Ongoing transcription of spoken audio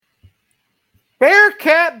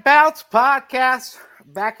Bearcat Bounce Podcast,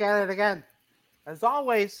 back at it again. As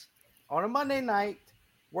always, on a Monday night,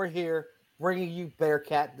 we're here bringing you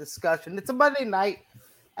Bearcat discussion. It's a Monday night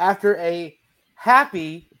after a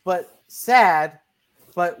happy but sad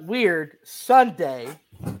but weird Sunday.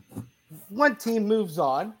 One team moves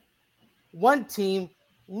on, one team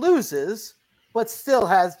loses but still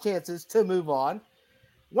has chances to move on.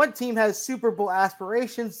 One team has Super Bowl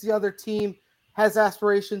aspirations, the other team has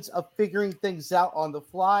aspirations of figuring things out on the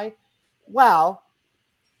fly. Wow,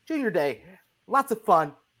 Junior Day, lots of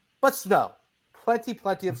fun, but snow. Plenty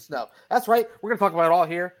of snow. That's right. We're going to talk about it all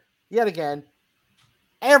here yet again.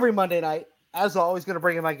 Every Monday night, as always, going to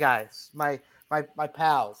bring in my guys, my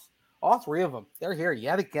pals. All three of them. They're here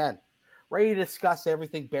yet again. Ready to discuss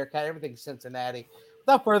everything Bearcat, everything Cincinnati.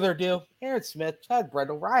 Without further ado, Aaron Smith, Chad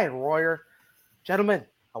Brendel, Ryan Royer. Gentlemen,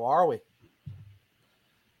 how are we?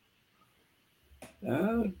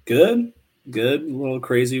 Good. A little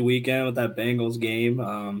crazy weekend with that Bengals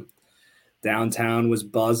game. Downtown was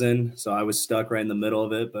buzzing, so I was stuck right in the middle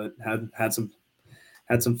of it, but had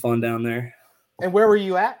some fun down there. And where were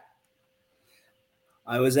you at?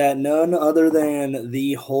 I was at none other than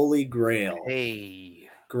the Holy Grail. Hey.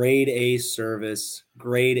 Grade A service.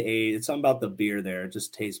 Grade A. It's something about the beer there. It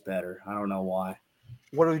just tastes better. I don't know why.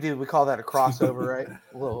 What do? We call that a crossover, right?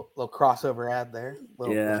 A little crossover ad there.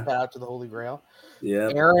 Shout out to the Holy Grail. Yeah.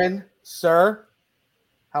 Aaron, sir,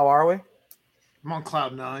 how are we? I'm on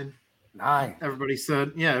cloud nine. Everybody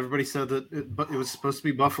said that it was supposed to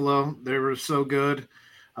be Buffalo. They were so good.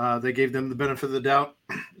 They gave them the benefit of the doubt,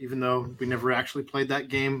 even though we never actually played that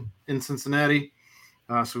game in Cincinnati.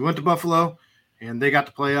 So we went to Buffalo, and they got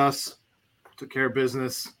to play us. Took care of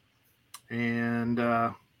business, and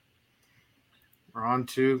we're on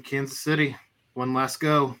to Kansas City. One last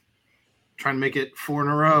go. Trying to make it 4 in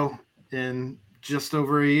a row in just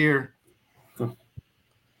over a year.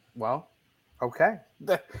 Well, okay.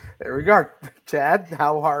 There we go. Chad,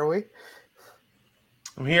 how are we?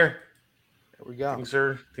 I'm here. There we go.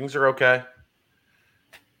 Things are okay.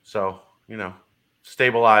 So,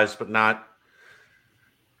 stabilized, but not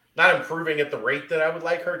improving at the rate that I would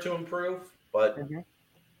like her to improve. But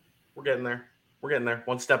we're getting there. We're getting there,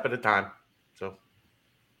 one step at a time. So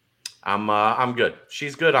I'm good.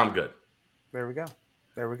 She's good. I'm good. There we go.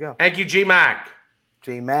 Thank you, G-Mac.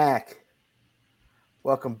 G-Mac.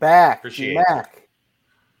 Welcome back. Appreciate G-Mac.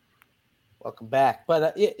 Welcome back.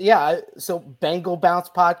 But so Bengal Bounce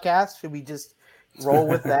Podcast. Should we just roll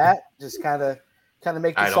with that? Just kind of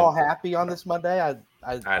make us all happy on this Monday.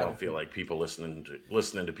 I don't feel like people listening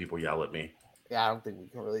to people yell at me. Yeah, I don't think we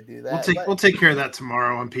can really do that. We'll take care of that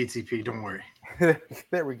tomorrow on PTP. Don't worry.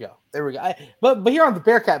 There we go. But here on the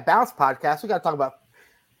Bearcat Bounce Podcast, we got to talk about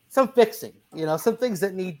some fixing. Some things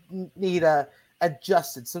that need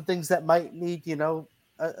adjusted. Some things that might need a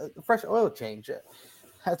fresh oil change.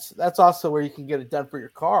 That's also where you can get it done for your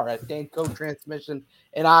car at Danco Transmission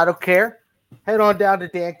and Auto Care. Head on down to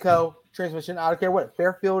Danco Transmission Auto Care.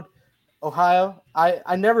 Fairfield, Ohio.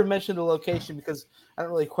 I never mentioned the location because I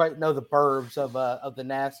don't really quite know the burbs of the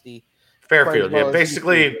nasty. Fairfield,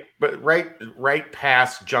 basically, but right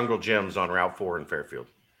past Jungle Gyms on Route 4 in Fairfield.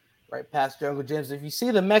 Right past Jungle Gyms. If you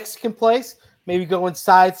see the Mexican place, maybe go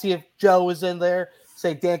inside, see if Joe is in there.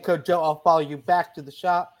 Say, Danco Joe, I'll follow you back to the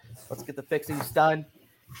shop. Let's get the fixings done.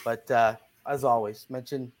 But as always,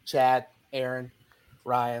 mention Chad, Aaron,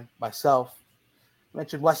 Ryan, myself.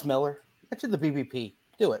 Mention Wes Miller. Mention the BBP.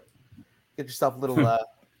 Do it. Get yourself a little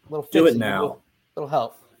fixing, do it now. Little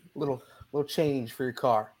help, little change for your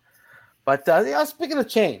car. But speaking of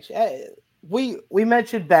change, we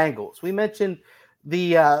mentioned Bengals. We mentioned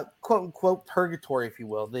the quote unquote purgatory, if you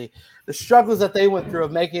will, the struggles that they went through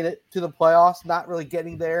of making it to the playoffs, not really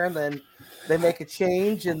getting there, and then they make a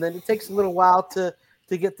change, and then it takes a little while to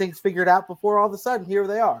get things figured out before all of a sudden here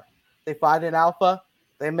they are. They find an alpha.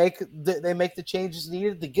 They make the changes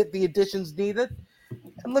needed to get the additions needed.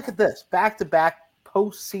 And look at this, back-to-back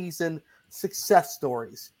postseason success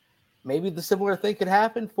stories. Maybe the similar thing could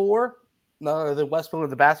happen for the West Miller,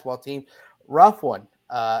 the basketball team. Rough one.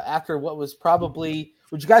 After what was probably,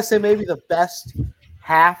 would you guys say maybe the best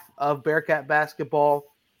half of Bearcat basketball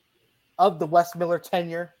of the Wes Miller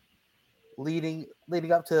tenure leading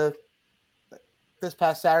up to this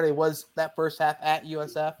past Saturday was that first half at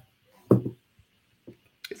USF?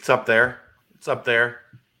 It's up there.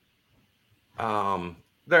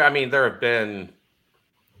 There have been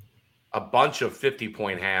a bunch of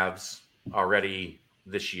 50-point halves already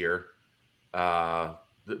this year. The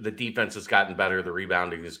defense has gotten better. The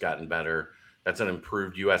rebounding has gotten better. That's an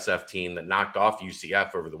improved USF team that knocked off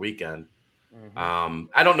UCF over the weekend.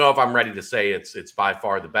 I don't know if I'm ready to say it's by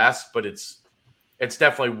far the best, but it's it's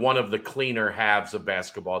definitely one of the cleaner halves of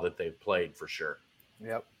basketball that they've played for sure.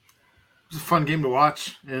 Yep. It was a fun game to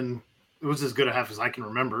watch, and it was as good a half as I can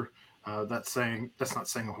remember. That's not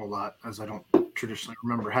saying a whole lot, as I don't traditionally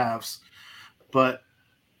remember halves. But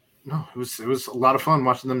no, it was a lot of fun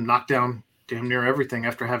watching them knock down damn near everything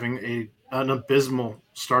after having an abysmal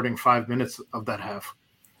starting 5 minutes of that half.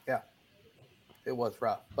 Yeah, it was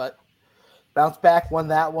rough, but bounced back, won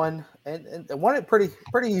that one, and won it pretty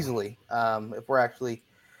easily. If we're actually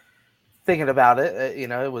thinking about it,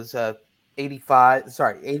 it was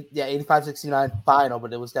 85-69 final,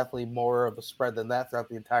 but it was definitely more of a spread than that throughout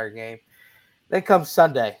the entire game. Then comes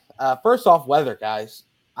Sunday. First off, weather, guys.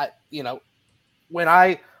 When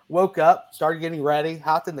I woke up, started getting ready,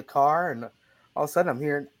 hopped in the car, and all of a sudden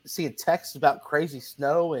I'm seeing texts about crazy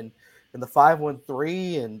snow and the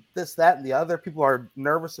 513 and this, that, and the other. People are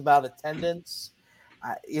nervous about attendance.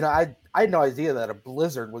 I had no idea that a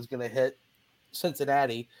blizzard was going to hit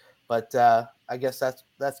Cincinnati, but I guess that's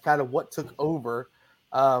kind of what took over.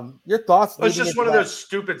 Your thoughts? Well, it's just one of those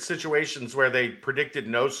stupid situations where they predicted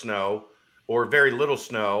no snow or very little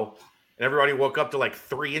snow, and everybody woke up to like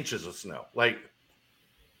 3 inches of snow. Like,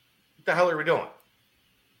 what the hell are we doing?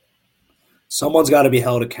 Someone's got to be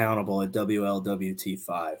held accountable at WLWT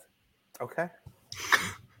 5. Okay.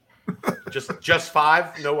 Just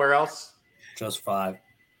 5, nowhere else. Just 5.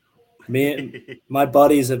 My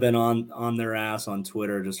buddies have been on their ass on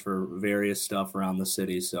Twitter just for various stuff around the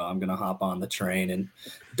city, so I'm gonna hop on the train and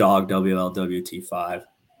dog WLWT 5.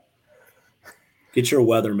 Get your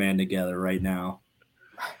weatherman together right now.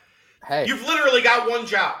 Hey, you've literally got one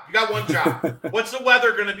job. You got one job. What's the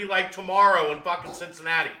weather going to be like tomorrow in fucking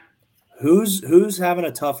Cincinnati? Who's having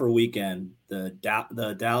a tougher weekend? The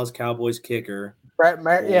Dallas Cowboys kicker, Brett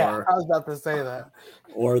I was about to say that.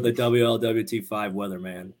 Or the WLWT 5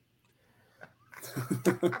 weatherman.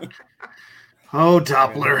 Oh,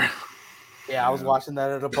 Doppler. Yeah, I was watching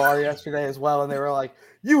that at a bar yesterday as well, and they were like,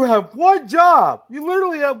 "You have one job. You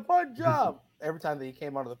literally have one job." Every time that he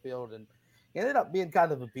came onto the field, and he ended up being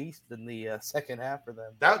kind of a beast in the second half for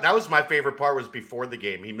them. That was my favorite part. Was before the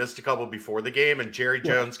game. He missed a couple before the game, and Jerry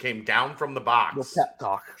Jones came down from the box pep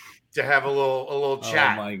talk to have a little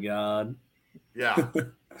chat. Oh my god! Yeah.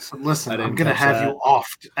 So listen, I'm gonna have you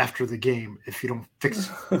off after the game if you don't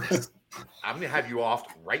fix this. I'm gonna have you off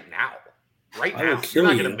right now. Right I will now, kill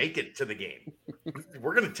you're not you. gonna make it to the game.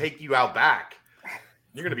 We're gonna take you out back.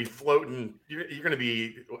 You're going to be floating. You're going to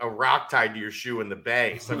be a rock tied to your shoe in the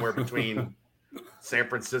bay somewhere between San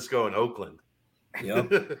Francisco and Oakland.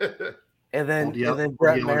 Yep. and then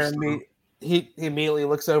Brett Marin, he immediately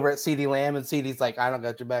looks over at CeeDee Lamb, and CeeDee's like, "I don't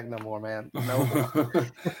got your back no more, man. No,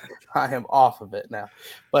 I am off of it now."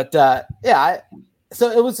 But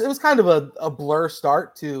so it was kind of a blur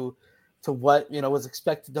start to what was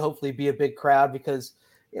expected to hopefully be a big crowd, because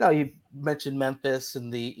you mentioned Memphis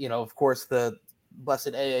and of course the blessed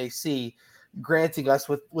AAC granting us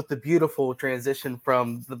with the beautiful transition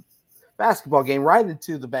from the basketball game right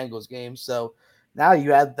into the Bengals game. So now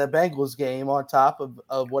you add the Bengals game on top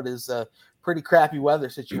of what is a pretty crappy weather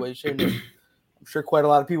situation. And I'm sure quite a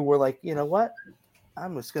lot of people were like, you know what?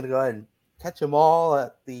 I'm just going to go ahead and catch them all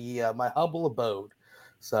at my humble abode.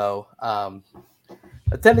 So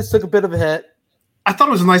attendance took a bit of a hit. I thought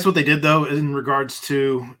it was nice what they did, though, in regards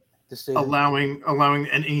to allowing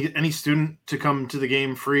any student to come to the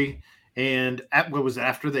game free. And what was it,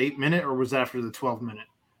 after the 8-minute, or was it after the 12-minute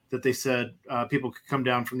that they said people could come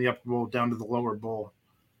down from the upper bowl down to the lower bowl?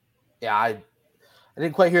 Yeah, I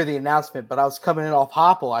didn't quite hear the announcement, but I was coming in off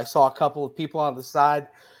Hopple. I saw a couple of people on the side.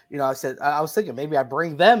 I was thinking maybe I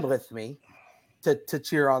bring them with me to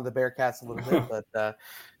cheer on the Bearcats a little bit, but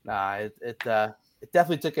it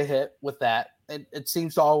definitely took a hit with that. It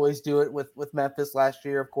seems to always do it with Memphis last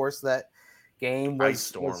year. Of course, that game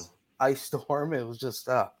was Ice Storm. It was just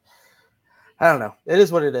I don't know. It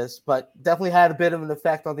is what it is, but definitely had a bit of an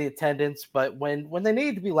effect on the attendance. But when they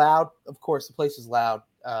need to be loud, of course, the place is loud.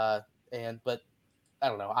 But I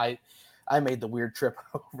don't know. I made the weird trip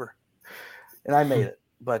over, and I made it.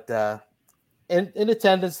 But in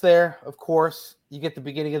attendance there, of course, you get the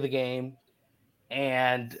beginning of the game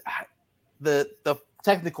and the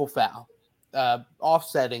technical foul.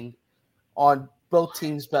 Offsetting on both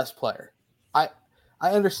teams' best player. I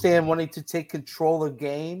understand wanting to take control of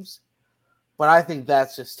games, but I think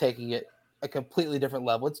that's just taking it a completely different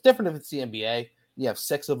level. It's different if it's the NBA. You have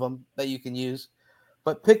 6 of them that you can use,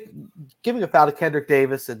 but giving a foul to Kendrick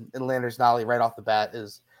Davis and Landers Nolley right off the bat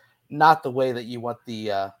is not the way that you want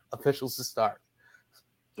the officials to start.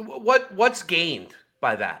 What's gained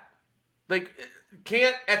by that? Like,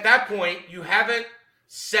 at that point, you haven't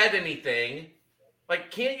said anything.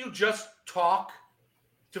 Like, can't you just talk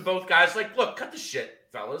to both guys, like, look, cut the shit,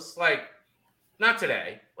 fellas. Like, not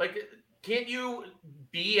today. Like, can't you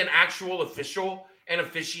be an actual official and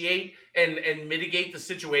officiate and mitigate the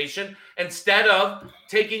situation instead of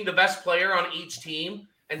taking the best player on each team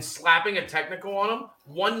and slapping a technical on them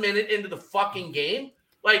 1 minute into the fucking game?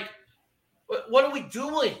 Like, what are we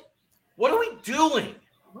doing? What are we doing?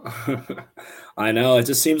 I know. It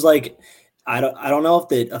just seems like I don't know if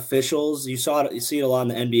the officials, you see it a lot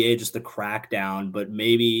in the NBA, just the crackdown, but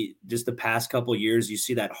maybe just the past couple of years you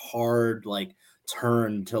see that hard like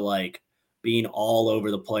turn to like being all over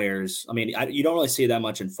the players. I mean, you don't really see that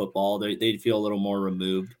much in football. They feel a little more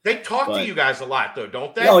removed. They talk to you guys a lot, though,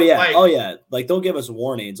 don't they? Oh yeah, Like they'll give us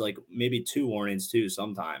warnings, like maybe 2 warnings too.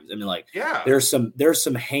 Sometimes I mean, like there's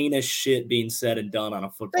some heinous shit being said and done on a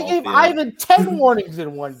football. They gave field. Ivan 10 warnings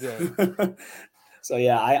in one game. So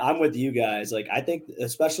yeah, I'm with you guys. Like I think,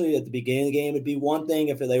 especially at the beginning of the game, it'd be one thing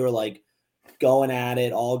if they were like going at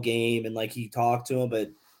it all game and like he talked to him, but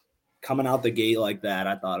coming out the gate like that,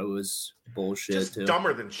 I thought it was bullshit. Just too.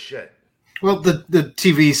 Dumber than shit. Well, the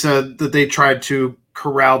TV said that they tried to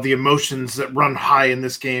corral the emotions that run high in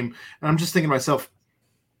this game, and I'm just thinking to myself,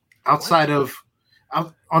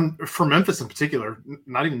 for Memphis in particular,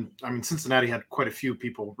 Cincinnati had quite a few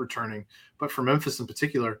people returning, but for Memphis in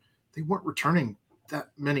particular, they weren't returning that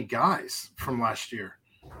many guys from last year.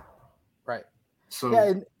 Right. So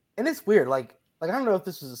yeah, and it's weird. Like I don't know if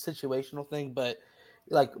this is a situational thing, but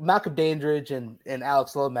like Malcolm Dandridge and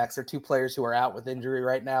Alex Lomax are 2 players who are out with injury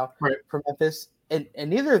right now from Memphis, and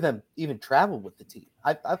neither of them even traveled with the team.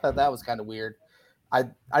 I thought that was kind of weird. I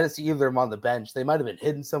didn't see either of them on the bench. They might have been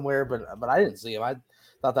hidden somewhere, but I didn't see them. I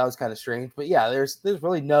thought that was kind of strange. But yeah, there's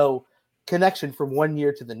really no connection from one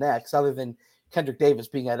year to the next, other than Kendrick Davis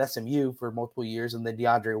being at SMU for multiple years and then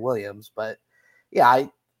DeAndre Williams. But yeah,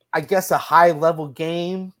 I guess a high level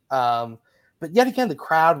game. But yet again, the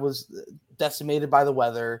crowd was decimated by the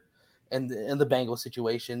weather and the Bengals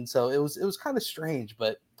situation. So it was kind of strange,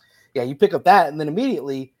 but yeah, you pick up that. And then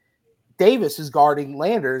immediately Davis is guarding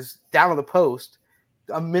Landers down on the post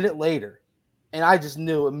a minute later. And I just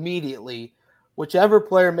knew immediately whichever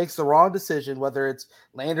player makes the wrong decision, whether it's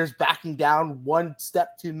Landers backing down one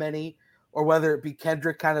step too many, or whether it be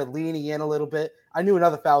Kendrick kind of leaning in a little bit, I knew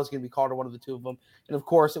another foul was going to be called on one of the 2 of them. And of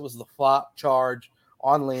course it was the flop charge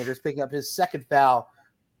on Landers, picking up his second foul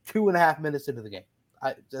 2.5 minutes into the game.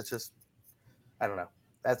 I don't know.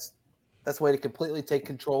 That's a way to completely take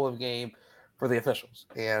control of the game for the officials,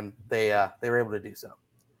 and they were able to do so.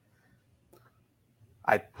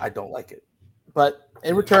 I don't like it, but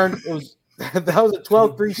in return, it was that was a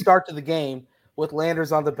 12-3 start to the game with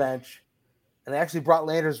Landers on the bench, and they actually brought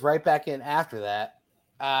Landers right back in after that.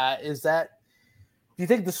 Do you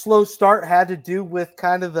think the slow start had to do with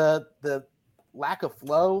kind of the lack of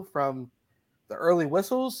flow from the early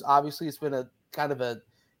whistles? Obviously, it's been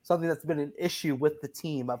something that's been an issue with the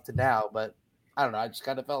team up to now, but I don't know. I just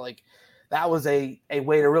kind of felt like that was a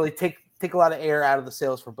way to really take a lot of air out of the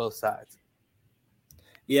sails for both sides.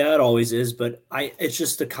 Yeah, it always is, but it's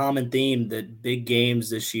just a common theme that big games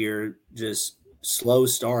this year, just slow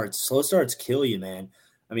starts. Slow starts kill you, man.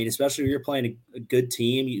 I mean, especially if you're playing a good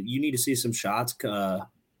team, you need to see some shots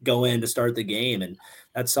go in to start the game, and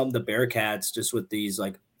that's something the Bearcats, just with these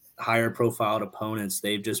like higher profiled opponents,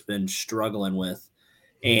 they've just been struggling with.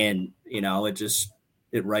 And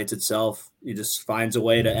it writes itself. It just finds a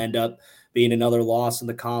way to end up being another loss in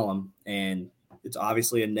the column, and it's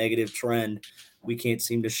obviously a negative trend we can't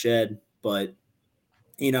seem to shed. But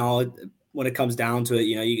when it comes down to it,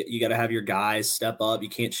 you got to have your guys step up. You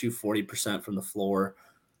can't shoot 40% from the floor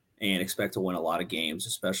and expect to win a lot of games,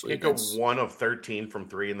 especially go 1 of 13 from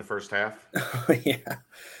 3 in the first half.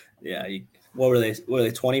 Yeah. What were they?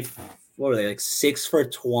 20? What were they, like 6 for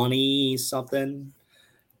 20 something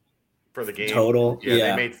for the game total?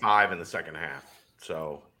 Yeah, they made 5 in the second half.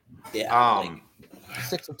 So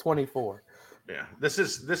 6 of 24. Yeah, this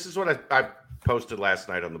is what I posted last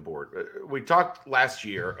night on the board. We talked last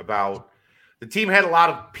year about the team had a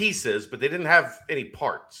lot of pieces, but they didn't have any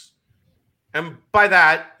parts. And by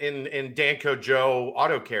that, in Danco Joe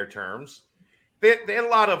Auto Care terms, they had a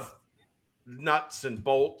lot of nuts and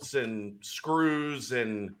bolts and screws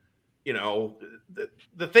and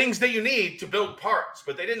the things that you need to build parts,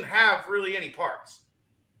 but they didn't have really any parts.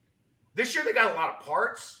 This year they got a lot of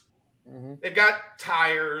parts. Mm-hmm. They've got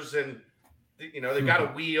tires and they've got a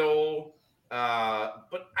wheel,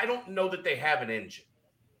 but I don't know that they have an engine,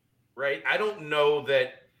 right? I don't know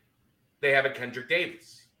that they have a Kendrick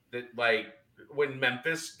Davis. That, like, when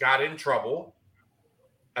Memphis got in trouble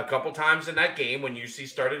a couple times in that game, when UC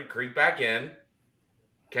started to creep back in,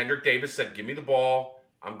 Kendrick Davis said, "Give me the ball.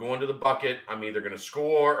 I'm going to the bucket. I'm either going to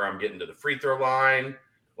score or I'm getting to the free throw line.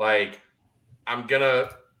 Like, I'm going to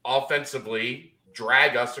offensively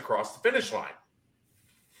drag us across the finish line.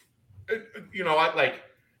 You know, like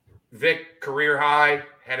Vic, career high,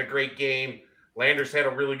 had a great game. Landers had a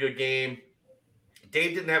really good game.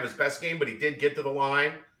 Dave didn't have his best game, but he did get to the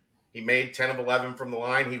line. He made 10 of 11 from the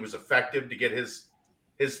line. He was effective to get his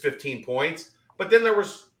 15 points. But then there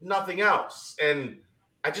was nothing else. And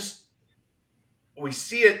we've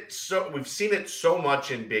seen it so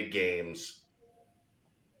much in big games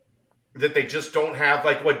that they just don't have,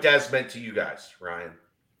 like what Dez meant to you guys, Ryan.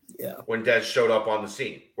 Yeah. When Dez showed up on the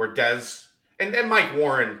scene, where Dez and Mike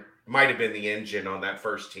Warren might have been the engine on that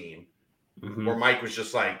first team, where Mike was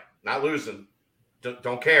just like, not losing,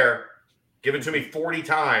 don't care, give it to me 40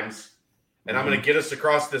 times, and I'm going to get us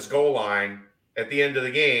across this goal line at the end of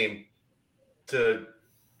the game to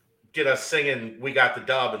get us singing "We Got the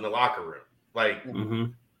Dub" in the locker room, like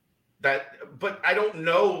that. But I don't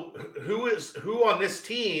know who on this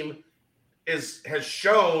team has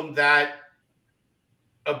shown that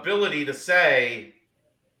ability to say,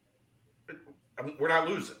 we're not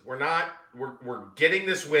losing. We're getting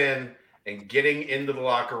this win and getting into the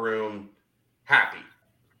locker room happy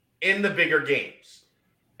in the bigger games.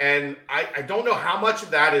 And I don't know how much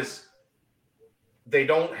of that is they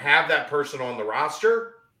don't have that person on the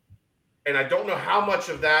roster. And I don't know how much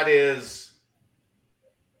of it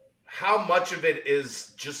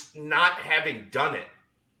is just not having done it.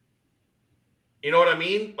 You know what I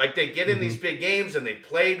mean? Like, they get in these big games and they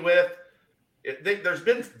played with it. There's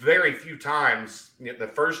been very few times. The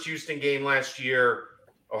first Houston game last year,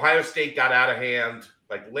 Ohio State got out of hand,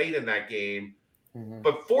 like late in that game.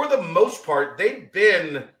 But for the most part, they've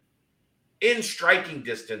been in striking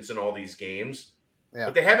distance in all these games,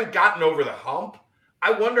 but they haven't gotten over the hump.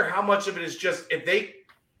 I wonder how much of it is just if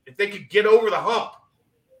they could get over the hump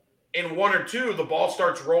in one or two, the ball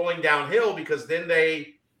starts rolling downhill, because then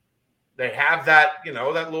they have that, you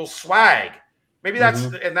know, that little swag. Maybe that's,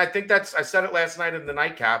 and I think I said it last night in the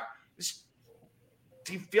nightcap.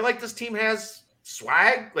 Do you feel like this team has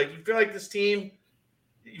swag? Like, you feel like this team,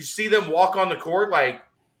 you see them walk on the court, like,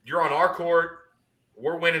 you're on our court,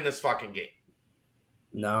 we're winning this fucking game.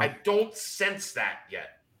 No. I don't sense that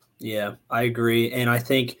yet. Yeah, I agree. And I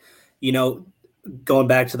think, you know, going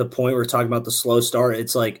back to the point we're talking about the slow start,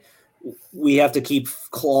 it's like we have to keep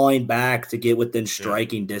clawing back to get within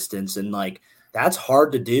striking distance. And like, that's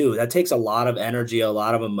hard to do. That takes a lot of energy, a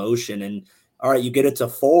lot of emotion. And all right, you get it to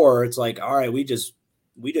 4. It's like, all right, we just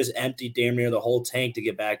emptied damn near the whole tank to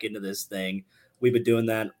get back into this thing. We've been doing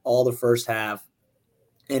that all the first half.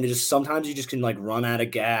 And it just, sometimes you just can like run out of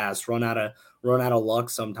gas, run out of luck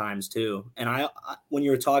sometimes too. And I when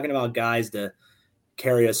you were talking about guys to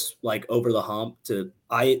carry us like over the hump, the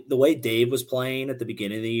way Dave was playing at the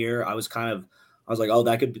beginning of the year, I was like, oh,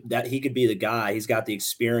 that he could be the guy. He's got the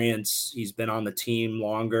experience. He's been on the team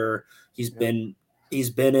longer. He's been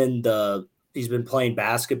playing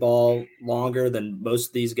basketball longer than most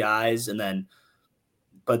of these guys.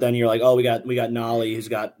 But then you're like, oh, we got Nolly, who's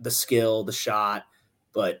got the skill, the shot,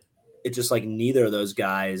 but it's just like neither of those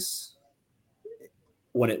guys,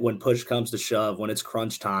 when push comes to shove, when it's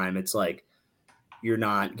crunch time, it's like you're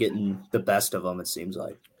not getting the best of them, it seems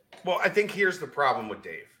like. Well, I think here's the problem with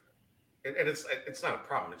Dave. And it's not a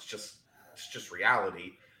problem. It's just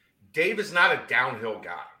reality. Dave is not a downhill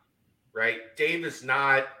guy, right? Dave is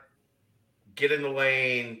not get in the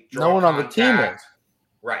lane. No one on the team is.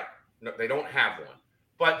 Right. No, they don't have one.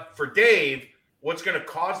 But for Dave, what's going to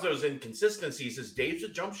cause those inconsistencies is Dave's a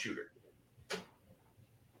jump shooter.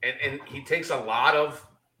 And he takes a lot of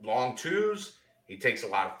long twos. He takes a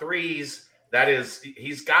lot of threes. That is,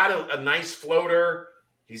 he's got a nice floater.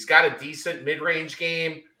 He's got a decent mid-range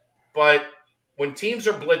game. But when teams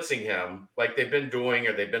are blitzing him, like they've been doing,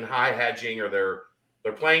 or they've been high hedging, or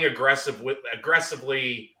they're playing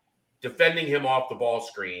aggressively defending him off the ball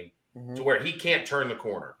screen to where he can't turn the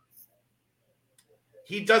corner.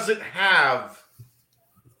 He doesn't have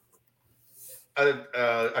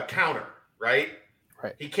a counter, right?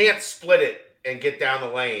 Right. He can't split it and get down the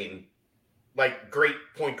lane like great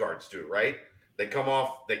point guards do, right? They come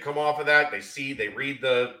off of that. They read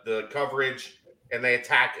the coverage and they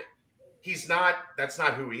attack it. That's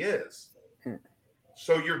not who he is.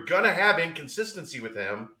 So you're going to have inconsistency with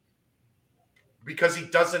him because he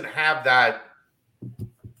doesn't have that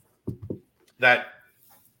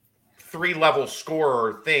 3-level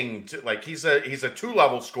scorer thing to, like, he's a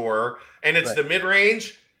 2-level scorer, and it's the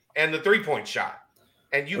mid-range and the 3-point shot.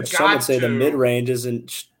 And some would say the mid-range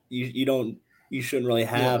isn't, you shouldn't really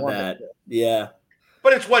have that. Yeah.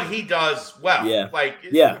 But it's what he does well.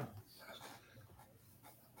 Yeah.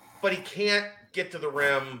 but he can't get to the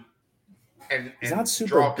rim and not super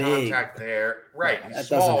draw big. contact there. Right. Yeah, He's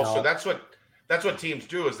that doesn't small. So help. that's what teams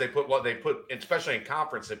do is they put, especially in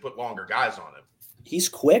conference, they put longer guys on him. He's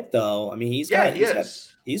quick though. I mean, he's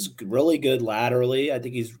really good laterally. I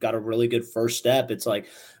think he's got a really good first step. It's like,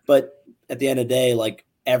 but at the end of the day, like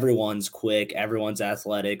everyone's quick, everyone's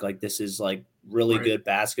athletic. Like this is like really good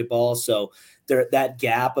basketball. So that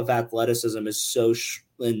gap of athleticism is so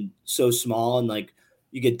small. And like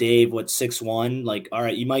you get Dave, 6'1", like, all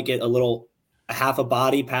right, you might get a half a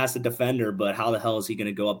body past the defender, but how the hell is he going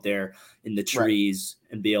to go up there in the trees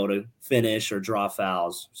and be able to finish or draw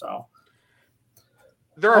fouls? So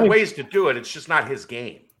there are ways to do it. It's just not his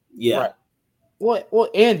game. Yeah. Right. Well,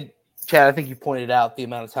 and Chad, I think you pointed out the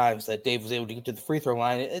amount of times that Dave was able to get to the free throw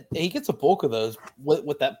line. He gets a bulk of those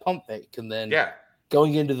with that pump fake, and then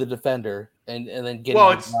going into the defender and then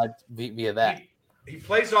getting via that. He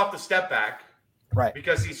plays off the step back, right?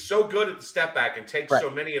 Because he's so good at the step back and takes so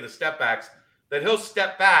many of the step backs that he'll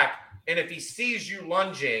step back, and if he sees you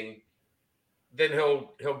lunging, then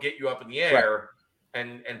he'll get you up in the air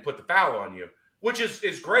and put the foul on you, which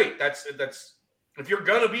is great. That's if you're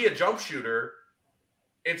gonna be a jump shooter,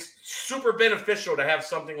 it's super beneficial to have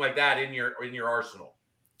something like that in your arsenal.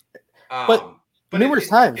 But numerous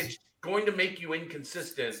times it's going to make you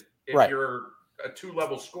inconsistent if you're a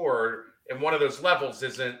 2-level scorer and one of those levels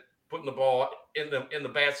isn't putting the ball in the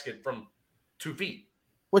basket from 2 feet.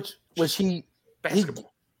 Which he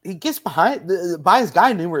gets by his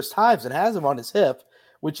guy numerous times and has him on his hip,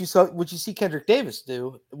 which you see Kendrick Davis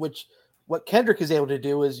do. What Kendrick is able to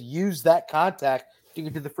do is use that contact to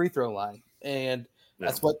get to the free throw line, and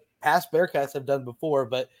that's what past Bearcats have done before.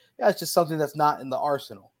 But it's just something that's not in the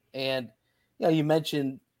arsenal. And you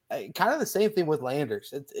mentioned kind of the same thing with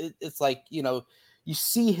Landers. It's like you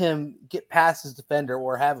see him get past his defender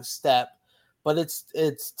or have a step, but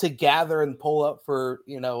it's to gather and pull up for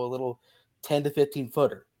a little 10 to 15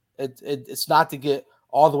 footer. It's not to get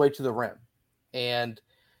all the way to the rim, and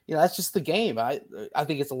that's just the game. I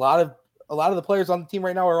think it's a lot of the players on the team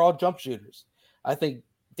right now are all jump shooters. I think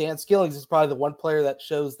Dan Skillings is probably the one player that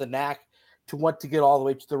shows the knack to want to get all the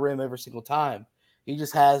way to the rim every single time. He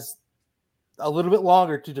just has a little bit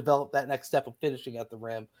longer to develop that next step of finishing at the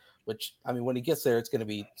rim, which, I mean, when he gets there, it's going to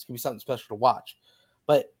be something special to watch.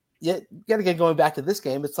 But yet, again, going back to this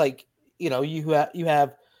game, it's like, you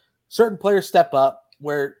have certain players step up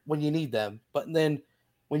when you need them, but then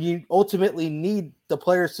when you ultimately need the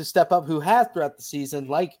players to step up who have throughout the season,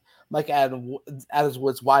 like Mike Adams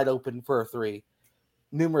Woods wide open for a 3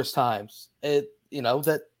 numerous times, that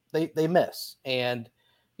they miss. And,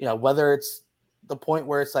 whether it's the point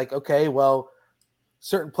where it's like, okay, well,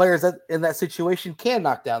 certain players in that situation can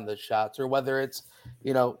knock down those shots, or whether it's,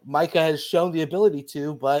 Micah has shown the ability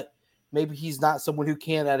to, but maybe he's not someone who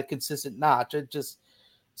can at a consistent notch. It just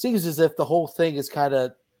seems as if the whole thing is kind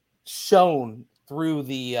of shown through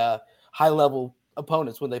the high-level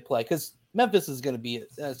opponents when they play, because Memphis is going to be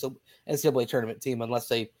an NCAA tournament team unless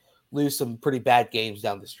they lose some pretty bad games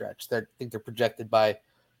down the stretch. I think they're projected by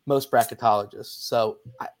most bracketologists. So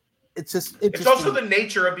it's just it's also the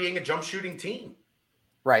nature of being a jump shooting team,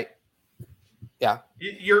 right? Yeah,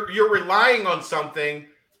 you're relying on something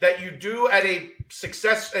that you do at a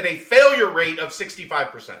failure rate of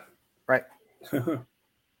 65%. Right.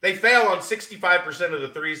 They fail on 65% of the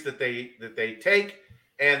threes that they take,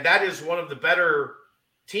 and that is one of the better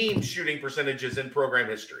team shooting percentages in program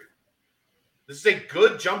history. This is a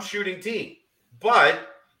good jump shooting team, but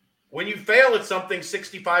when you fail at something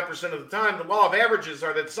 65% of the time, the law of averages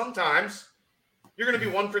are that sometimes you're going to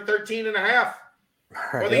be 1 for 13 and a half,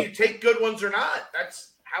 whether you take good ones or not.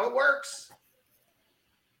 That's how it works.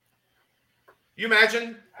 You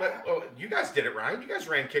imagine, you guys did it, Ryan. You guys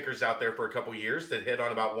ran kickers out there for a couple years that hit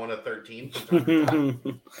on about 1 of 13.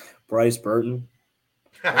 Bryce Burton.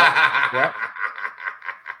 Yep.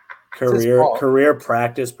 Career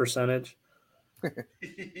practice percentage.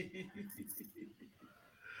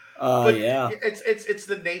 It's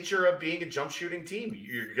the nature of being a jump shooting team.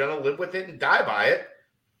 You're gonna live with it and die by it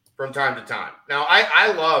from time to time. Now,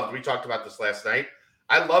 we talked about this last night.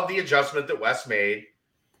 I love the adjustment that Wes made.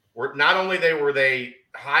 Where not only were they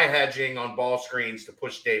high hedging on ball screens to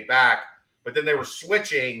push Dave back, but then they were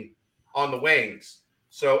switching on the wings.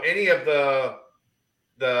 So any of the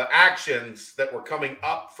actions that were coming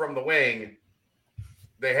up from the wing,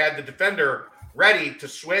 they had the defender ready to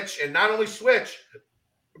switch, and not only switch,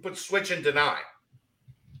 but switch and deny,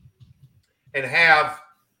 and have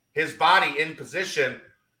his body in position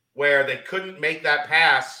where they couldn't make that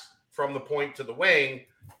pass from the point to the wing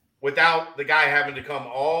without the guy having to come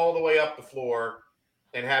all the way up the floor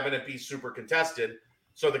and having it be super contested.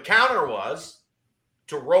 So the counter was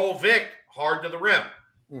to roll Vic hard to the rim.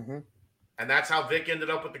 Mm-hmm. And that's how Vic ended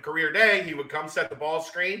up with the career day. He would come set the ball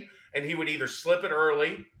screen, and he would either slip it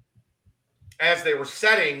early as they were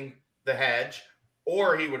setting the hedge,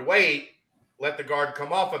 or he would wait, let the guard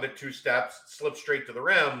come off of it 2 steps, slip straight to the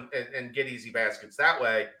rim, and get easy baskets that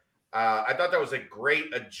way. I thought that was a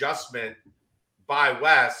great adjustment by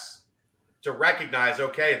Wes to recognize,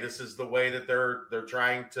 okay, this is the way that they're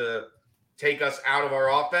trying to take us out of our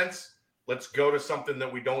offense. Let's go to something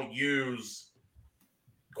that we don't use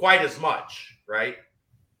quite as much, right?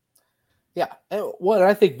 Yeah. And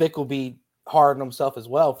I think Vic will be hard on himself as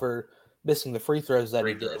well for missing the free throws that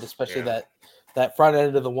he did, especially that front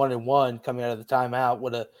end of the 1-and-1 coming out of the timeout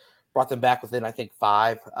would have brought them back within, I think,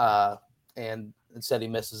 5. And instead he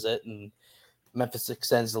misses it, and Memphis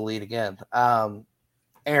extends the lead again.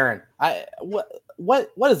 Aaron, what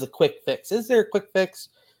is a quick fix? Is there a quick fix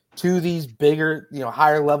to these bigger,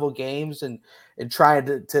 higher level games and trying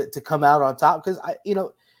to come out on top? Because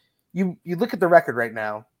you look at the record right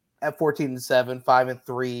now at 14-7,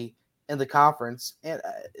 5-3 in the conference, and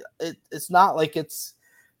it's not like it's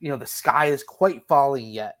the sky is quite falling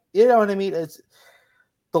yet. You know what I mean? It's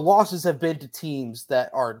the losses have been to teams that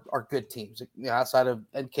are good teams, outside of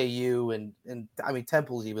NKU and I mean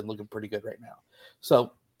Temple's even looking pretty good right now.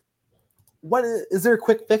 So, what is there a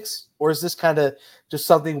quick fix, or is this kind of just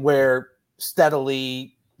something where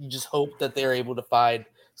steadily you just hope that they're able to find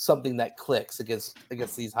something that clicks against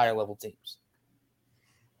these higher level teams?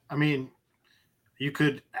 I mean, you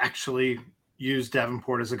could actually use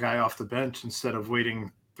Davenport as a guy off the bench instead of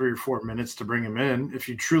waiting 3 or 4 minutes to bring him in. If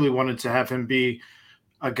you truly wanted to have him be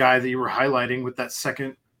a guy that you were highlighting with that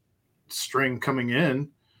second string coming in,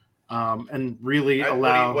 and really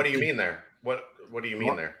allow. What do you mean there? What do you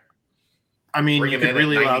mean there? I mean, bring you him could in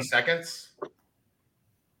really at 90 allow seconds.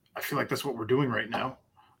 I feel like that's what we're doing right now.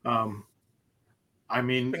 I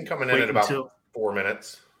mean, Been coming in at about 4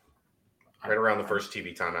 minutes, right around the first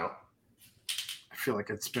TV timeout. I feel like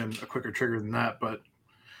it's been a quicker trigger than that, but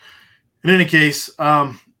in any case,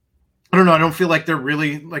 I don't know. I don't feel like they're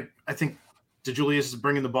really I think DeJulius is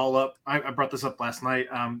bringing the ball up. I brought this up last night.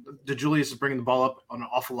 DeJulius is bringing the ball up an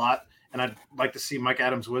awful lot, and I'd like to see Mike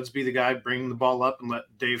Adams-Woods be the guy bringing the ball up and let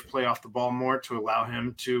Dave play off the ball more to allow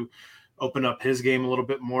him to open up his game a little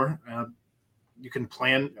bit more. You can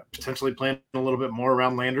potentially plan a little bit more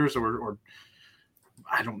around Landers, or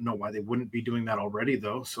I don't know why they wouldn't be doing that already,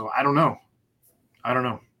 though. So I don't know.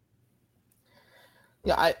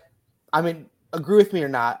 Yeah, I mean, agree with me or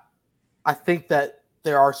not, I think that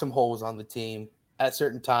there are some holes on the team at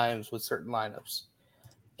certain times with certain lineups.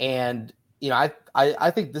 And, I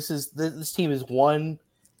think this team is one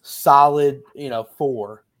solid,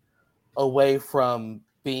 4 away from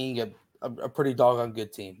being a pretty doggone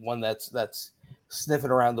good team. One that's sniffing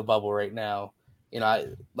around the bubble right now,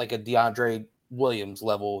 like a DeAndre Williams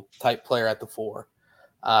level type player at the 4.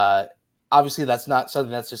 Obviously that's not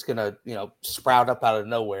something that's just going to, sprout up out of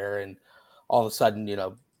nowhere. And all of a sudden, you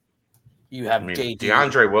have JD.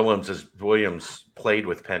 DeAndre Williams played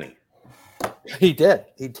with Penny. He did,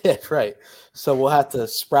 right. So we'll have to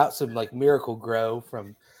sprout some Miracle Grow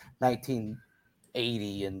from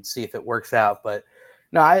 1980 and see if it works out. But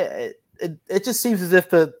no, it just seems as if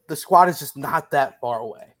the squad is just not that far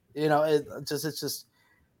away. It's just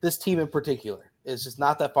this team in particular is just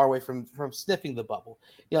not that far away from sniffing the bubble.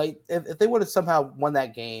 If they would have somehow won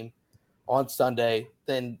that game on Sunday,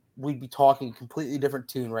 then we'd be talking a completely different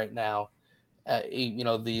tune right now.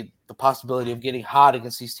 The possibility of getting hot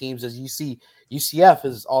against these teams, as you see, UCF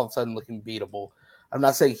is all of a sudden looking beatable. I'm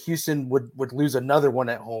not saying Houston would lose another one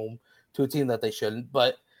at home to a team that they shouldn't,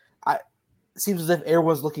 but it seems as if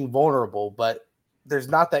everyone's looking vulnerable, but there's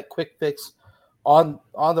not that quick fix on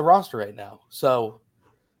the roster right now. So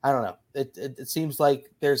I don't know. It seems like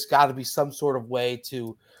there's got to be some sort of way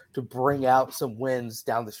to bring out some wins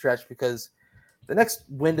down the stretch, because the next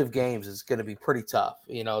wind of games is going to be pretty tough.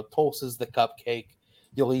 Tulsa's the cupcake.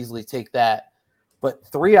 You'll easily take that. But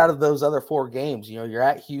 3 out of those other 4 games, you're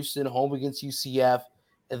at Houston, home against UCF,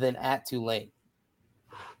 and then at Tulane.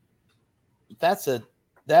 That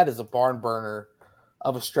is a barn burner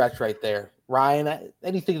of a stretch right there. Ryan,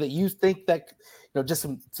 anything that you think that, just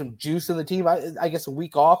some juice in the team? I guess a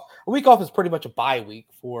week off. A week off is pretty much a bye week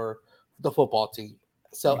for the football team.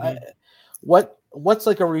 So what's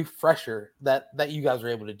a refresher that you guys were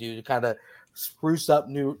able to do to kind of spruce up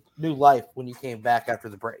new life when you came back after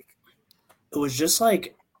the break? It was just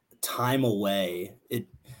time away. It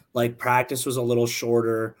practice was a little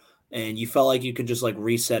shorter, and you felt like you could just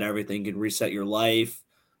reset everything. You could reset your life,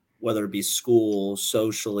 whether it be school,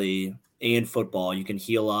 socially, and football. You can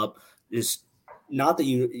heal up. Just not that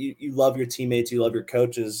you love your teammates, you love your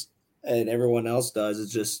coaches, and everyone else does.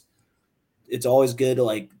 It's just it's always good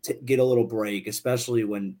to get a little break, especially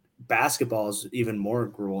when basketball is even more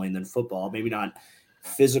grueling than football. Maybe not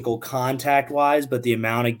physical contact wise, but the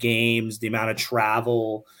amount of games, the amount of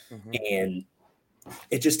travel, and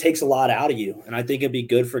it just takes a lot out of you. And I think it'd be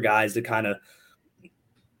good for guys to kind of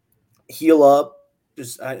heal up.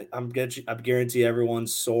 I guarantee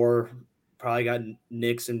everyone's sore, probably got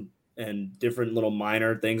nicks and different little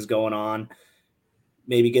minor things going on.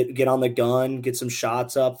 Maybe get on the gun, get some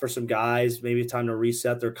shots up for some guys. Maybe time to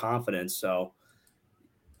reset their confidence. So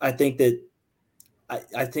I think that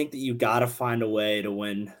you got to find a way to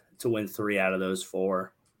win 3 out of those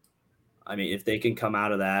 4. I mean, if they can come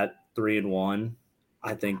out of that 3-1,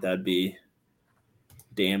 I think that'd be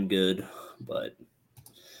damn good. But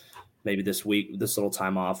maybe this little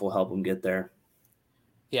time off will help them get there.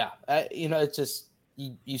 Yeah, it's just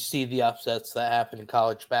you see the upsets that happen in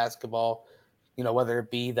college basketball. Whether it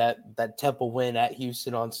be that Temple win at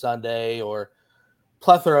Houston on Sunday or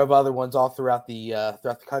plethora of other ones all throughout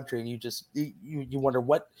the country, and you wonder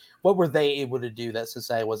what were they able to do that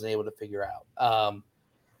Cincinnati wasn't able to figure out.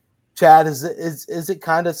 Chad, is it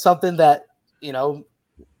kind of something that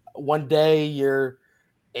one day you're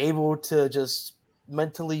able to just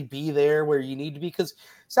mentally be there where you need to be? Because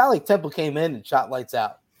it's not like Temple came in and shot lights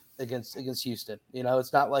out against Houston.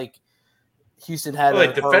 It's not like Houston had. Well,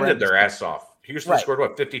 they defended their ass off. Houston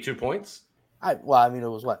scored 52 points. It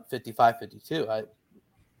was 55-52.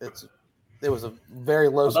 It was a very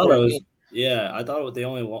low scoring game. Yeah, I thought they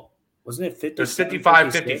only wasn't it 50? It was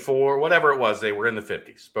 55-54, whatever it was. They were in the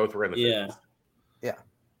 50s. Both were in the 50s. Yeah.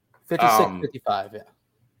 56-55. Yeah.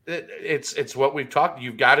 It's what we've talked.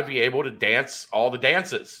 You've got to be able to dance all the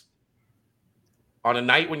dances. On a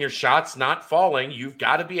night when your shot's not falling, you've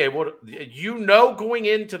got to be able to. Going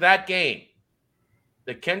into that game,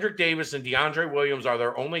 that Kendrick Davis and DeAndre Williams are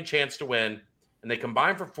their only chance to win, and they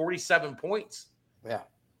combine for 47 points. Yeah.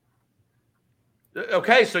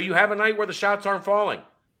 Okay, so you have a night where the shots aren't falling.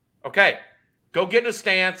 Okay, go get in a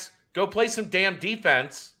stance, go play some damn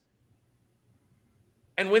defense,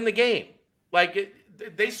 and win the game.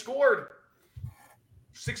 They scored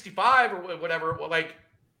 65 or whatever.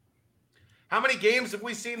 How many games have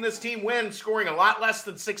we seen this team win scoring a lot less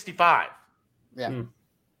than 65? Yeah.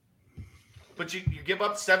 But you give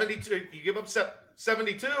up 72. You give up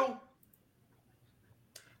 72.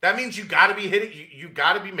 That means you got to be hitting. You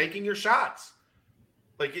got to be making your shots.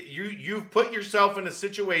 You've put yourself in a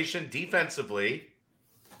situation defensively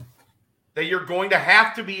that you're going to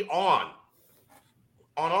have to be on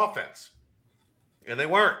offense, and they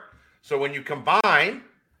weren't. So when you combine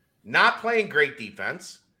not playing great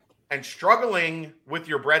defense and struggling with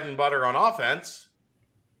your bread and butter on offense,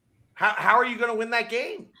 how are you going to win that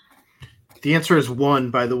game? The answer is 1,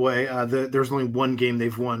 by the way. There's only one game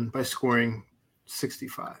they've won by scoring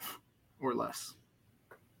 65 or less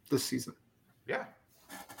this season. Yeah.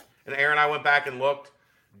 And Aaron, I went back and looked.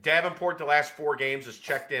 Davenport, the last 4 games, has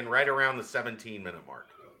checked in right around the 17-minute mark.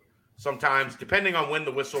 Sometimes, depending on when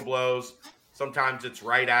the whistle blows, sometimes it's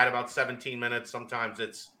right at about 17 minutes. Sometimes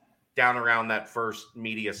it's down around that first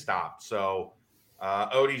media stop. So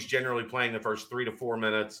Odie's generally playing the first 3 to 4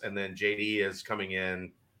 minutes, and then JD is coming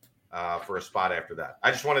in for a spot after that.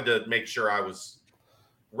 I just wanted to make sure I was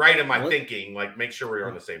right in my thinking, make sure we were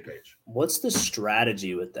on the same page. What's the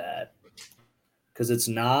strategy with that? Because it's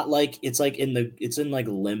not it's in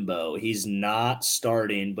limbo. He's not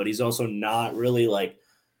starting, but he's also not really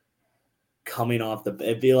coming off the.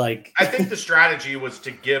 It'd be I think the strategy was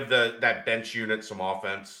to give that bench unit some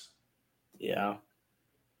offense. Yeah.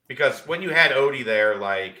 Because when you had Odie there,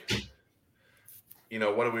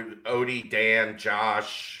 Odie, Dan,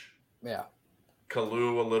 Josh. Yeah.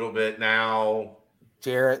 Kalu a little bit now.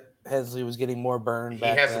 Jarrett Hesley was getting more burned. He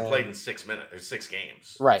hasn't played in 6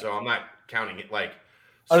 games. Right. So I'm not counting it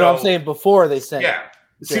I'm saying before they sent. Yeah.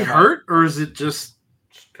 Is he hurt or is it just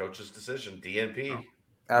coach's decision? DNP.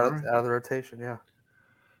 Out of the rotation, yeah.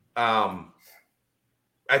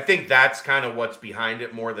 I think that's kind of what's behind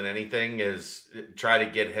it more than anything is try to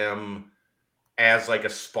get him as a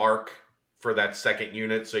spark for that second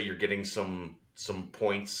unit. So you're getting some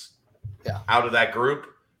points out of that group.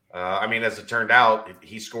 As it turned out,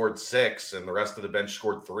 he scored 6 and the rest of the bench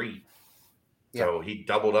scored 3. Yeah. So he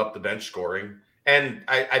doubled up the bench scoring. And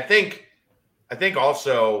I think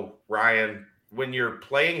also, Ryan, when you're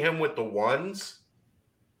playing him with the ones,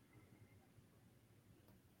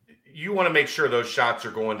 you want to make sure those shots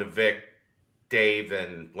are going to Vic, Dave,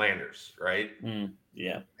 and Landers, right?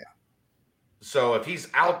 Yeah. So if he's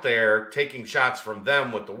out there taking shots from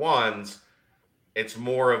them with the ones, it's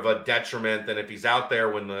more of a detriment than if he's out there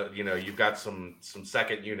when you've got some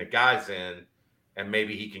second unit guys in, and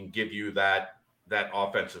maybe he can give you that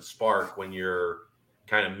offensive spark when you're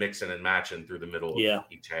kind of mixing and matching through the middle of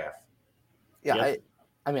each half. Yeah, Yep.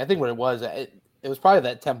 I think what it was probably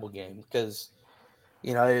that Temple game because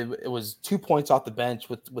it was 2 points off the bench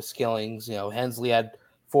with Skillings. Hensley had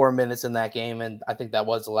 4 minutes in that game, and I think that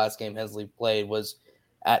was the last game Hensley played was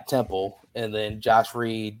at Temple, and then Josh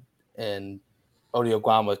Reed and Odi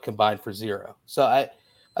Oguama combined for 0. So I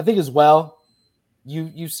think as well,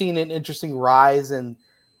 you've seen an interesting rise in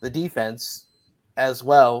the defense as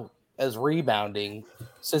well as rebounding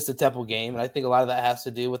since the Temple game, and I think a lot of that has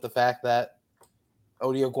to do with the fact that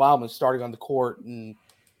Odi Oguama is starting on the court and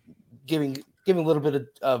giving a little bit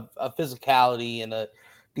of physicality and a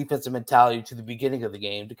defensive mentality to the beginning of the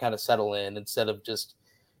game to kind of settle in instead of just,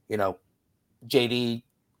 JD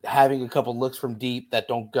having a couple looks from deep that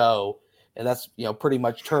don't go. And that's, pretty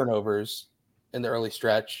much turnovers in the early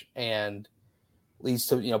stretch and leads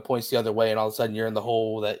to, points the other way. And all of a sudden you're in the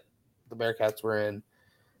hole that the Bearcats were in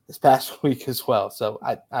this past week as well. So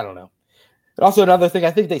I don't know. And also another thing,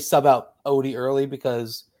 I think they sub out Odie early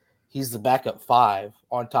because he's the backup 5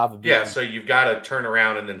 on top of so you've got to turn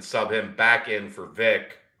around and then sub him back in for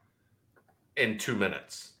Vic in 2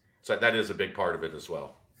 minutes. So that is a big part of it as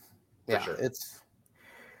well. Yeah, sure.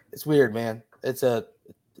 It's weird, man. It's a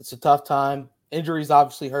tough time. Injuries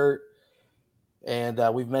obviously hurt, and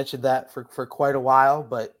we've mentioned that for quite a while.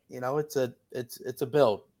 But it's a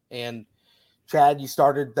build. And Chad, you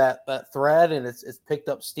started that thread, and it's picked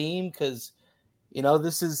up steam because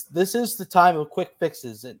this is the time of quick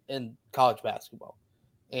fixes in college basketball,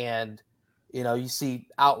 and you see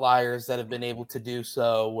outliers that have been able to do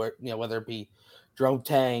so, where whether it be Jerome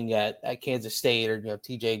Tang at Kansas State or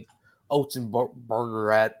TJ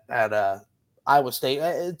Otzenberger at Iowa State.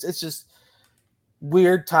 It's just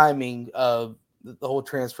weird timing of the whole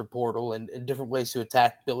transfer portal and different ways to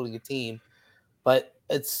attack building a team, but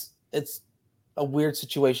it's a weird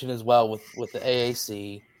situation as well with the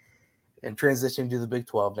AAC and transitioning to the Big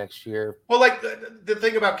 12 next year. Well, like the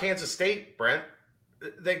thing about Kansas State, Brent,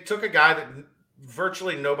 they took a guy that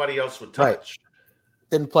virtually nobody else would touch. Right.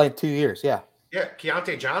 Didn't play in 2 years. Yeah. Yeah.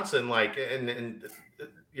 Keontae Johnson, and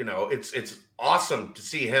it's awesome to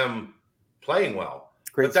see him playing well.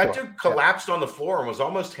 Great but that score. dude collapsed on the floor and was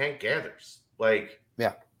almost Hank Gathers. Like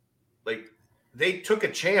they took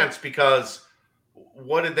a chance because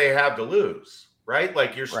what did they have to lose? Right?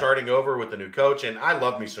 Like you're starting over with a new coach, and I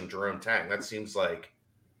love me some Jerome Tang. That seems like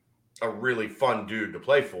a really fun dude to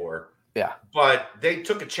play for. Yeah. But they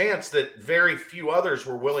took a chance that very few others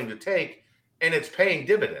were willing to take, and it's paying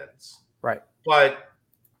dividends. Right. But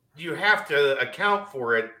you have to account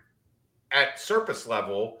for it at surface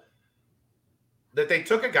level that they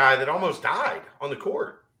took a guy that almost died on the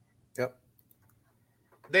court. Yep.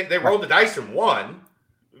 They rolled the dice and won.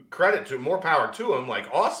 Credit to more power to him. Like,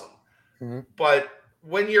 awesome. Mm-hmm. But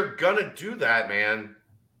when you're gonna do that, man,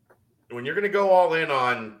 when you're gonna go all in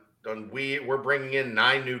on we're bringing in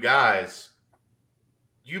 9 new guys,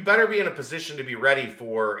 you better be in a position to be ready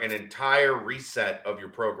for an entire reset of your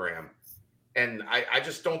program. And I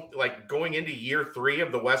just don't like going into year 3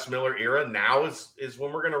 of the Wes Miller era. Now is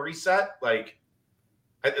when we're gonna reset. Like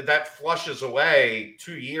that flushes away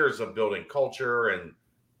 2 years of building culture and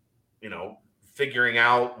figuring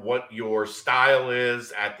out what your style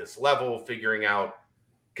is at this level,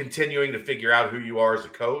 continuing to figure out who you are as a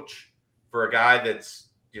coach for a guy that's,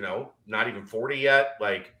 not even 40 yet.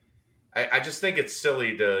 Like, I just think it's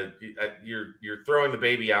silly you're throwing the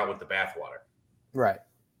baby out with the bathwater. Right.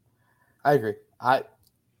 I agree. I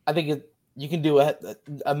think you can do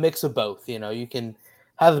a mix of both. You can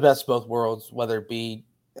have the best of both worlds, whether it be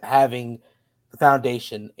having the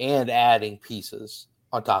foundation and adding pieces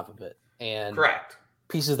on top of it. And correct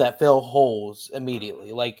pieces that fill holes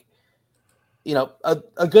immediately. Like,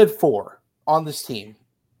 a good 4 on this team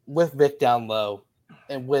with Vic down low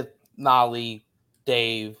and with Nolly,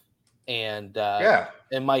 Dave, and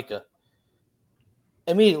Micah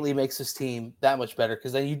immediately makes this team that much better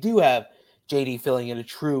because then you do have JD filling in a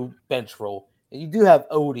true bench role, and you do have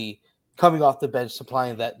Odie coming off the bench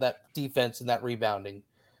supplying that defense and that rebounding.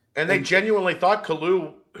 And they genuinely thought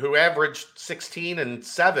Kalu, who averaged 16 and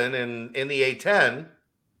 7 in the A10,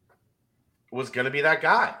 was going to be that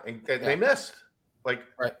guy, and they missed. Like,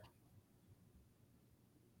 right.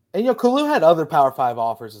 And Kalu had other Power 5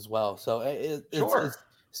 offers as well, so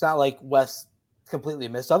it's not like Wes completely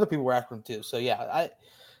missed. Other people were after him too. So yeah, I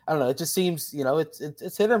don't know. It just seems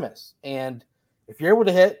it's hit or miss, and if you're able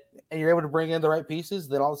to hit and you're able to bring in the right pieces,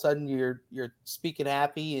 then all of a sudden you're speaking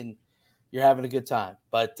happy and you're having a good time.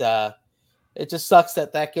 But it just sucks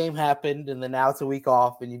that game happened, and then now it's a week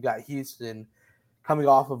off, and you've got Houston coming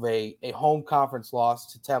off of a home conference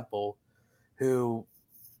loss to Temple, who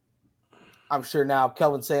I'm sure now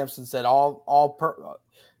Kelvin Sampson said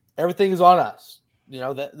everything is on us.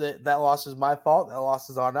 That loss is my fault. That loss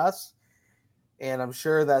is on us, and I'm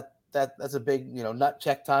sure that's a big nut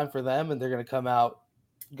check time for them, and they're going to come out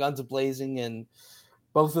guns a blazing in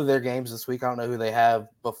both of their games this week. I don't know who they have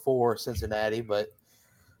before Cincinnati, but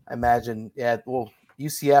I imagine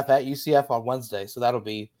UCF at UCF on Wednesday, so that'll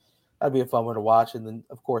be a fun one to watch, and then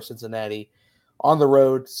of course Cincinnati on the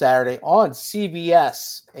road Saturday on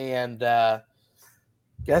CBS, and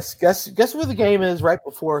guess where the game is right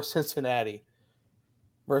before Cincinnati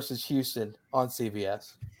versus Houston on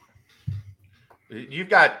CBS. You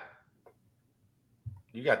got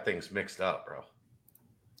things mixed up, bro.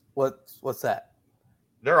 What's that?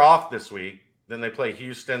 They're off this week. Then they play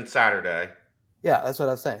Houston Saturday. Yeah, that's what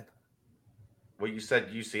I was saying. Well, you said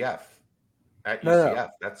UCF. At No. UCF.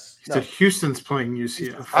 That's Houston's playing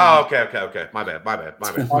UCF. Oh, okay. My bad.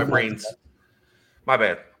 My brain's my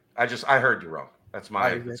bad. I heard you wrong. That's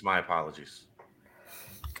my apologies.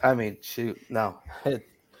 I mean, shoot, no.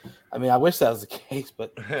 I wish that was the case,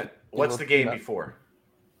 but What's the game before?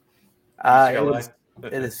 It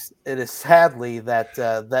is sadly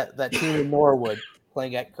that team in Norwood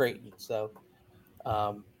playing at Creighton. So,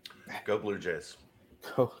 go Blue Jays.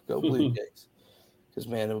 Go Blue Jays. Because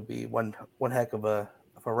man, it would be one heck of a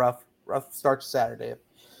rough start to Saturday if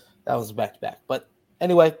that was back to back. But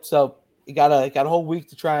anyway, so you got a whole week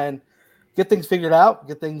to try and get things figured out,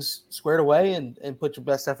 get things squared away, and put your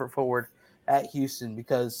best effort forward at Houston,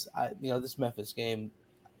 because this Memphis game,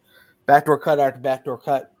 backdoor cut after backdoor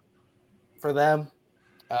cut for them.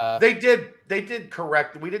 They did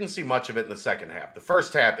correct. We didn't see much of it in the second half. The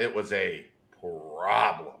first half, it was a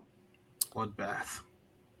problem. Bloodbath.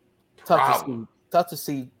 Tough to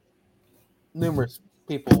see numerous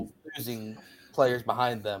people losing players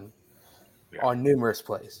behind them on numerous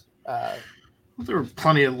plays. There were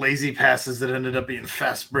plenty of lazy passes that ended up being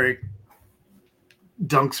fast break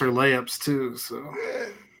dunks or layups too. So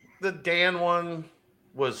the Dan one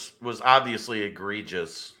was obviously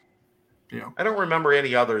egregious. Yeah, I don't remember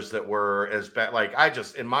any others that were as bad. Like, I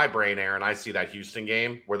just, in my brain, Aaron, I see that Houston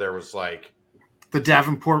game where there was like the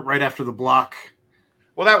Davenport right after the block.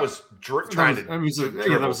 Well, that was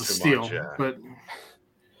that was a steal, much, yeah. But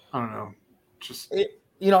I don't know. Just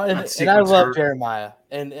and I love Jeremiah,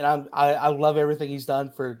 and I love everything he's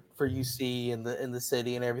done for UC and the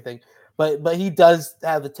city and everything. But he does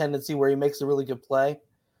have the tendency where he makes a really good play,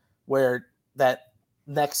 where that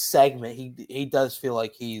next segment he does feel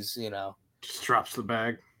like he's just drops the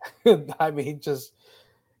bag. I mean, just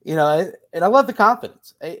and I love the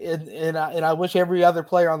confidence, and I wish every other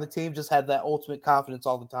player on the team just had that ultimate confidence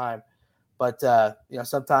all the time. But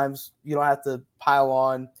sometimes you don't have to pile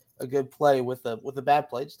on a good play with a bad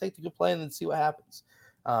play. Just take the good play and then see what happens.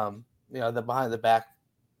 The behind the back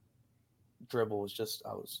dribble was just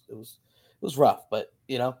it was rough, but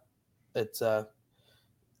it's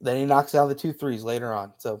then he knocks down the 2 threes later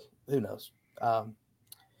on. So who knows?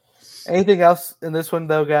 Anything else in this one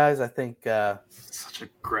though, guys? I think such a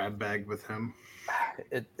grab bag with him.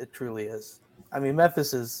 It truly is. I mean,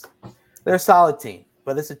 Memphis they're a solid team,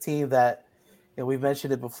 but it's a team that we've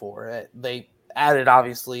mentioned it before. They added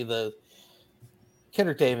obviously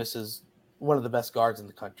Kendrick Davis is one of the best guards in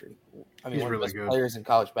the country. I mean, he's one really of the best good players in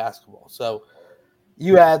college basketball. So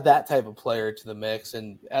you add that type of player to the mix,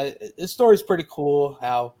 and his story's pretty cool.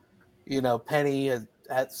 How Penny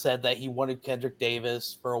had said that he wanted Kendrick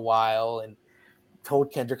Davis for a while and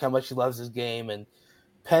told Kendrick how much he loves his game, and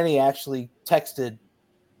Penny actually texted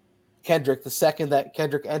Kendrick the second that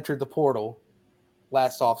Kendrick entered the portal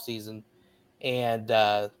last offseason, and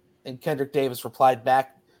Kendrick Davis replied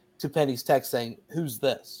back to Penny's text saying, "Who's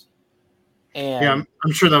this?" And yeah,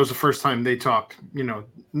 I'm sure that was the first time they talked.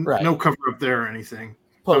 Right. No cover up there or anything.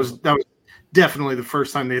 That was definitely the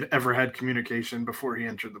first time they'd ever had communication before he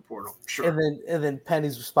entered the portal. Sure. And then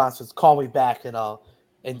Penny's response was, "Call me back and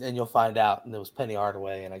you'll find out." And it was Penny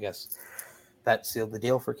Hardaway, and I guess that sealed the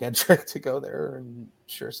deal for Kendrick to go there, and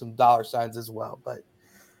sure some dollar signs as well. But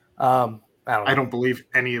I don't believe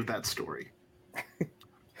any of that story.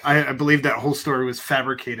 I believe that whole story was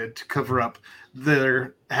fabricated to cover up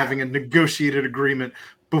their having a negotiated agreement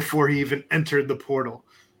before he even entered the portal.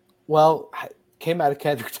 Well, it came out of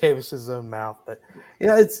Kendrick Davis's own mouth, but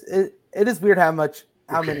it is weird how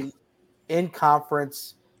many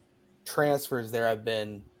in-conference transfers there have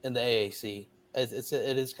been in the AAC.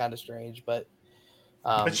 It is kind of strange, but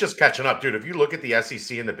it's just catching up, dude. If you look at the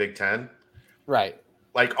SEC and the Big Ten, right,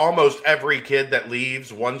 like almost every kid that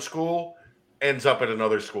leaves one school ends up at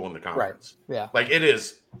another school in the conference. Right. Yeah. Like, it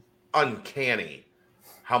is uncanny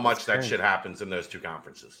how much That's that strange. shit happens in those two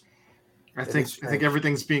conferences. I It think is I think strange.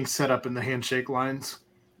 everything's being set up in the handshake lines.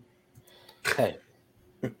 Hey,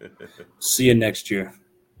 See you next year.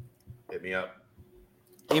 Hit me up.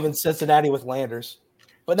 even Cincinnati with Landers.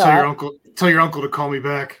 But no, Tell your uncle to call me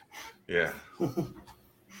back. Yeah.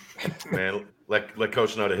 Man, let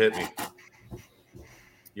coach know to hit me.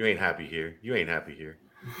 You ain't happy here. You ain't happy here.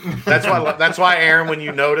 That's why, Aaron, when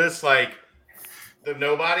you notice like the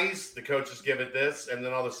nobodies, the coaches give it this, and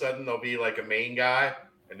then all of a sudden there'll be like a main guy,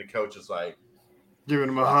 and the coach is like, Giving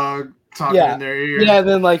him a hug, talking Yeah. in their ear. yeah, and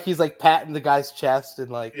then like he's like patting the guy's chest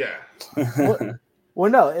and like yeah.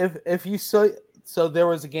 Well, no, if you so there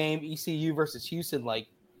was a game ECU versus Houston like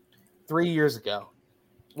 3 years ago,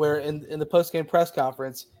 where in the post game press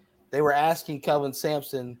conference they were asking Kelvin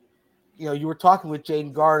Sampson, you were talking with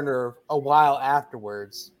Jaden Gardner a while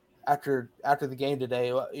afterwards, after the game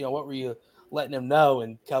today. What were you letting him know?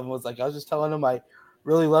 And Kelvin was like, I was just telling him I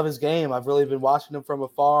really love his game. I've really been watching him from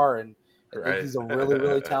afar, and I think he's a really,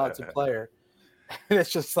 really talented player. And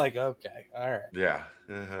it's just like, okay, all right. Yeah.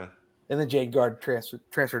 Uh-huh. And then Jaden Gardner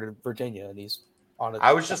transferred to Virginia, and he's on it.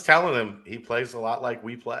 I was just telling him he plays a lot like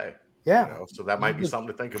we play. Yeah. So that might be something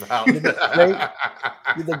to think about.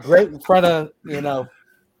 He did great in front of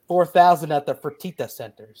 4,000 at the Fertitta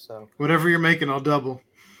Center. So Whatever you're making, I'll double.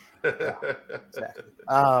 exactly.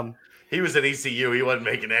 He was at ECU. He wasn't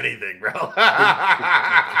making anything, bro.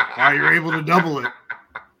 Wow, you're able to double it.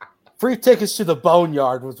 Free tickets to the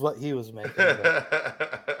Boneyard was what he was making.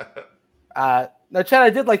 Now, Chad, I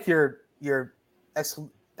did like your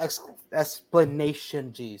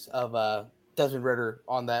explanation, of Desmond Ritter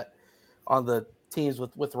on the teams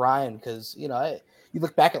with Ryan, because you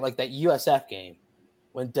look back at like that USF game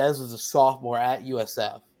when Dez was a sophomore at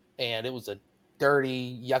USF, and it was a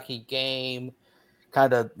dirty, yucky game,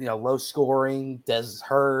 kind of low scoring. Dez is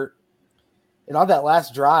hurt, and on that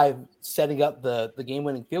last drive, setting up the game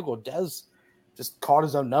winning field goal, Dez just caught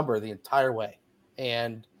his own number the entire way,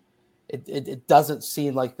 and it doesn't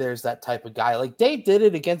seem like there's that type of guy. Like Dave did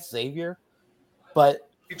it against Xavier, but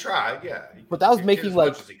he tried, yeah. But that was He did making as like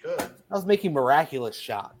much as he could. that was making miraculous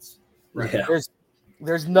shots. Right. Yeah.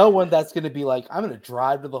 There's no one that's going to be like, I'm going to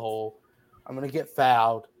drive to the hole, I'm going to get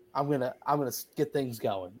fouled, I'm going to get things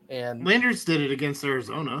going. And Landers did it against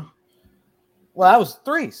Arizona. well, that was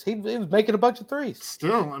threes. He was making a bunch of threes.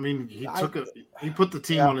 Still, I mean, he put the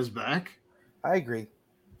team on his back. I agree.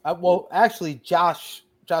 Well, actually, Josh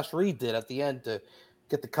Reed did at the end to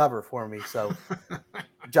get the cover for me. So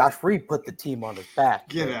Josh Reed put the team on his back.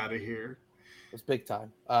 Get out of here. It was big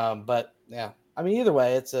time. But yeah, I mean, either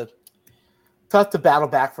way, it's a tough to battle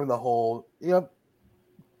back from the hole.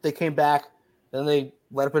 They came back, then they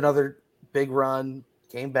let up another big run,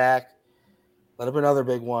 came back, let up another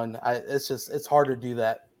big one. It's hard to do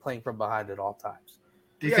that playing from behind at all times.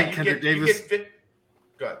 Do you think Kendrick Davis?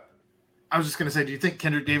 Go ahead. I was just going to say, do you think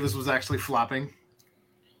Kendrick Davis was actually flopping?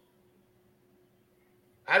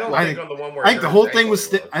 I don't think on the one where I think the whole thing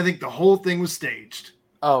was. I think the whole thing was staged.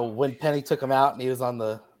 Oh, when Penny took him out and he was on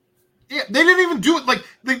the. Yeah, they didn't even do it. Like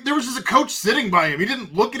there was just a coach sitting by him. He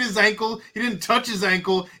didn't look at his ankle. He didn't touch his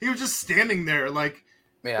ankle. He was just standing there. Like,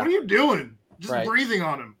 what are you doing? Just breathing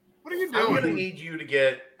on him. What are you doing? I'm gonna need you to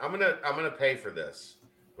get. I'm gonna pay for this.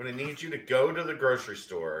 I'm gonna need you to go to the grocery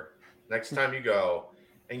store next time you go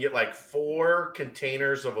and get like 4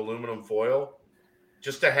 containers of aluminum foil,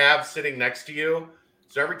 just to have sitting next to you.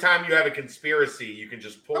 So every time you have a conspiracy, you can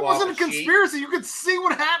just pull off. It wasn't a conspiracy. You could see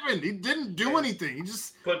what happened. He didn't do anything. He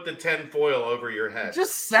just put the 10 foil over your head.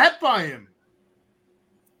 Just sat by him.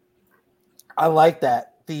 I like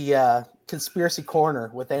that. The conspiracy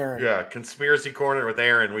corner with Aaron. Yeah, conspiracy corner with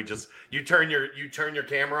Aaron. You turn your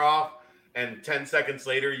camera off, and 10 seconds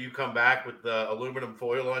later you come back with the aluminum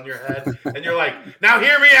foil on your head, and you're like, "Now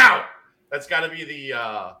hear me out." That's got to be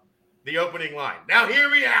the opening line. Now hear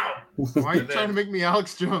me out. Why are you trying to make me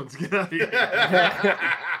Alex Jones? Get out of here.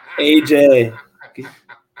 AJ.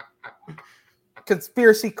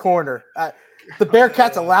 Conspiracy corner. The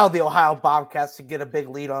Bearcats allowed the Ohio Bobcats to get a big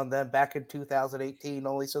lead on them back in 2018,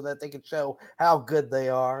 only so that they could show how good they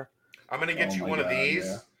are. I'm going to get you one of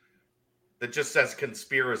these that just says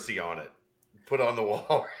conspiracy on it. Put on the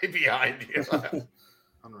wall right behind you.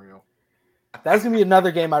 Unreal. That's going to be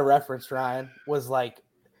another game I referenced, Ryan, was like,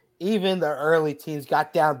 even the early teams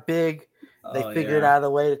got down big. They figured out a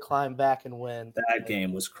way to climb back and win. That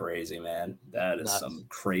game was crazy, man. That is some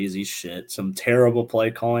crazy shit. Some terrible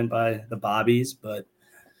play calling by the Bobbies, but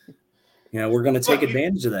we're going to take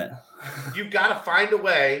advantage of that. You've got to find a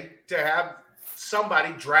way to have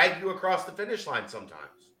somebody drag you across the finish line sometimes.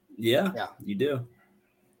 Yeah, Yeah. you do.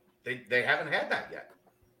 They haven't had that yet.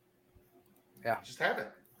 Yeah. Just haven't.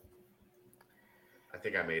 I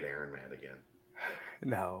think I made Aaron mad again.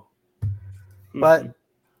 No. But,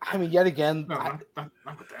 I mean, yet again, No,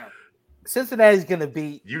 not with that. Cincinnati's going to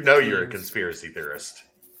beat. You know you're a teams. conspiracy theorist.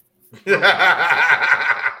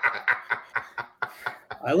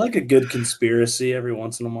 I like a good conspiracy every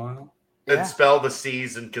once in a while. Yeah. And spell the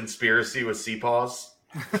C's in conspiracy with C pause.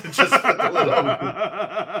 Just put the little.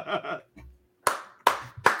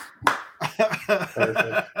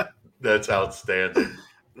 Perfect. That's outstanding.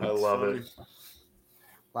 I That's love funny. it.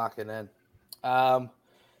 Locking in.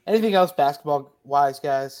 Anything else basketball wise,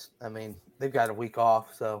 guys? I mean, they've got a week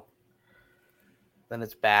off, so then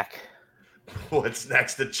it's back. What's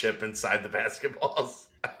next to chip inside the basketballs?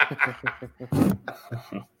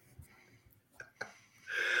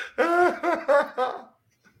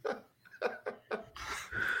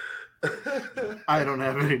 I don't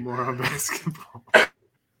have any more on basketball.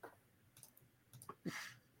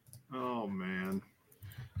 Oh man.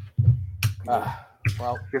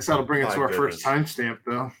 Well, Guess that'll bring us My to our goodness. first timestamp,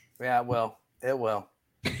 though. yeah, it will. It will.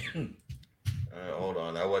 Hold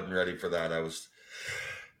on. I wasn't ready for that. I was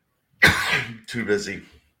too busy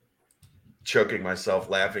choking myself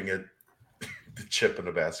laughing at the chip and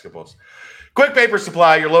the basketballs. Quick Paper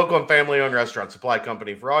Supply, your local and family-owned restaurant supply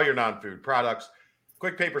company for all your non-food products.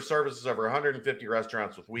 Quick Paper services over 150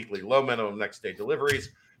 restaurants with weekly low minimum next-day deliveries,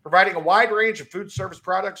 providing a wide range of food service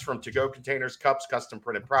products from to-go containers, cups, custom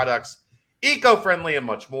printed products, eco-friendly, and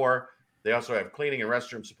much more. They also have cleaning and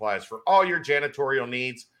restroom supplies for all your janitorial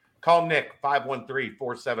needs. Call Nick,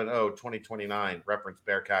 513-470-2029. Reference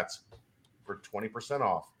Bearcats for 20%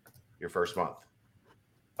 off your first month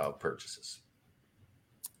of purchases.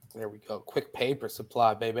 There we go. Quick Paper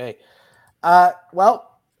Supply, baby.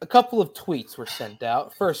 Well, a couple of tweets were sent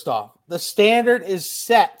out. First off, the standard is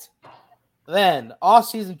set. Then,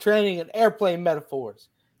 off-season training and airplane metaphors.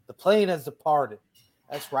 The plane has departed.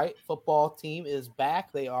 That's right. Football team is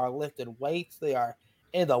back. They are lifting weights. They are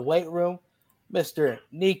in the weight room. Mr.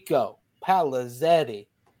 Nico Palizzetti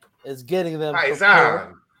is getting them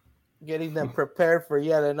prepared for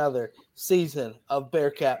yet another season of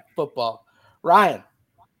Bearcat football. Ryan,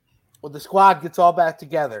 when the squad gets all back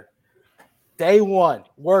together, day one,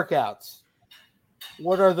 workouts,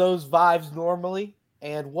 what are those vibes normally?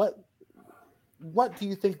 And what do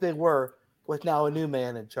you think they were with now a new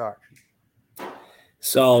man in charge?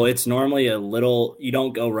 So it's normally a little, you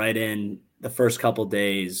don't go right in. The first couple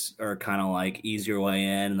days are kind of like ease your way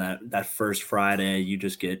in. That first Friday, you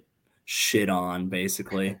just get shit on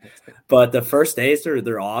basically. But the first days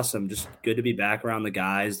they're awesome. Just good to be back around the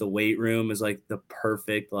guys. The weight room is like the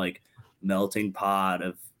perfect like melting pot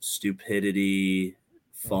of stupidity,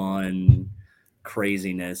 fun,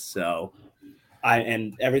 craziness. So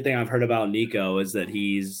and everything I've heard about Nico is that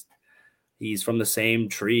he's from the same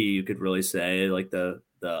tree, you could really say, like the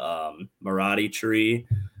Marotti tree,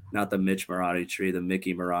 not the Mitch Marotti tree, the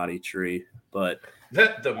Mickey Marotti tree, but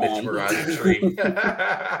The Mitch Marotti tree.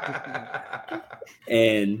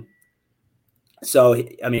 And so,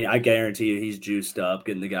 I mean, I guarantee you he's juiced up,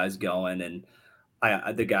 getting the guys going, and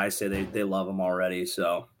the guys say they love him already.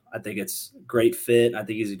 So I think it's great fit. I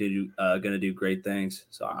think he's going to do great things.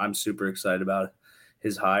 So I'm super excited about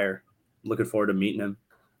his hire. Looking forward to meeting him.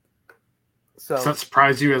 So Does that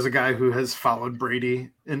surprise you as a guy who has followed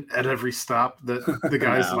Brady at every stop that the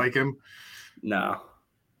guys No. like him? No,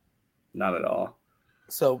 not at all.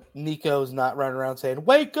 So Nico's not running around saying,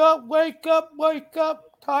 wake up, wake up, wake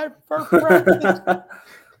up, time for breakfast.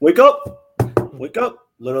 Wake up.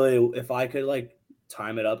 Literally, if I could like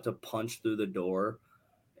time it up to punch through the door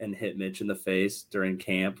and hit Mitch in the face during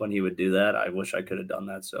camp when he would do that, I wish I could have done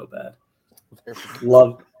that so bad.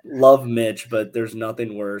 Love Mitch, but there's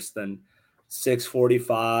nothing worse than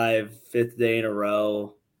 6:45, fifth day in a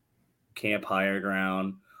row, camp higher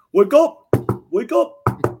ground. Wake up.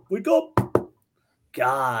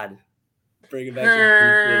 God. Bring it back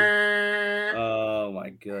to oh my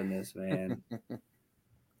goodness, man.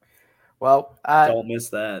 Well, Don't miss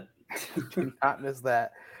that. do not miss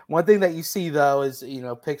that. One thing that you see, though, is,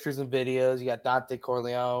 pictures and videos. You got Dante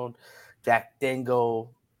Corleone, Jack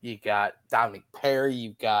Dingle, you got Dominic Perry,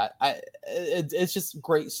 you got it's just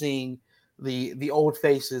great seeing the old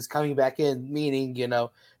faces coming back in, meaning,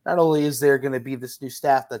 not only is there going to be this new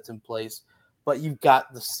staff that's in place, but you've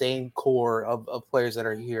got the same core of players that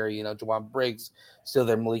are here. Jawan Briggs still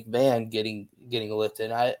there, Malik Van getting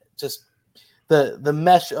lifted. The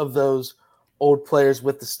mesh of those old players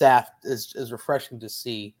with the staff is refreshing to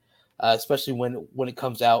see, especially when it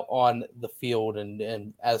comes out on the field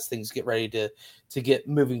and as things get ready to get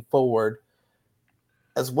moving forward.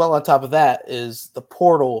 as well, on top of that, is the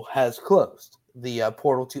portal has closed. The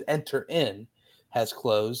portal to enter in has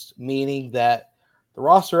closed, meaning that the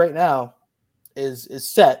roster right now is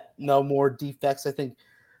set. No more defects. I think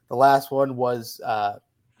the last one was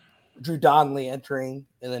Drew Donnelly entering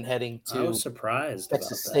and then heading I was to surprised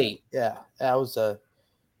Texas about that. State. Yeah, that was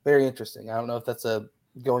very interesting. I don't know if that's a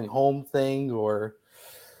going home thing or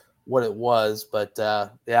what it was, but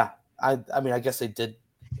yeah, I mean, I guess they did,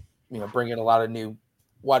 bring in a lot of new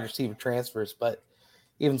wide receiver transfers, but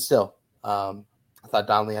even still, I thought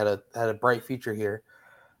Donnelly had a bright future here.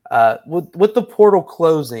 With the portal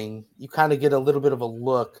closing, you kind of get a little bit of a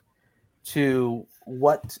look to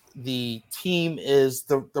what the team is,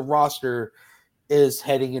 the roster is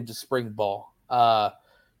heading into spring ball.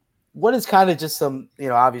 What is kind of just some,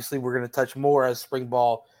 obviously we're going to touch more as spring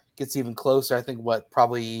ball gets even closer. I think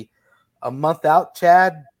probably a month out,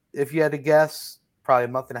 Chad, if you had to guess, probably a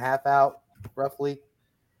month and a half out, roughly.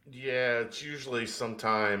 Yeah, it's usually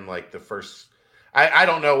sometime like the first. I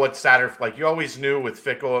don't know what Saturday. Like you always knew with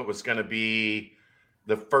Fickle, it was going to be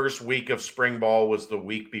the first week of spring ball was the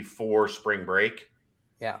week before spring break.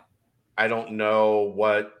 Yeah. I don't know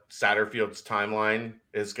what Satterfield's timeline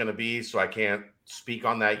is going to be, so I can't speak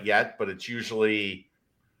on that yet. But it's usually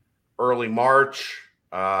early March,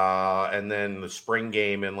 and then the spring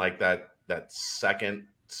game in like that second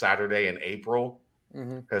Saturday in April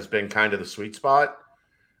has been kind of the sweet spot.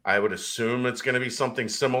 I would assume it's going to be something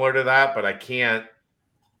similar to that, but I can't.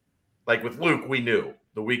 Like with Luke, we knew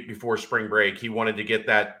the week before spring break, he wanted to get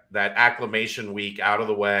that acclimation week out of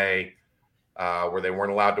the way, where they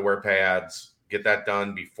weren't allowed to wear pads, get that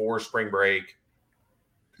done before spring break,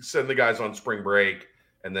 send the guys on spring break,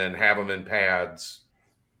 and then have them in pads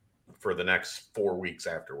for the next 4 weeks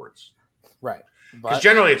afterwards. Right. Because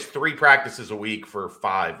generally it's 3 practices a week for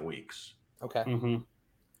 5 weeks. Okay.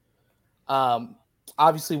 Mm-hmm.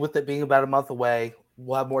 Obviously, with it being about a month away,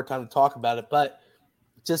 we'll have more time to talk about it. But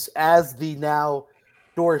just as the now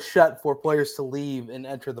door is shut for players to leave and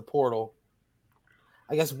enter the portal,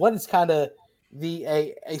 I guess what is kind of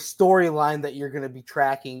a storyline that you're going to be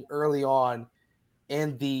tracking early on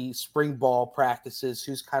in the spring ball practices?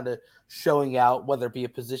 Who's kind of showing out, whether it be a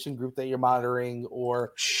position group that you're monitoring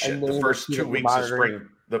or the first 2 weeks of spring.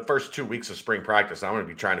 The first 2 weeks of spring practice, I'm going to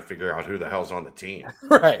be trying to figure out who the hell's on the team.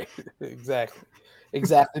 Right.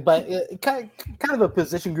 Exactly. But kind of a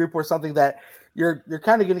position group or something that you're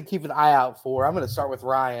kind of going to keep an eye out for. I'm going to start with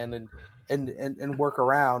Ryan and work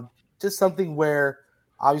around just something where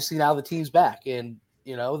obviously now the team's back and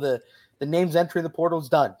the names entering the portal is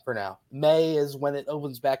done for now. May is when it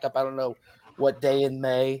opens back up. I don't know what day in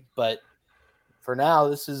May, but for now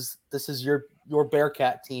this is your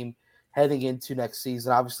Bearcat team heading into next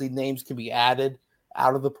season. Obviously names can be added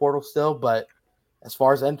out of the portal still, but as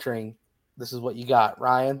far as entering, this is what you got.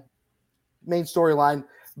 Ryan, main storyline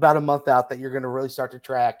about a month out that you're going to really start to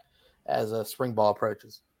track as a spring ball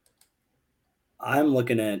approaches. I'm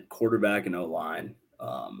looking at quarterback and O-line.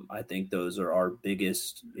 I think those are our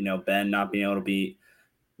biggest, Ben not being able to be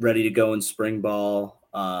ready to go in spring ball.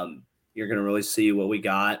 You're going to really see what we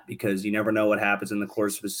got because you never know what happens in the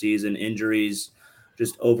course of a season. Injuries,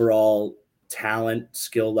 just overall talent,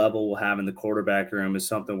 skill level we'll have in the quarterback room is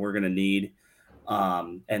something we're going to need.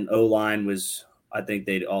 And O-line was, I think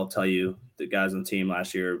they'd all tell you, the guys on the team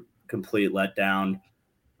last year, complete letdown.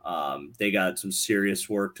 They got some serious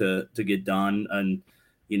work to get done. And,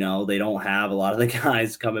 they don't have a lot of the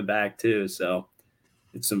guys coming back too. So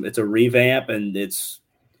it's a revamp and it's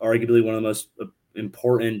arguably one of the most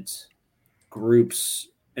important groups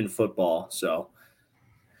in football. So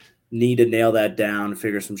need to nail that down,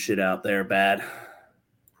 figure some shit out there bad.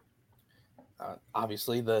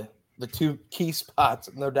 Obviously the 2 key spots,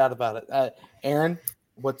 no doubt about it. Aaron,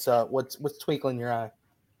 what's twinkling your eye?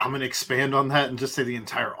 I'm going to expand on that and just say the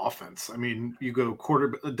entire offense. I mean, you go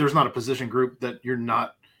there's not a position group that you're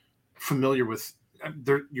not familiar with.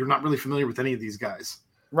 You're not really familiar with any of these guys.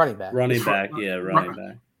 Running back. Running back.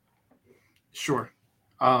 Sure.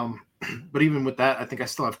 But even with that, I think I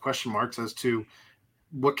still have question marks as to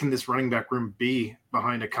what can this running back room be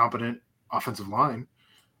behind a competent offensive line,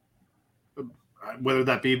 whether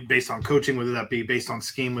that be based on coaching, whether that be based on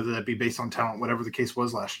scheme, whether that be based on talent, whatever the case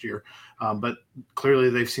was last year. But clearly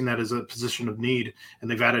they've seen that as a position of need, and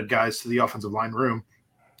they've added guys to the offensive line room.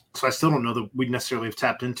 So I still don't know that we necessarily have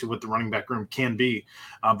tapped into what the running back room can be.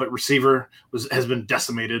 But receiver has been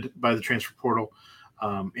decimated by the transfer portal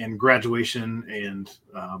and graduation. And,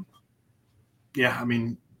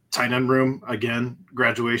 tight end room, again,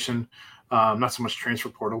 graduation, not so much transfer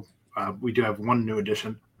portal. We do have one new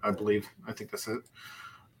addition, I believe. I think that's it.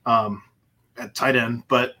 at tight end.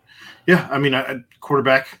 But yeah, I mean,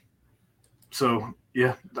 quarterback. So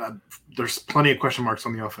yeah, there's plenty of question marks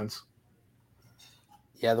on the offense.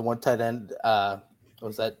 Yeah, the one tight end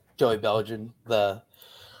was that Joey Belgian, the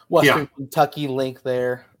Western Kentucky link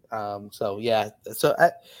there. So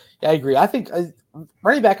I agree. I think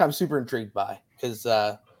running back I'm super intrigued by because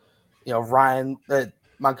Ryan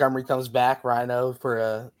Montgomery comes back, Rhino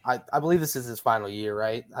for I believe this is his final year,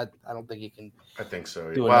 right? I don't think he can. I think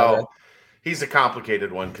so. Well, he's a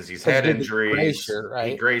complicated one because he's had injuries.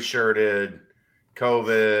 He gray shirted,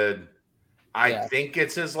 COVID. I think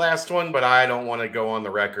it's his last one, but I don't want to go on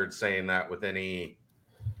the record saying that with any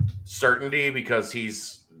certainty because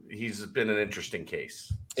he's been an interesting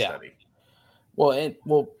case study.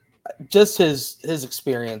 Well, just his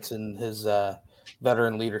experience and his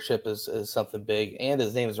veteran leadership is something big, and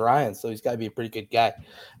his name is Ryan, so he's got to be a pretty good guy.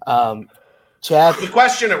 Chad, the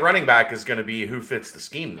question at running back is going to be who fits the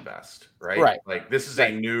scheme the best, right? Right. Like this is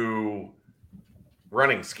a new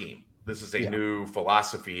running scheme. This is a new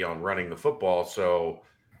philosophy on running the football. So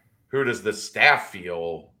who does the staff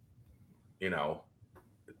feel,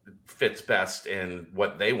 fits best in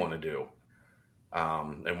what they want to do?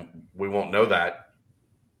 And we won't know that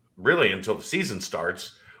really until the season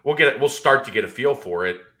starts. We'll start to get a feel for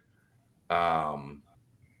it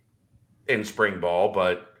in spring ball,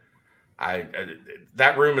 but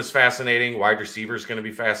that room is fascinating. Wide receiver is going to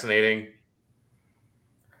be fascinating.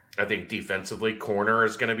 I think defensively, corner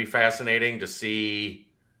is going to be fascinating to see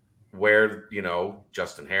where,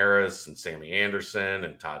 Justin Harris and Sammy Anderson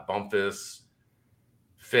and Todd Bumpus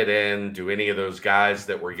fit in. Do any of those guys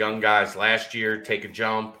that were young guys last year take a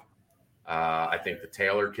jump? I think the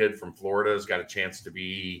Taylor kid from Florida has got a chance to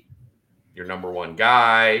be your number one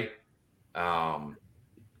guy. I'll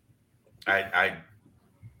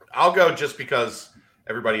go just because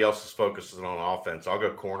everybody else is focusing on offense. I'll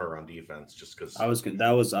go corner on defense just because. I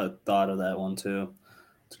thought of that one too.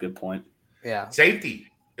 It's a good point. Yeah. Safety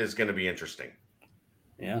is going to be interesting.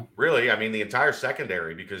 Yeah. Really. I mean, the entire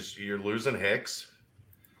secondary because you're losing Hicks.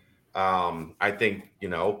 I think,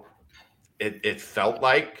 it felt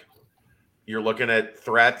like you're looking at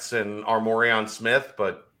threats and Armorion Smith,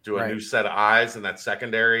 but do a new set of eyes in that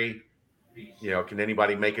secondary. Can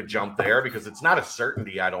anybody make a jump there? Because it's not a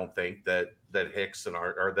certainty, I don't think, that Hicks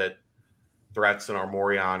or that threats and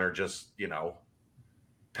Armorion are just,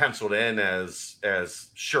 penciled in as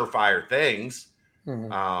surefire things.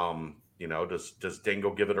 Mm-hmm. Does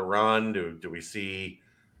Dingle give it a run? Do we see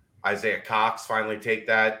Isaiah Cox finally take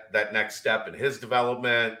that next step in his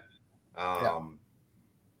development?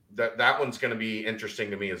 That one's going to be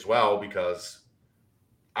interesting to me as well because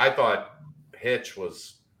I thought Hitch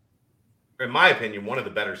was, in my opinion, one of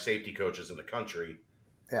the better safety coaches in the country.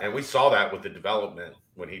 Yeah. And we saw that with the development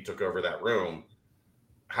when he took over that room,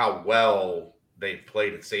 how well they've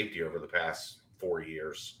played at safety over the past 4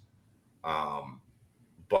 years.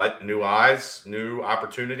 But new eyes, new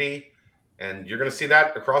opportunity, and you're going to see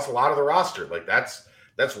that across a lot of the roster. Like that's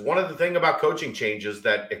one of the things about coaching changes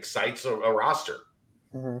that excites a roster.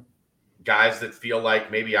 Mm-hmm. Guys that feel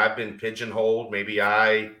like maybe I've been pigeonholed, maybe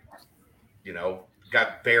I,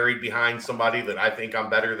 got buried behind somebody that I think I'm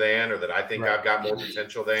better than, or that I think I've got more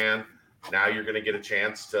potential than. Now you're going to get a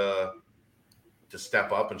chance to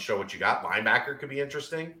step up and show what you got. Linebacker could be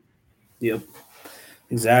interesting. Yep,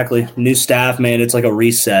 exactly. New staff, man. It's like a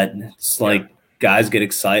reset. It's like guys get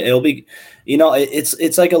excited. It'll be,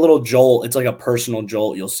 it's like a little jolt. It's like a personal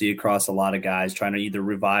jolt you'll see across a lot of guys trying to either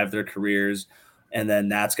revive their careers, and then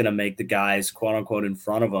that's going to make the guys, quote unquote, in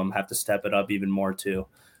front of them have to step it up even more too.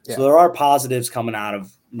 Yeah. So there are positives coming out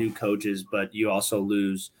of new coaches, but you also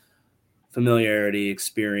lose familiarity,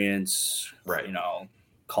 experience,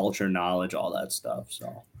 culture, knowledge, all that stuff.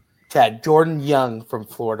 So, Chad, Jordan Young from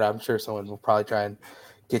Florida. I'm sure someone will probably try and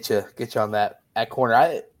get you on that at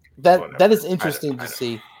corner. That is interesting to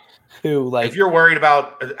see. Who if you're worried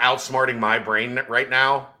about outsmarting my brain right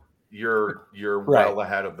now, you're well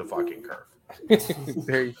ahead of the fucking curve.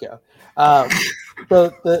 There you go. So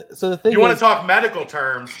the thing you want to talk medical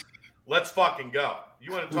terms, let's fucking go.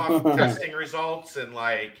 You want to talk testing results and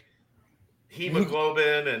like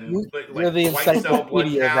hemoglobin and like the white cell blood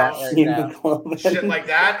count, shit like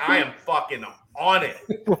that. I am fucking on it.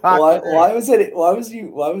 Why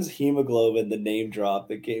was hemoglobin the name drop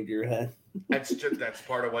that came to your head? That's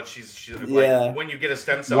part of what she's like. When you get a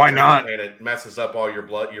stem cell, why not? And it messes up all your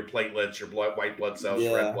blood, your platelets, your white blood cells,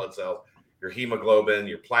 red blood cells, your hemoglobin,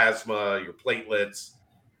 your plasma, your platelets.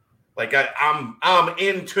 Like I'm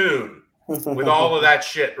in tune with all of that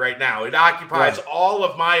shit right now. It occupies all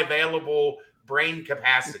of my available brain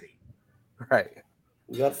capacity. Right.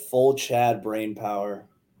 We got full Chad brain power.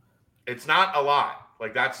 It's not a lot.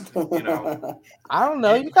 Like that's I don't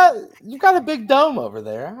know. You got a big dome over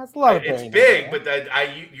there. That's a lot of it's brain big, over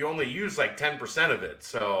but you only use like 10% of it.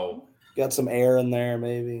 So Got some air in there,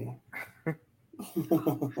 maybe.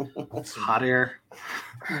 Hot air.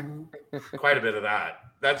 quite a bit of that.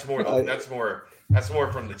 That's more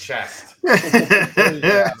from the chest.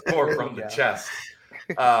 there. More from the chest.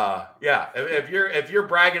 Yeah. If you're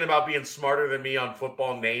bragging about being smarter than me on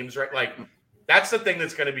football names, right? Like that's the thing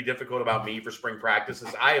that's going to be difficult about me for spring practice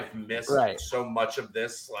is I have missed so much of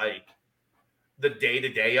this, like the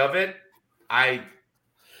day-to-day of it. I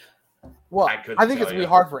think it's gonna be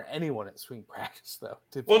hard for anyone at swing practice, though.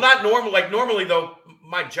 Well, not normal. Like normally, though,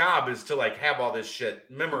 my job is to like have all this shit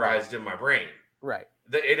memorized in my brain. Right.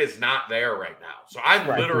 It is not there right now. So I'm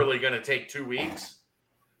literally going to take 2 weeks,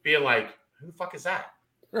 being like, "Who the fuck is that?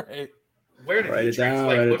 Right. Where did he transfer?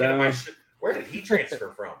 Like, looking at my shit. Where did he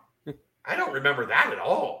transfer from? I don't remember that at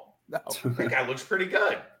all. No. That guy looks pretty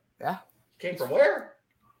good. Yeah. Came from where?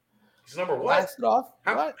 He's number what? Blasted off.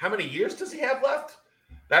 How many years does he have left?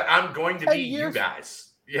 That I'm going to be you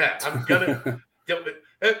guys. Yeah, I'm gonna.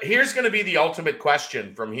 Here's going to be the ultimate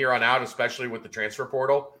question from here on out, especially with the transfer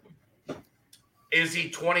portal. Is he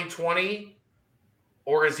 2020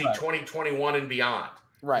 or is he 2021 and beyond?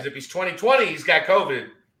 Right. Because if he's 2020, he's got COVID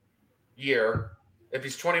year. If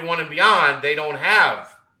he's 21 and beyond, they don't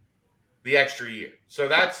have the extra year. So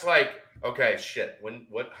that's like, okay, shit.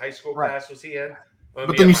 What high school class was he in?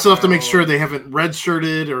 But then you still have to make sure they haven't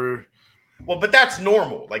redshirted or. Well, but that's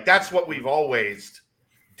normal. Like that's what we've always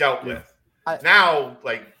dealt with. Now,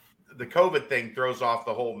 like the COVID thing throws off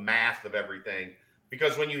the whole math of everything.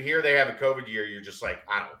 Because when you hear they have a COVID year, you're just like,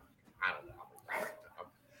 I don't know.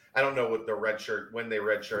 I don't know what their when they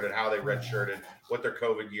redshirted, how they redshirted, what their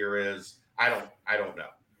COVID year is. I don't know.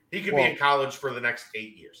 He could be in college for the next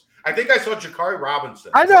 8 years. I think I saw Jakari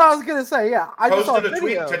Robinson. I know. I was gonna say, yeah. I posted a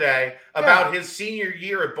tweet today about his senior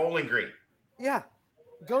year at Bowling Green. Yeah.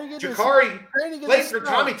 Jakari played for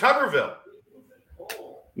Tommy Tuberville.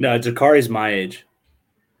 No, Jakari's my age.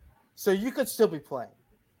 So you could still be playing.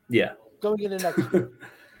 Yeah. Go get it next year.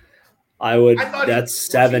 I would. That's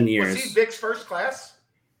 7 years. Was he Vic's first class?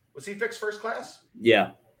 Was he Vic's first class?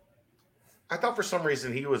 Yeah. I thought for some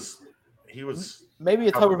reason he was maybe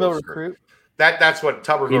a Tuberville recruit. That's what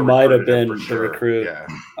Tuberville. He might have been the sure. recruit. Yeah.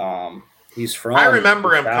 He's from. I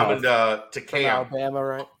remember him coming to camp. From Alabama,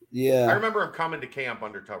 right? Yeah. I remember him coming to camp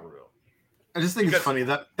under Tuberville. I just think it's funny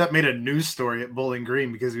that made a news story at Bowling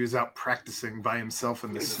Green because he was out practicing by himself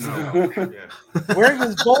in the snow. Wearing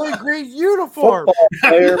his Bowling Green uniform.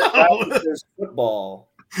 Football.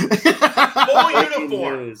 Full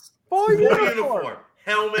uniform. Full uniform.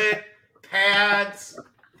 Helmet, pads.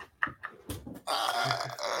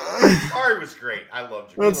 Jakari was great. I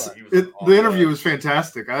loved Jakari. The interview was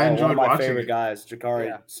fantastic. I enjoyed one of my watching favorite it. guys.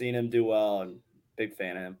 Jakari, seen him do well and big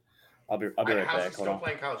fan of him. I'll be right back. How's he still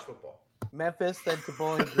playing college football? Memphis, then to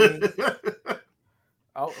Bowling Green.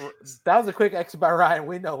 Oh, that was a quick exit by Ryan.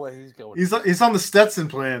 We know what he's going. He's on the Stetson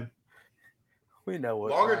plan. We know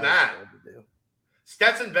what. Longer than that.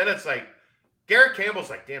 Stetson Bennett's like Garrett Campbell's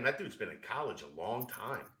like, damn, that dude's been in college a long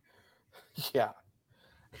time. Yeah.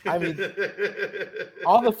 I mean,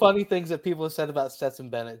 all the funny things that people have said about Stetson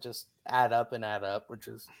Bennett just add up, which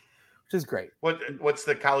is great. What's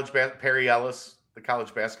the college Perry Ellis, the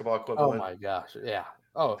college basketball equivalent? Oh my gosh, yeah.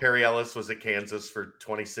 Oh, Perry Ellis was at Kansas for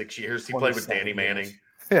 26 years. He played with Danny Manning.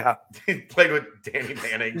 Yeah, he played with Danny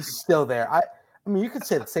Manning. He's still there. I mean, you could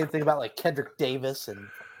say the same thing about like Kendrick Davis and.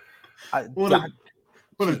 What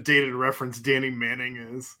a dated reference Danny Manning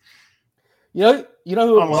is. You know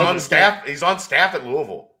who he's on staff. He's on staff at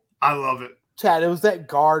Louisville. I love it. Chad, it was that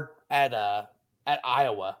guard at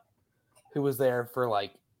Iowa who was there for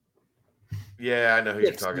like. Yeah, I know who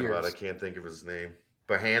you're talking about. I can't think of his name.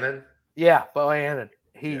 Bohannon? Yeah, Bohannon.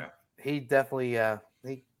 He definitely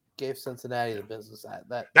he gave Cincinnati the business at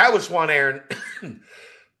that. That was one, Aaron.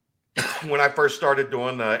 When I first started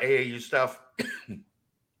doing the AAU stuff,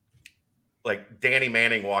 like Danny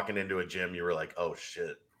Manning walking into a gym, you were like, "Oh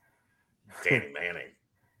shit, Danny Manning,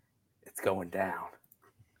 it's going down."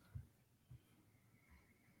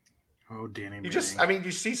 Oh, Danny Manning.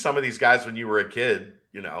 You see some of these guys when you were a kid,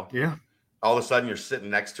 you know. Yeah. All of a sudden, you're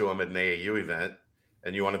sitting next to them at an AAU event,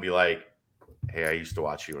 and you want to be like, "Hey, I used to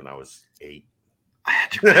watch you when I was 8." I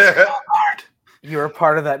had your basketball card. You were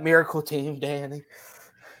part of that miracle team, Danny.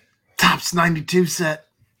 Tops 92 set.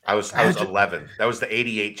 I was 11. That was the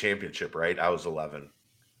 88 championship, right? I was 11.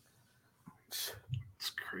 It's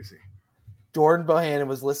crazy. Jordan Bohannon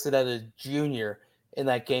was listed as a junior in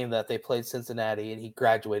that game that they played Cincinnati, and he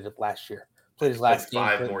graduated last year. Played his last game.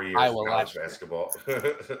 5 more years Iowa of college last year. basketball.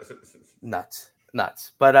 Nuts.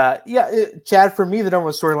 But Chad, for me, the number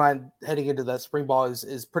one storyline heading into that spring ball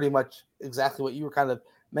is pretty much exactly what you were kind of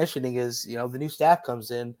mentioning. Is the new staff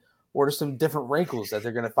comes in. What are some different wrinkles that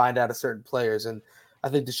they're going to find out of certain players? And I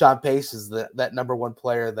think Deshaun Pace is that number one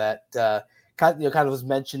player that kind of was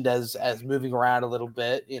mentioned as moving around a little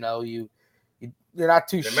bit. You're not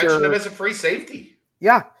too They sure. mentioned him as a free safety.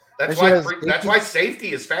 Yeah, that's why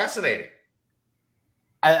safety is fascinating.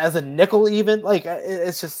 As a nickel, even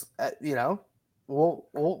it's just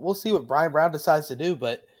we'll see what Brian Brown decides to do,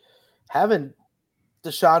 but having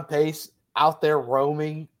Deshaun Pace out there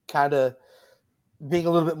roaming, kind of being a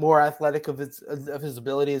little bit more athletic of his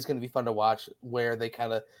ability is going to be fun to watch. Where they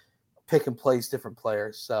kind of pick and place different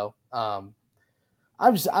players. So I'm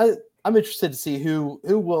interested to see who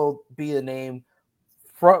will be the name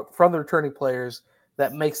from the returning players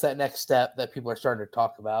that makes that next step that people are starting to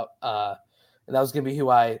talk about. And that was going to be who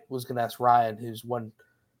I was going to ask Ryan, who's one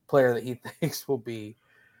player that he thinks will be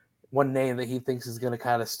one name that he thinks is going to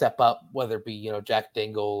kind of step up, whether it be, Jack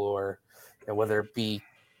Dingle or whether it be,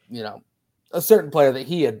 a certain player that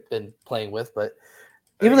he had been playing with. But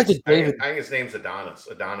even I think his name's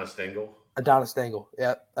Adonis Dingle. Adonis Dingle.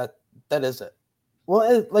 Yeah, that is it.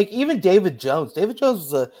 Well, even David Jones. David Jones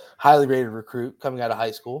was a highly rated recruit coming out of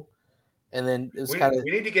high school. And then it was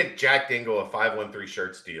we need to get Jack Dingle a 513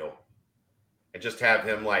 shirts deal. And just have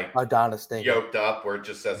him Adonis Dingle yoked up where it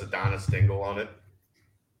just says Adonis Dingle on it.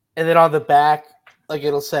 And then on the back,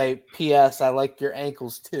 it'll say, P.S. I like your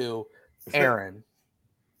ankles too, Aaron.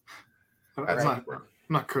 I'm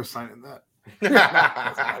not co-signing that.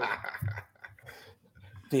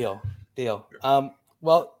 Deal.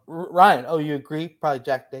 Well, Ryan, you agree? Probably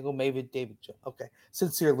Jack Dingle, maybe David Jones. Okay.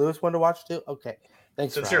 Sincere Lewis one to watch too? Okay.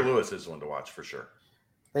 Thanks, Sincere Ryan. Lewis is one to watch for sure.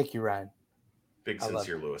 Thank you, Ryan. Big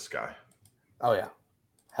Sincere Lewis guy. Oh yeah,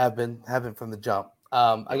 have been from the jump.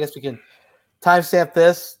 I guess we can timestamp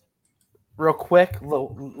this real quick.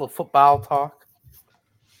 Little football talk.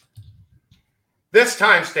 This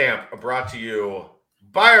timestamp brought to you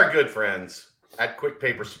by our good friends at Quick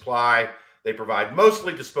Paper Supply. They provide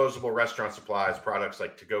mostly disposable restaurant supplies, products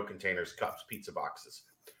like to-go containers, cups, pizza boxes,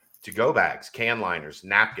 to-go bags, can liners,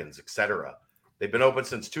 napkins, etc. They've been open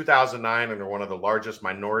since 2009 and are one of the largest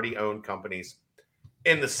minority-owned companies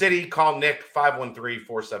in the city. Call Nick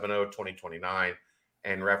 513-470-2029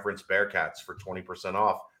 and reference Bearcats for 20%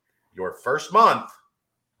 off your first month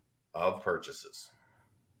of purchases.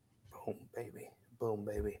 Boom,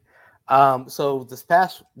 baby. So this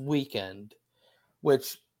past weekend,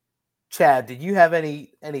 which Chad, did you have any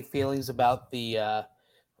feelings about the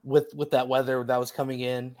with that weather that was coming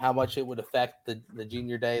in, how much it would affect the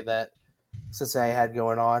junior day that Cincinnati had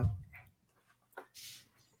going on?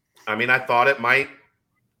 I mean, I thought it might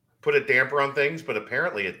put a damper on things, but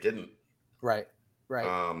apparently it didn't. Right.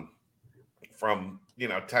 From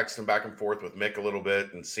texting back and forth with Mick a little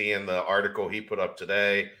bit and seeing the article he put up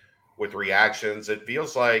today with reactions, it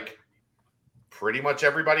feels like pretty much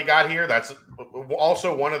everybody got here. That's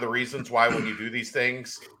also one of the reasons why when you do these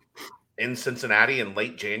things in Cincinnati in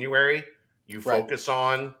late January, you focus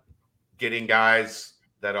on getting guys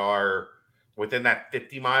that are within that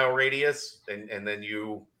 50-mile radius, and then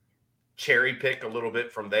you cherry pick a little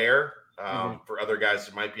bit from there for other guys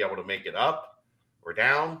who might be able to make it up or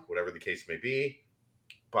down, whatever the case may be.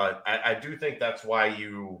 But I do think that's why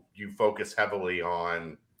you focus heavily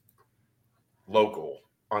on local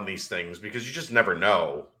on these things, because you just never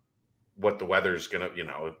know what the weather's going to,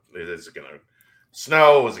 is it going to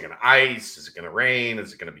snow? Is it going to ice? Is it going to rain?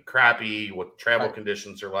 Is it going to be crappy? What travel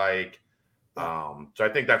conditions are like? So I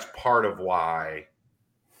think that's part of why,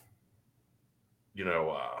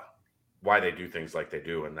 why they do things like they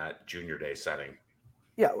do in that junior day setting.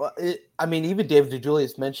 Yeah, well, even David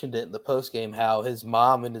DeJulius mentioned it in the post game how his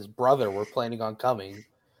mom and his brother were planning on coming,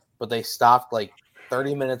 but they stopped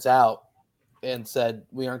 30 minutes out and said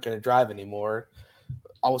we aren't going to drive anymore.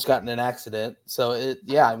 Almost got in an accident. So it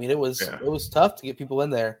was tough to get people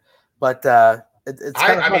in there, but it's.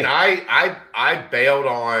 I bailed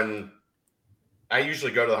on. I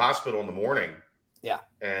usually go to the hospital in the morning. Yeah,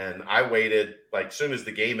 and I waited as soon as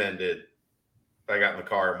the game ended. I got in the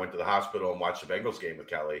car and went to the hospital and watched the Bengals game with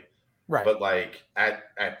Kelly. Right. But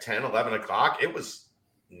at 10, 11 o'clock, it was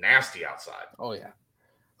nasty outside. Oh yeah,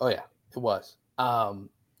 it was.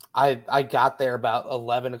 I got there about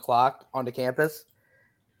 11 o'clock onto campus,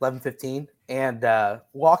 11:15, and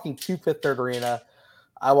walking to Fifth Third Arena,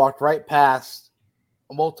 I walked right past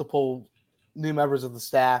multiple new members of the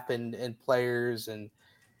staff and players and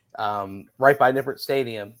right by Nippert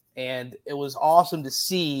Stadium. And it was awesome to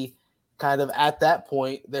see kind of at that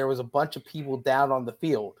point, there was a bunch of people down on the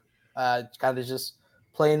field, kind of just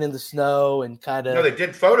playing in the snow and kind No, of. they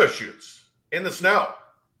did photo shoots in the snow.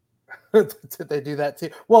 Did they do that too?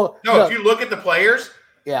 Well, no, if you look at the players,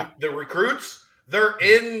 yeah, the recruits, they're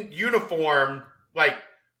in uniform, like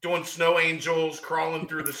doing snow angels, crawling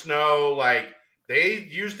through the snow. Like they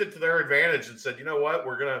used it to their advantage and said, you know what,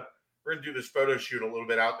 we're gonna do this photo shoot a little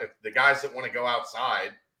bit out. If the guys that want to go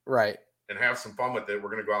outside, right, and have some fun with it,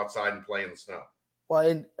 we're gonna go outside and play in the snow.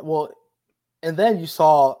 And then you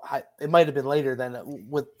saw it might have been later than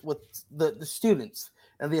with the students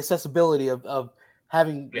and the accessibility of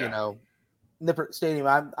having Nippert Stadium.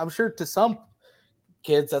 I'm sure to some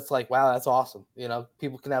kids that's like, wow, that's awesome.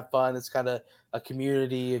 People can have fun. It's kind of a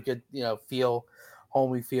community, a good feel,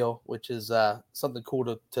 homey feel, which is something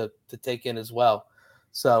cool to take in as well.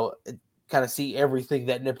 So kind of see everything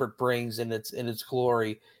that Nippert brings in its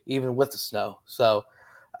glory, even with the snow. So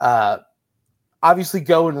obviously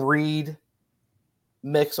go and read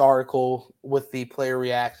Mick's article with the player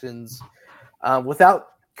reactions without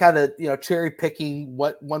kind of cherry picking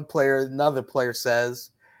what one player another player says.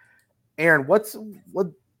 Aaron,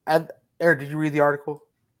 Aaron, did you read the article?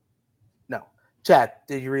 No. Chad,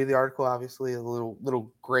 did you read the article? Obviously, a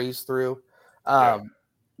little graze through.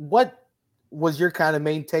 What was your kind of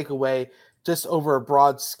main takeaway, just over a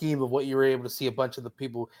broad scheme of what you were able to see a bunch of the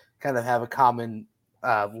people kind of have a common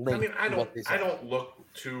link? I mean, I don't look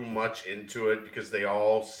too much into it because they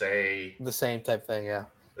all say the same type thing. Yeah.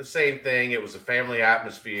 The same thing. It was a family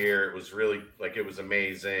atmosphere. It was really it was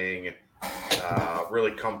amazing,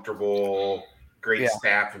 really comfortable, great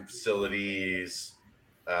staff and facilities.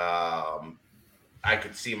 I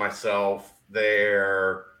could see myself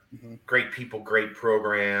there. Mm-hmm. Great people, great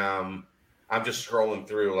program. I'm just scrolling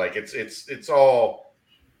through. Like it's all,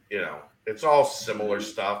 it's all similar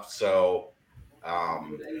stuff. So,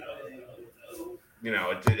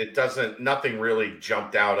 it doesn't, nothing really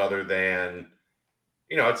jumped out other than,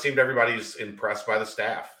 it seemed everybody's impressed by the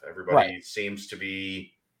staff. Everybody seems to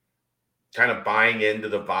be kind of buying into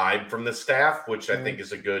the vibe from the staff, which I think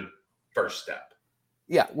is a good first step.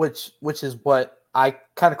 Yeah, which is what I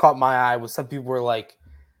kind of caught my eye with. Some people were like,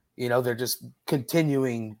 they're just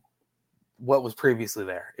continuing what was previously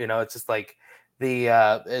there. It's just like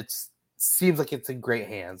it seems like it's in great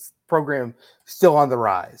hands. Program still on the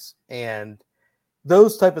rise, and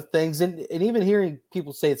those type of things. And even hearing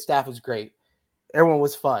people say the staff was great. Everyone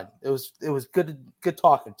was fun. It was good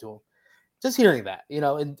talking to them. Just hearing that,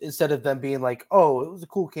 instead of them being like, oh, it was a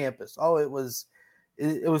cool campus. Oh, it was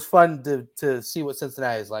fun to see what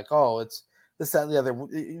Cincinnati is like. Oh, it's this, that, and the other.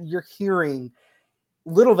 You're hearing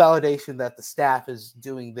little validation that the staff is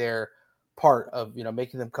doing their part of,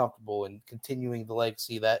 making them comfortable and continuing the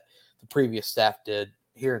legacy that the previous staff did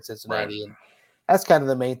here in Cincinnati. Right. And that's kind of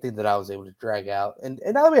the main thing that I was able to drag out. And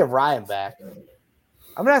now that we have Ryan back,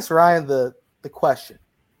 I'm going to ask Ryan the question.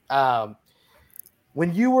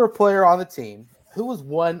 When you were a player on the team, who was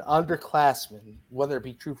one underclassman, whether it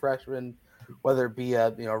be true freshman, whether it be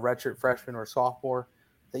a redshirt freshman or sophomore,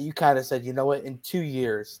 that you kind of said, you know what, in 2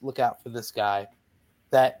 years, look out for this guy,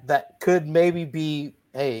 that could maybe be,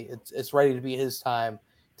 hey, it's ready to be his time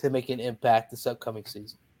to make an impact this upcoming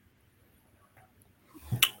season?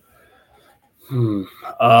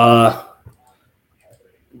 I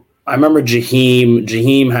remember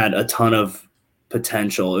Jaheim had a ton of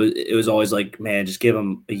potential. It was always like, man, just give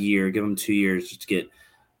him a year, give him 2 years just to get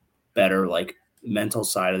better, like mental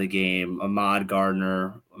side of the game. Ahmad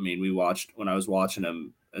Gardner, I mean, when I was watching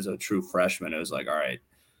him as a true freshman, it was like, all right,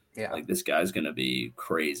 like this guy's gonna be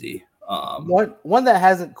crazy. One that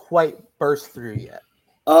hasn't quite burst through yet.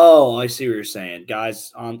 Oh, I see what you're saying.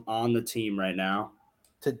 Guys on the team right now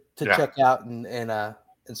to check out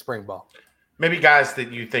in spring ball. Maybe guys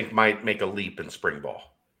that you think might make a leap in spring ball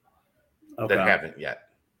that haven't yet.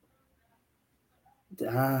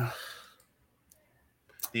 The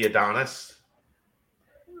Adonis.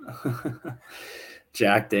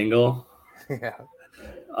 Jack Dingle. Yeah.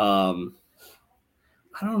 I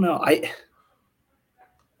don't know.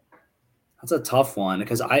 That's a tough one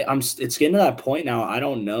because it's getting to that point now. I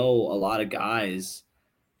don't know a lot of guys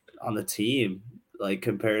on the team, like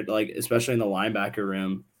compared, like especially in the linebacker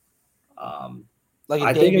room.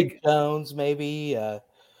 Like David Jones, maybe.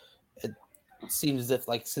 It seems as if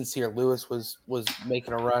like Sincere Lewis was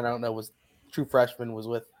making a run. I don't know. Was true freshman was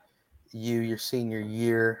with you your senior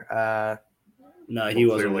year? No, he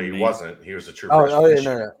wasn't. Clearly, he wasn't. He was a true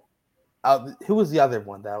freshman. No. Who was the other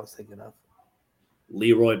one that I was thinking of?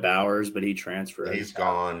 Leroy Bowers, but he transferred. He's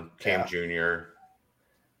gone. Cam Jr.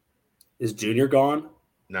 Is Junior gone?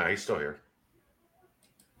 No, he's still here.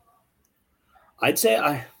 I'd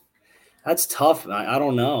say That's tough. I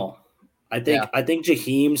don't know. I think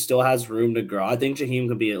Jaheim still has room to grow. I think Jaheim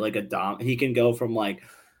can be like a dom. He can go from like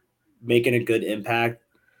making a good impact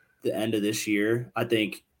the end of this year. I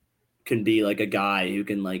think can be like a guy who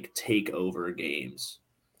can like take over games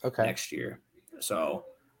next year. So,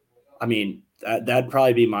 I mean, that'd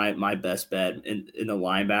probably be my best bet in the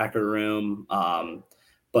linebacker room.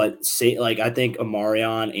 But say like I think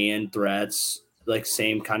Amarion and Threats like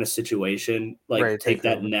same kind of situation. Like take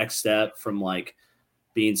that next step from like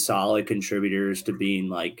being solid contributors to being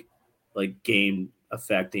like game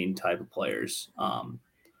affecting type of players. What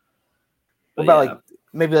about like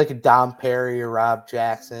maybe like a Dom Perry or Rob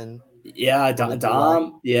Jackson? Yeah,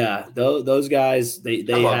 Dom. Yeah, those guys. They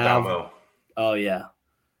love have. Damo. Oh yeah,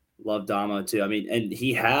 love Damo too. I mean, and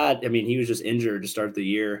he was just injured to start the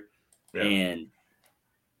year, and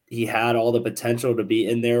he had all the potential to be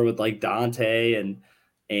in there with like Dante and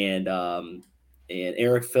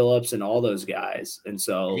Eric Phillips and all those guys. And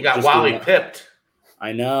so he got Wally pipped.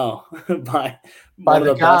 I know by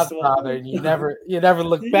the Godfather. You never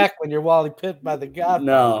look back when you're Wally pipped by the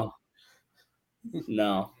Godfather.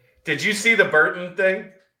 No. Did you see the Burton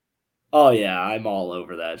thing? Oh yeah, I'm all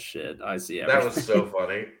over that shit. I see everything. That was so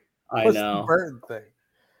funny. What's know the Burton thing?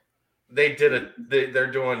 They did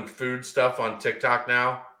they're doing food stuff on TikTok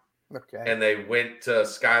now. Okay. And they went to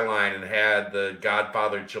Skyline and had the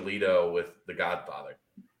Godfather Cholito with the Godfather.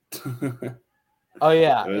 Oh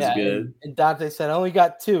yeah, it was good. And Dante said, "I only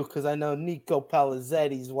got 2 because I know Nico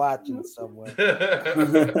Palizzetti's watching somewhere."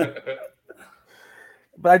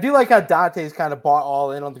 But I do like how Dante's kind of bought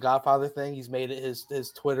all in on the Godfather thing. He's made it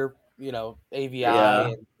his Twitter, AVI,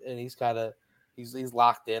 and he's kind of he's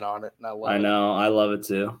locked in on it, and I love it. I know, I love it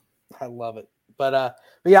too. I love it. But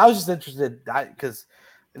yeah, I was just interested because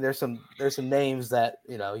there's some names that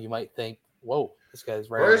you might think, whoa, this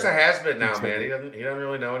guy's right. Where's a has-been now, man? He doesn't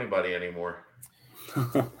really know anybody anymore.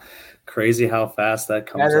 Crazy how fast that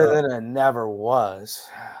comes better up. than it never was.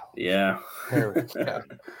 Yeah. There we go.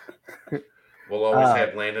 We'll always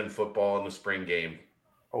have Landon football in the spring game.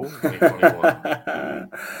 Oh, 2021.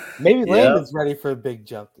 Maybe Landon's ready for a big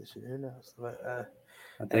jump this year. Who knows? But,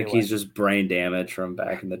 I think he's just brain damage from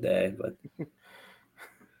back in the day, but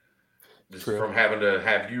just from having to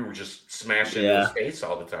have you just smash into his face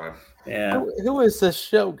all the time. Yeah. Who is this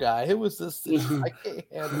show guy? Who is this? I can't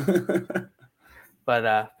handle it.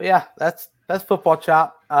 But yeah, that's football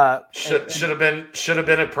chop. Should have been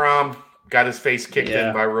at prom. Got his face kicked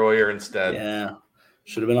in by Royer instead. Yeah.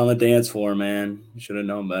 Should have been on the dance floor, man. Should have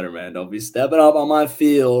known better, man. Don't be stepping up on my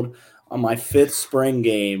field on my 5th spring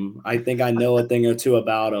game. I think I know a thing or two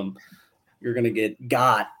about him. You're going to get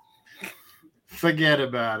got. Forget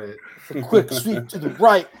about it. A quick sweep to the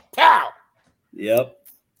right. Pow! Yep.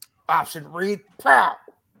 Option read. Pow!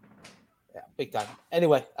 Yeah, big time.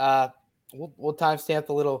 Anyway, we'll timestamp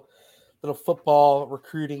the little football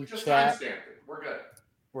recruiting chat. Timestamp it.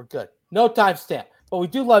 We're good. No timestamp, but we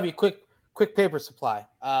do love you. Quick paper supply.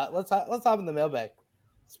 Let's hop in the mailbag.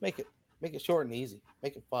 Let's make it short and easy.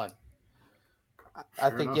 Make it fun. I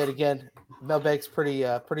think yet again, mailbag's pretty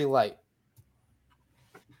light.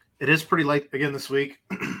 It is pretty light again this week.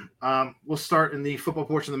 We'll start in the football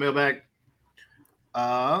portion of the mailbag.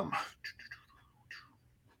 All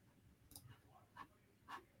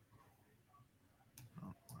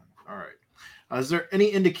right. Is there any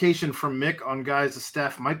indication from Mick on guys the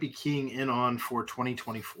staff might be keying in on for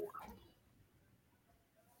 2024?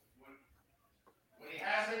 When he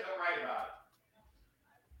has it, he'll write about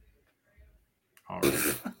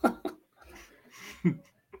it. All right.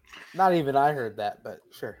 Not even I heard that, but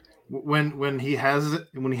sure. When he has it,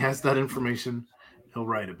 when he has that information, he'll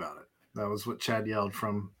write about it. That was what Chad yelled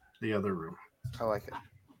from the other room. I like it.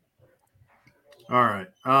 All right.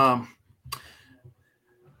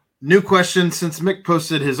 New question. Since Mick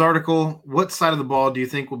posted his article, what side of the ball do you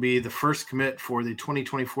think will be the first commit for the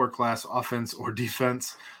 2024 class, offense or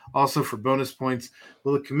defense? Also, for bonus points,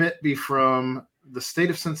 will the commit be from the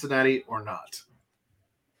state of Cincinnati or not?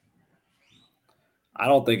 I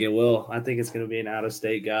don't think it will. I think it's going to be an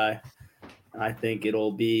out-of-state guy. I think it's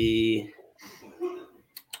going to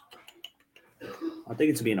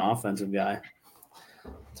be an offensive guy.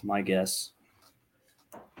 That's my guess.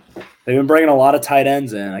 They've been bringing a lot of tight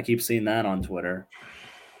ends in. I keep seeing that on Twitter.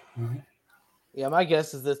 Yeah, my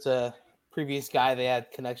guess is that's a previous guy they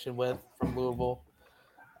had connection with from Louisville.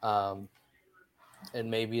 And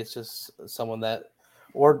maybe it's just someone that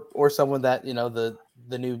or someone that,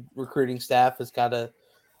 the new recruiting staff has kind of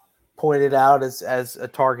pointed out as a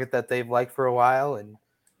target that they've liked for a while and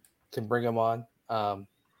can bring them on. I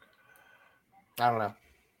don't know.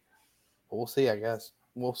 But we'll see, I guess.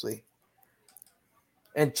 We'll see.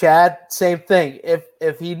 And Chad, same thing.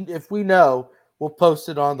 If we know, we'll post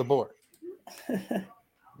it on the board.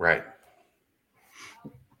 Right.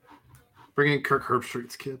 Bring in Kirk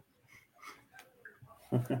Herbstreit's kid.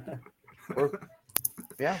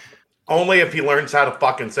 Yeah. Only if he learns how to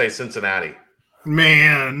fucking say Cincinnati.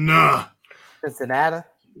 Man, Cincinnati.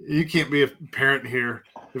 you can't be a parent here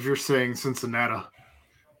if you're saying Cincinnati.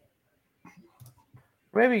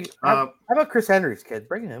 Maybe. How about Chris Henry's kid?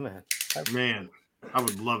 Bring him in. Man, I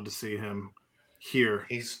would love to see him here.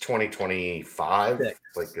 He's 2025.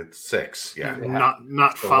 Like it's 6. Yeah. Not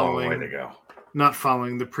It's a long way to following go. not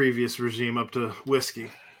following the previous regime up to whiskey.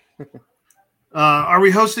 Are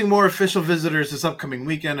we hosting more official visitors this upcoming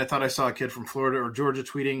weekend? I thought I saw a kid from Florida or Georgia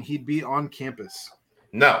tweeting he'd be on campus.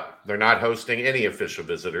 No, they're not hosting any official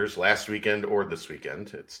visitors last weekend or this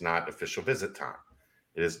weekend. It's not official visit time.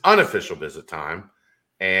 It is unofficial visit time.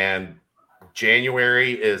 And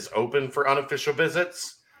January is open for unofficial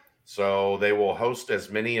visits. So they will host as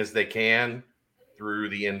many as they can through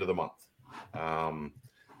the end of the month.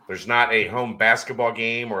 There's not a home basketball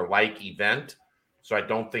game or like event. So I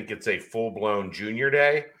don't think it's a full-blown junior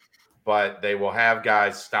day, but they will have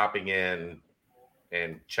guys stopping in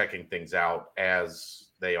and checking things out as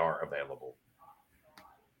they are available.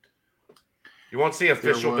 You won't see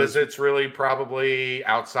official visits really probably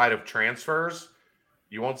outside of transfers.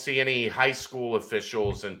 You won't see any high school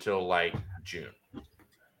officials until like June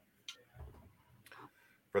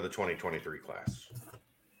for the 2023 class.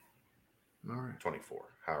 All right. 24,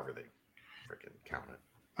 however they freaking count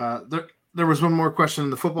it. There was one more question in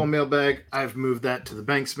the football mailbag. I've moved that to the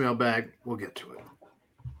Banks mailbag. We'll get to it.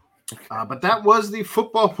 But that was the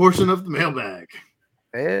football portion of the mailbag.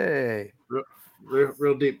 Hey.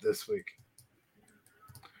 Real deep this week.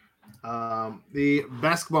 The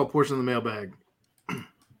basketball portion of the mailbag.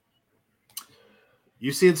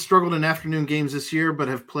 UC had struggled in afternoon games this year, but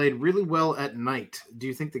have played really well at night. Do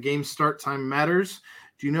you think the game start time matters?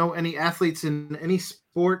 Do you know any athletes in any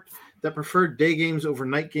sport that prefer day games over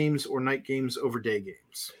night games or night games over day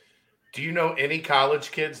games? Do you know any college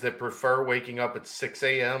kids that prefer waking up at 6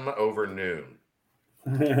 a.m. over noon?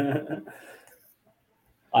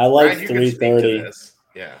 I like Ryan, you can speak to 3:30. this.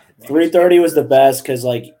 Yeah. 3:30 was the best because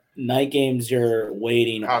like night games, you're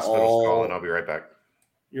waiting Hospital's calling. I'll be right back.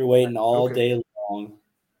 You're waiting all day long,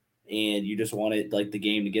 and you just wanted like the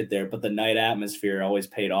game to get there. But the night atmosphere always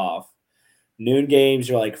paid off. Noon games,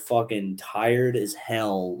 you're like fucking tired as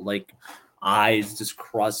hell, like eyes just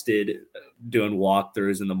crusted, doing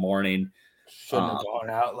walkthroughs in the morning. Shouldn't have gone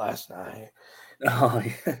out last night. Oh,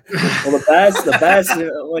 yeah. Well, the best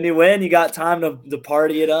when you win, you got time to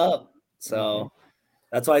party it up. So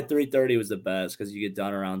that's why 3:30 was the best because you get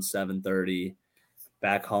done around 7:30,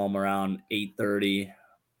 back home around 8:30.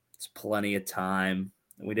 It's plenty of time.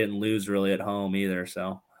 We didn't lose really at home either,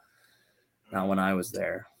 so not when I was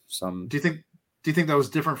there. Do you think that was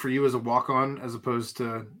different for you as a walk-on as opposed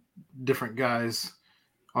to different guys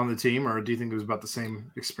on the team, or do you think it was about the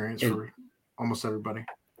same experience for almost everybody?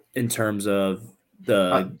 In terms of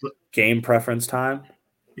the game preference time?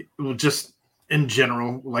 Well, just in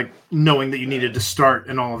general, like knowing that you needed to start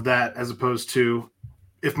and all of that, as opposed to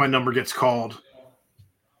if my number gets called.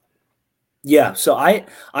 Yeah, so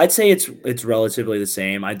I'd say it's relatively the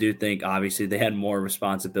same. I do think obviously they had more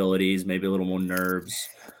responsibilities, maybe a little more nerves,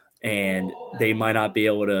 and they might not be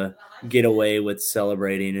able to get away with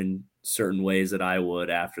celebrating in certain ways that I would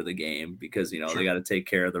after the game because, they got to take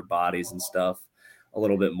care of their bodies and stuff a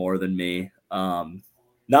little bit more than me.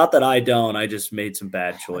 Not that I don't. I just made some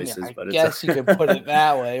bad choices. I guess you could put it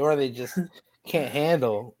that way, or they just can't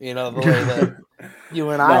handle, the way that you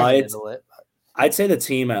and I handle it. I'd say the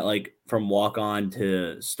team at like from walk on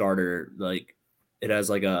to starter, like it has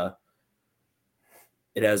like a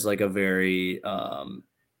very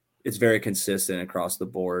it's very consistent across the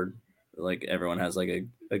board. Like everyone has like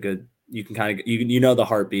a good, you can kind of, the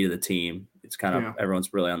heartbeat of the team. It's kind of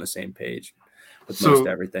everyone's really on the same page with most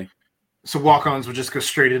everything. So walk-ons would just go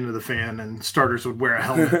straight into the fan and starters would wear a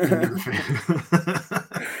helmet into the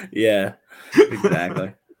fan. Yeah,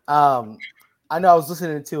 exactly. I know I was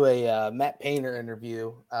listening to a Matt Painter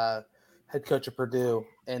interview, head coach of Purdue,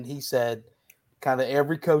 and he said kind of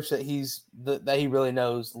every coach that he really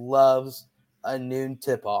knows loves a noon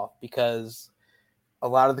tip-off because a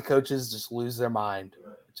lot of the coaches just lose their mind,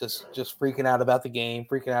 just freaking out about the game,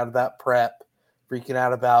 freaking out about prep, freaking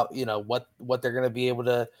out about what they're going to be able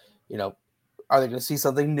to, are they going to see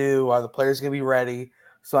something new? Are the players going to be ready?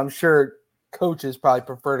 So I'm sure coaches probably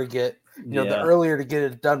prefer to get the earlier to get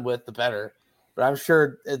it done with, the better. But I'm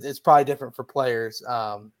sure it's probably different for players.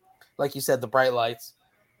 Like you said, the bright lights,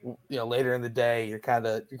 later in the day, you're kind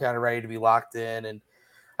of ready to be locked in. And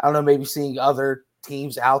I don't know, maybe seeing other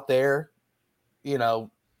teams out there, you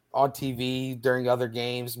know, on TV during other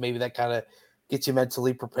games, maybe that kind of gets you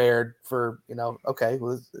mentally prepared for, you know, okay,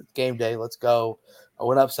 well, it's game day, let's go. Oh,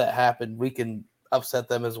 when upset happened, we can upset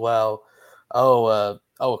them as well. A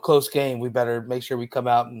close game, we better make sure we come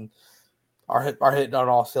out and are hitting on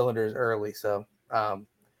all cylinders early. So I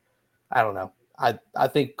don't know. I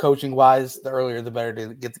think coaching wise, the earlier the better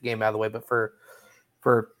to get the game out of the way. But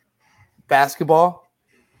for basketball,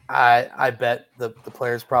 I bet the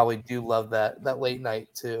players probably do love that late night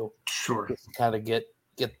too. Sure. Just to kind of get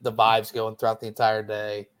the vibes going throughout the entire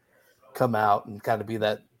day, come out and kind of be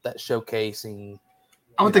that showcasing.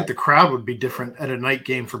 I would think the crowd would be different at a night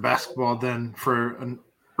game for basketball than for an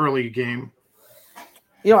early game.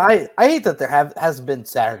 You know, I hate that there hasn't been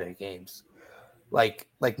Saturday games, like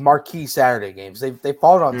marquee Saturday games. They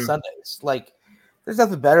fallen on Sundays. Like, there's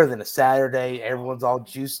nothing better than a Saturday. Everyone's all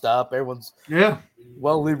juiced up. Everyone's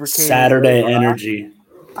well lubricated. Saturday energy.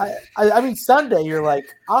 I mean, Sunday, you're like,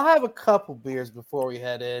 I'll have a couple beers before we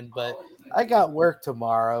head in, but I got work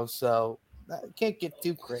tomorrow, so I can't get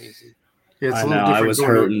too crazy. Yeah, I know. I was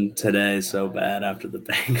hurting today so bad after the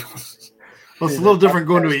Bengals. Well, it's a little different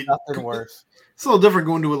going to nothing worse. It's a little different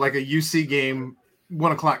going to like a UC game,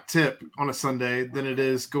 1:00 tip on a Sunday than it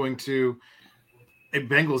is going to a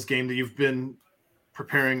Bengals game that you've been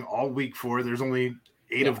preparing all week for. There's only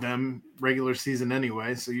 8 of them regular season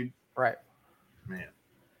anyway, so man.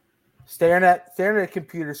 Staring at a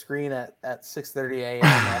computer screen at 6:30 a.m.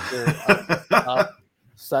 after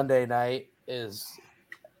Sunday night it's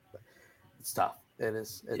tough.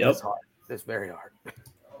 It's hard. It's very hard.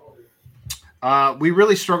 We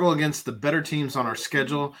really struggle against the better teams on our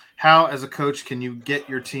schedule. How, as a coach, can you get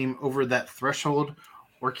your team over that threshold,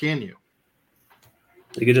 or can you?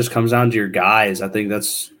 I think it just comes down to your guys. I think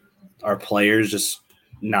that's our players just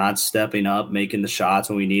not stepping up, making the shots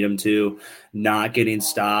when we need them to, not getting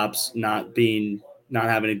stops, not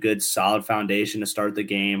having a good solid foundation to start the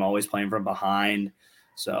game, always playing from behind.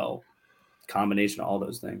 So, combination of all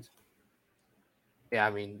those things. Yeah,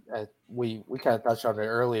 I mean, we kind of touched on it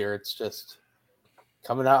earlier. It's just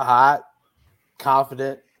coming out hot,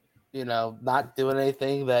 confident, you know, not doing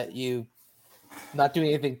anything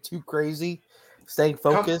too crazy, staying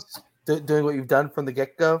focused, doing what you've done from the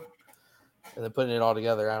get-go, and then putting it all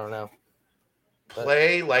together. I don't know.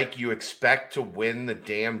 Play like you expect to win the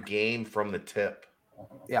damn game from the tip.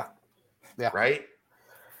 Yeah. Right?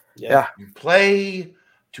 Yeah. You play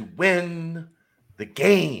to win the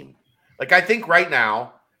game. Like, I think right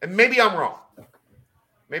now, and maybe I'm wrong.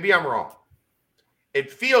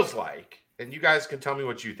 It feels like, and you guys can tell me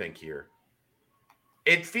what you think here.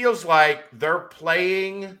 It feels like they're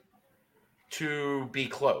playing to be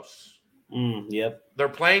close. Yep. They're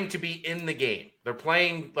playing to be in the game. They're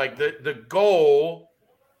playing like the goal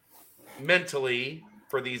mentally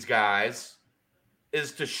for these guys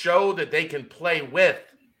is to show that they can play with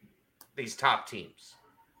these top teams.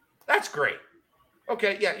 That's great.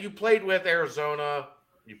 Okay, yeah, you played with Arizona.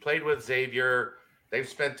 You played with Xavier. They've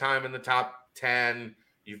spent time in the top 10.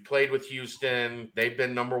 You've played with Houston. They've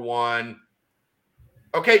been number 1.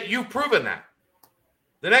 Okay, you've proven that.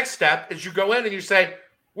 The next step is you go in and you say,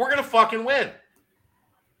 we're going to fucking win.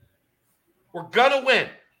 We're going to win.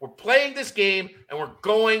 We're playing this game, and we're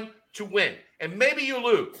going to win. And maybe you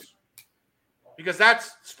lose because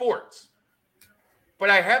that's sports. But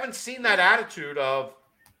I haven't seen that attitude of,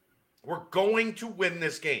 we're going to win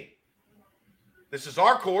this game. This is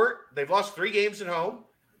our court. They've lost 3 games at home.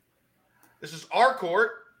 This is our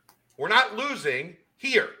court. We're not losing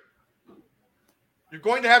here. You're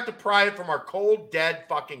going to have to pry it from our cold, dead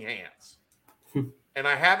fucking hands. And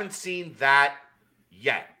I haven't seen that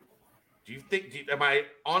yet. Do you think, am I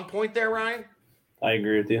on point there, Ryan? I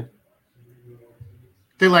agree with you.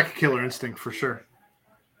 They lack a killer instinct for sure.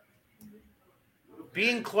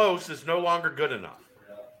 Being close is no longer good enough.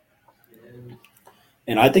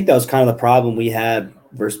 And I think that was kind of the problem we had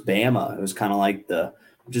versus Bama. It was kind of like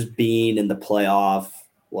just being in the playoff,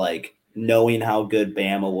 like knowing how good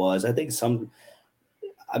Bama was. I think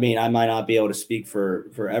I might not be able to speak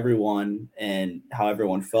for everyone and how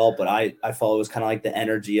everyone felt, but I felt it was kind of like the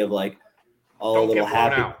energy of like, a little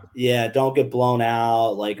happy. Out. Yeah, don't get blown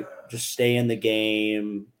out. Like, just stay in the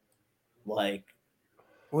game. Like,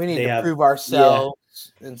 we need to prove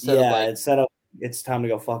ourselves instead of it's time to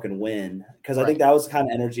go fucking win. Because I think that was the kind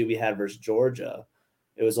of energy we had versus Georgia.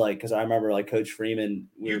 It was like, because I remember like Coach Freeman.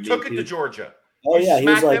 You took it to Georgia. Oh, you yeah. He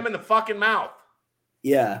was smacked like, them in the fucking mouth.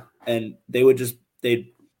 Yeah. And they were just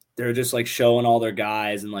like showing all their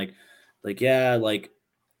guys and like, yeah, like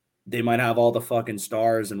they might have all the fucking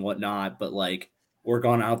stars and whatnot, but like we're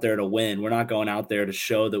going out there to win. We're not going out there to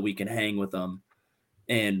show that we can hang with them.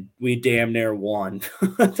 And we damn near won.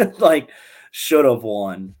 Like, should have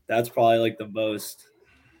won. That's probably like the most.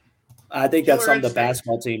 I think that's something the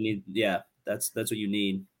basketball team need. Yeah, that's what you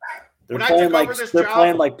need. They're playing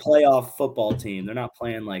like playoff football team. They're not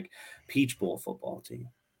playing like Peach Bowl football team.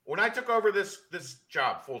 When I took over this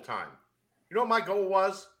job full time, you know what my goal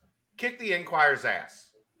was? Kick the Enquire's ass.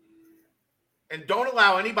 And don't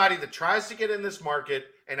allow anybody that tries to get in this market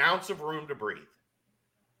an ounce of room to breathe.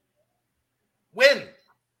 Win.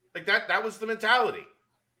 Like that was the mentality.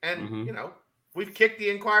 And, you know, we've kicked the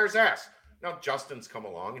Enquire's ass. Now, Justin's come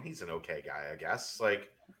along, and he's an okay guy, I guess. Like,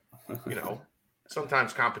 you know,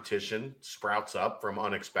 sometimes competition sprouts up from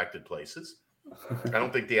unexpected places. I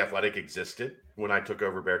don't think The Athletic existed when I took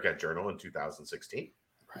over Bearcat Journal in 2016.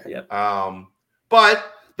 Yep.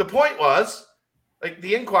 But the point was, like,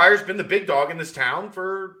 the Enquire's been the big dog in this town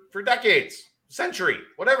for decades, century,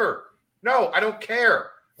 whatever. No, I don't care.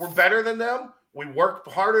 We're better than them. We work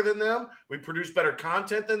harder than them. We produce better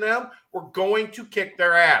content than them. We're going to kick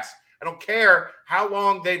their ass. I don't care how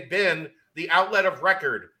long they've been the outlet of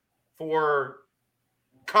record for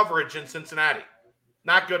coverage in Cincinnati.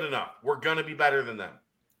 Not good enough. We're going to be better than them.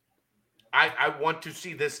 I want to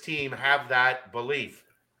see this team have that belief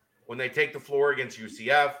when they take the floor against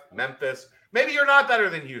UCF, Memphis. Maybe you're not better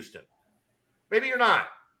than Houston. Maybe you're not.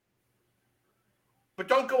 But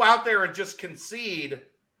don't go out there and just concede.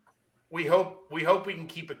 We hope we can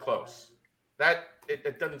keep it close. That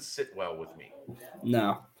it doesn't sit well with me.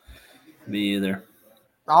 No. Me either.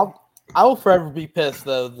 I will forever be pissed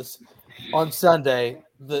though. This on Sunday,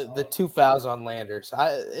 the 2 fouls on Landers.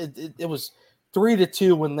 It was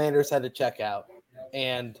 3-2 when Landers had to check out,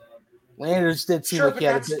 and Landers did seem like he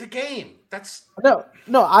had that's the game. That's no.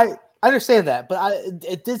 I understand that, but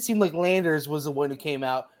it did seem like Landers was the one who came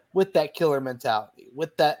out with that killer mentality,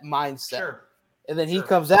 with that mindset. Sure. And then he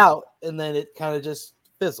comes out, and then it kind of just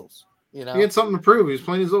fizzles. You know, he had something to prove. He was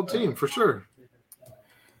playing his old team for sure.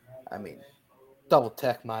 I mean, double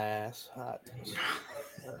tech my ass.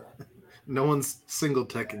 No one's single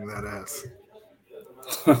teching that ass.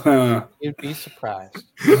 You'd be surprised.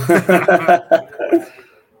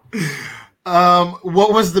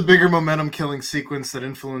 What was the bigger momentum killing sequence that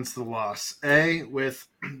influenced the loss? A, with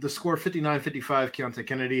the score 59-55, Keontae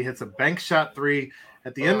Kennedy hits a bank shot three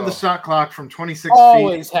at the end of the shot clock from 26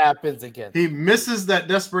 Always happens again. He misses that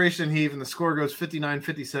desperation heave, and the score goes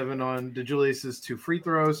 59-57 on DeJulius's 2 free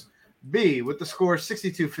throws. B, with the score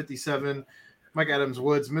 62-57, Mike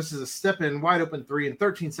Adams-Woods misses a step-in wide-open 3, and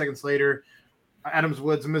 13 seconds later,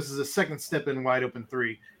 Adams-Woods misses a second step-in wide-open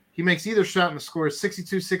 3. He makes either shot, and the score is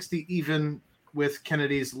 62-60 even with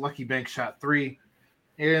Kennedy's lucky bank shot 3.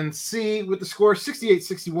 And C, with the score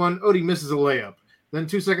 68-61, Odie misses a layup. Then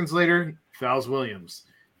 2 seconds later, fouls Williams.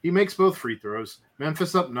 He makes both free throws.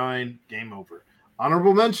 Memphis up 9, game over.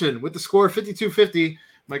 Honorable mention, with the score 52-50,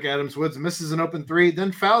 Mike Adams-Woods misses an open 3,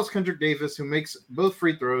 then fouls Kendrick Davis, who makes both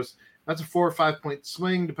free throws. That's a 4 or 5 point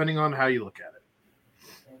swing, depending on how you look at it.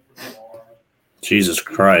 Jesus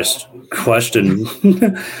Christ. Question.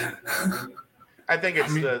 I think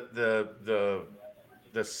it's the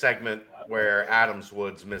segment where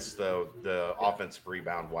Adams-Woods missed the offensive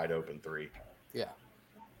rebound wide open 3. Yeah.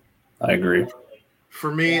 I agree.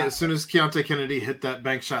 For me, as soon as Keontae Kennedy hit that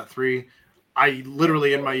bank shot 3, I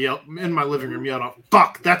literally in my living room yelled out,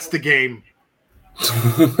 "Fuck, that's the game."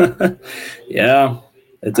 Yeah.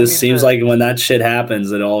 It just seems like when that shit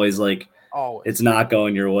happens, it always it's not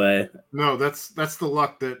going your way. No, that's the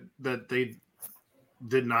luck that they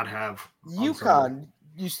did not have. UConn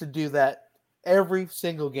used to do that every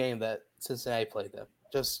single game that Cincinnati played them.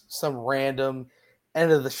 Just some random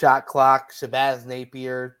end of the shot clock, Shabazz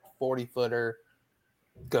Napier, 40-footer,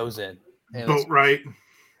 goes in. And Boat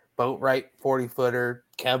right, 40-footer,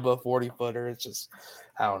 Kemba, 40-footer. It's just,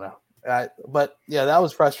 I don't know. But, yeah, that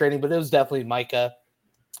was frustrating, but it was definitely Micah.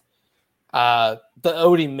 The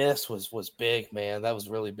Odie miss was big, man. That was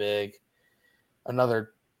really big.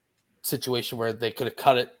 Another situation where they could have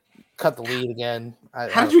cut the lead again.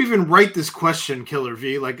 How did you even write this question, Killer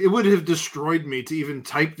V? Like, it would have destroyed me to even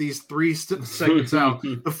type these 3 segments out.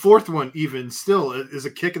 The fourth one even still is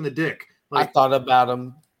a kick in the dick. I thought about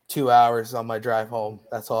them 2 hours on my drive home.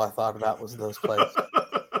 That's all I thought about was those plays.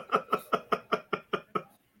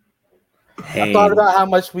 I thought about how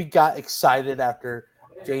much we got excited after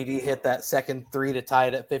JD hit that second 3 to tie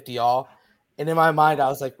it at 50-all. And in my mind, I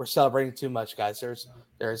was like, we're celebrating too much, guys. There's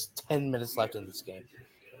 10 minutes left in this game.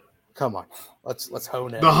 Come on. Let's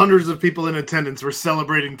hone in. The hundreds of people in attendance were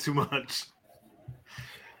celebrating too much.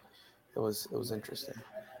 It was interesting.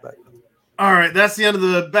 But All right, that's the end of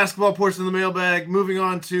the basketball portion of the mailbag. Moving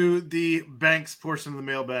on to the Banks portion of the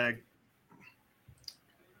mailbag.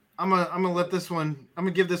 I'm gonna let this one. I'm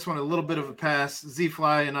gonna give this one a little bit of a pass.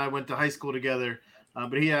 Z-Fly and I went to high school together,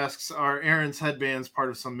 but he asks, "Are Aaron's headbands part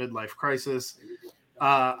of some midlife crisis?"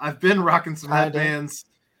 I've been rocking some headbands.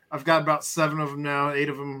 I've got about 7 of them now, 8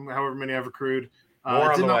 of them, however many I've accrued.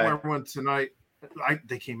 I did not wear one tonight.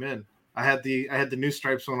 They came in. I had the new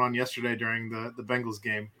stripes one on yesterday during the Bengals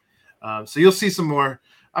game. So you'll see some more.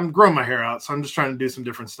 I'm growing my hair out, so I'm just trying to do some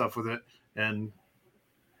different stuff with it. And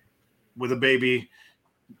with a baby,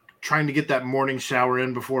 trying to get that morning shower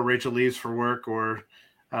in before Rachel leaves for work or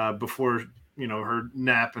before her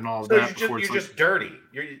nap and all of that. You're just dirty.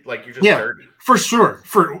 You're just dirty. For sure,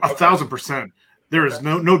 for 1,000%. There is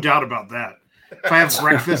no doubt about that. If I have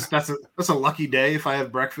breakfast, that's a lucky day. If I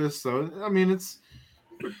have breakfast, so I mean,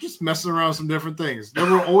 we're just messing around with some different things. There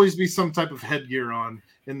will always be some type of headgear on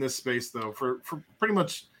in this space, though, for pretty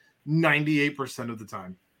much 98% of the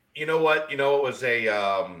time. You know what? It was a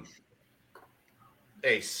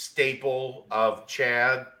staple of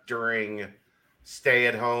Chad during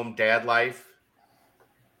stay-at-home dad life.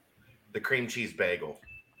 The cream cheese bagel.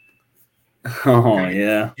 Oh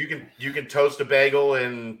yeah. You can toast a bagel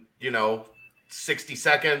in 60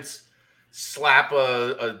 seconds, slap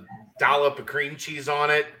a dollop of cream cheese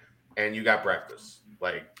on it, and you got breakfast.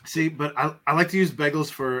 See, but I like to use bagels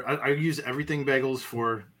for. I use everything bagels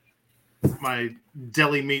for my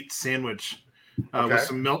deli meat sandwich with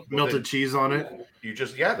some melted cheese on it.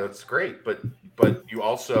 That's great. But you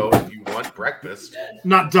also, if you want breakfast,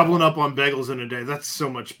 not doubling up on bagels in a day. That's so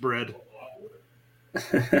much bread.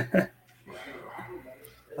 That's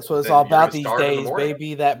what it's all about these days,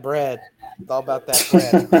 baby. That bread. It's all about that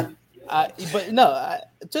bread. But no,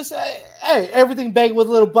 hey, everything baked with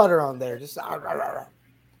a little butter on there. Just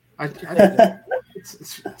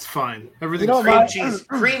it's fine. Everything.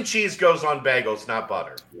 Cream cheese goes on bagels, not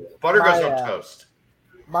butter. Butter goes on toast.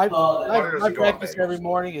 My breakfast every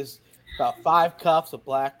morning is about 5 cups of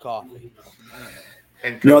black coffee.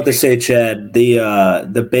 And you know what they say, Chad?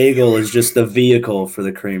 The bagel is just the vehicle for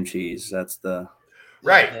the cream cheese. That's the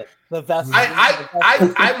right. The vessel.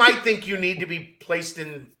 I might think you need to be placed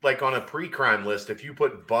in on a pre-crime list if you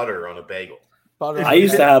put butter on a bagel. I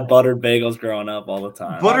used to have buttered bagels growing up all the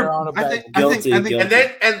time. Butter on a bagel. Guilty.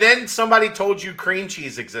 And then somebody told you cream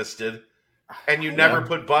cheese existed, and you never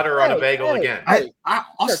put butter on a bagel again.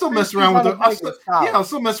 I'll still mess around with I'll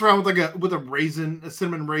still mess around with a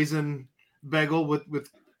cinnamon raisin bagel with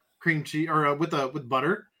cream cheese or with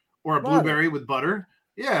butter or a blueberry with butter.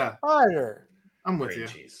 Yeah, butter. I'm with you.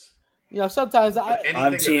 Cheese. Sometimes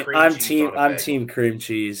I'm team cream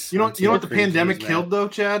cheese. You know what the pandemic killed though,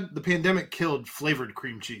 Chad? The pandemic killed flavored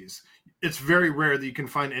cream cheese. It's very rare that you can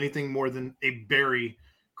find anything more than a berry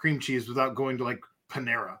cream cheese without going to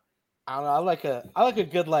Panera. I don't know. I like a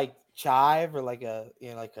good chive or a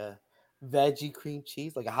veggie cream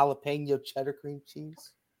cheese, like a jalapeno cheddar cream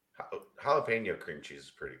cheese. Jalapeno cream cheese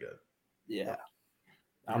is pretty good. Yeah.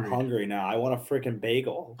 I'm hungry now. I want a freaking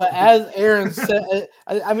bagel. But as Aaron said,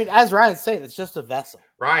 as Ryan said, it's just a vessel.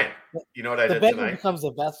 Ryan, you know what I did tonight? The bagel becomes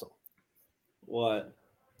a vessel. What?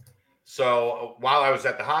 So while I was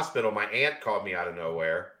at the hospital, my aunt called me out of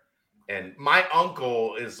nowhere, and my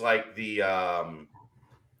uncle is like the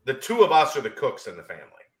 2 of us are the cooks in the family.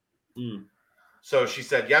 Mm. So she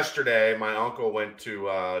said yesterday, my uncle went to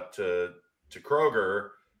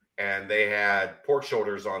Kroger. And they had pork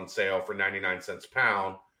shoulders on sale for 99 cents a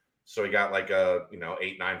pound. So he got a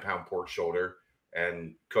 8-9 pound pork shoulder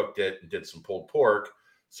and cooked it and did some pulled pork.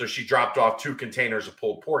 So she dropped off 2 containers of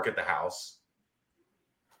pulled pork at the house.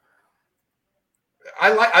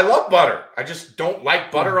 I love butter. I just don't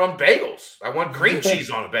like butter on bagels. I want cream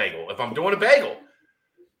cheese on a bagel if I'm doing a bagel.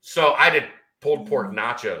 So I did pulled pork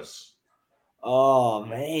nachos. Oh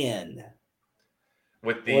man!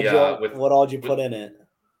 With the what all did you put in it?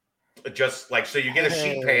 Just so you get a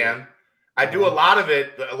sheet pan. I do a lot of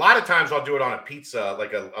it. A lot of times I'll do it on a pizza,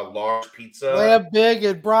 like a large pizza. Lamb Big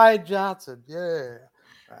and Brian Johnson. Yeah.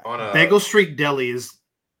 On a Bagel Street Deli is.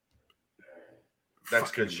 That's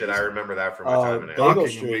good shit. I remember that from my time in Bagel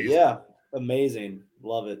Street. Yeah. Amazing.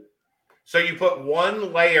 Love it. So you put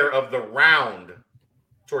 1 layer of the round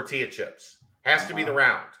tortilla chips. Has to be the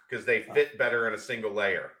round because they fit better in a single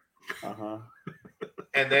layer.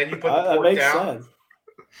 And then you put the pork down. Sense.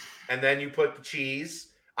 And then you put the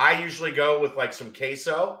cheese. I usually go with some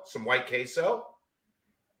queso, some white queso,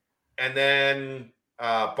 and then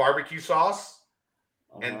barbecue sauce,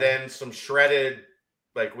 and then some shredded,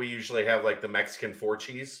 we usually have the Mexican 4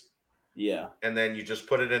 cheese. Yeah. And then you just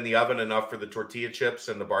put it in the oven enough for the tortilla chips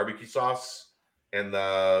and the barbecue sauce and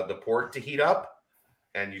the pork to heat up,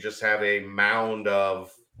 and you just have a mound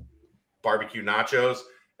of barbecue nachos,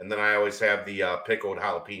 and then I always have the pickled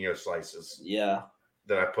jalapeno slices. Yeah,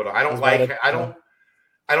 that I put. I don't like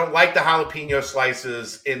the jalapeno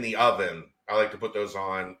slices in the oven. I like to put those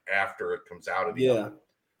on after it comes out of the oven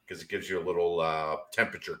because it gives you a little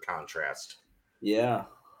temperature contrast. Yeah.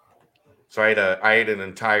 So I ate an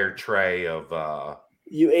entire tray of.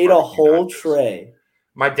 You ate a whole tray.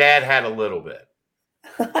 My dad had a little bit.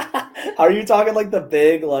 Are you talking like the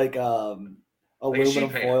big aluminum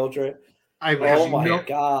foil tray? Oh my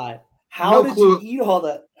god! How did you eat all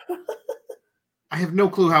that? I have no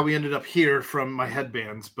clue how we ended up here from my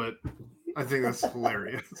headbands, but I think that's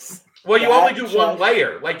hilarious. Well, you only do one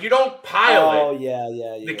layer. Like you don't pile it. Oh yeah.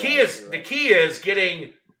 The key is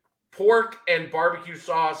getting pork and barbecue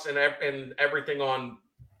sauce and everything on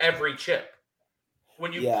every chip.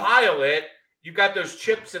 When you pile it, you got those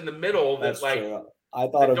chips in the middle that that's true. I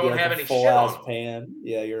thought it don't have any full ass pan.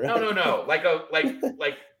 Yeah, you're right. No. Like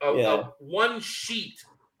a one sheet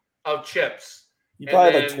of chips. You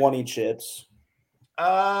probably have like 20 chips.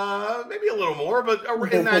 Maybe a little more, but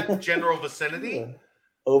in that general vicinity. Yeah.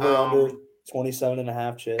 Over under 27 and a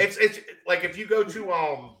half chips. It's like if you go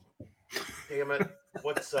to damn it,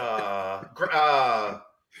 what's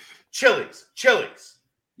Chili's.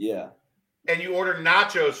 Yeah. And you order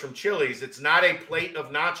nachos from Chili's, it's not a plate of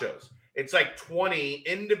nachos. It's like 20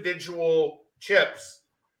 individual chips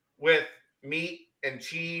with meat and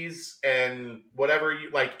cheese and whatever you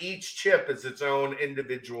like. Each chip is its own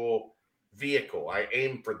individual vehicle. I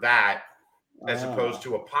aim for that as opposed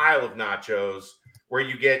to a pile of nachos where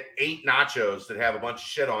you get 8 nachos that have a bunch of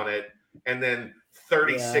shit on it and then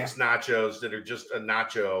 36 nachos that are just a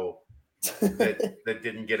nacho that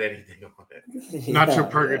didn't get anything on it. Nacho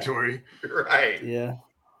purgatory. Right. Yeah.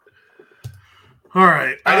 All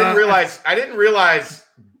right. I didn't realize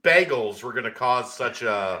bagels were going to cause such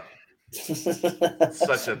a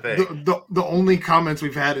thing. The only comments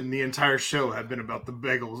we've had in the entire show have been about the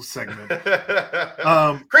bagels segment.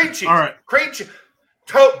 Cream cheese. All right. Cream cheese.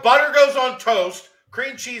 Butter goes on toast.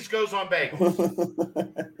 Cream cheese goes on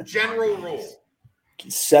bagels. General rule.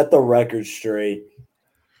 Set the record straight.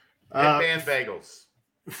 Headband bagels.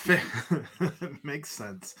 Makes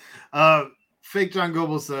sense. Fake John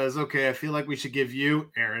Goebel says, okay, I feel like we should give you,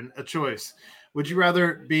 Aaron, a choice. Would you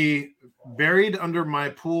rather be buried under my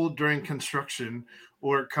pool during construction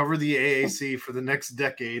or cover the AAC for the next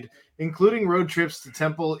decade, including road trips to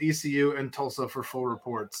Temple, ECU, and Tulsa for full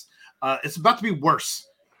reports? It's about to be worse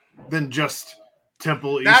than just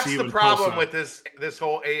Temple, ECU, That's the and problem Tulsa. with this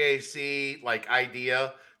whole AAC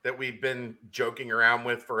idea that we've been joking around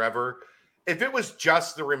with forever. If it was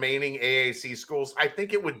just the remaining AAC schools, I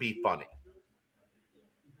think it would be funny.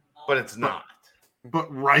 But it's not.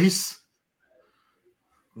 But Rice?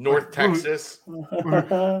 North Texas.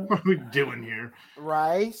 What are we doing here?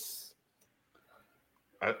 Rice.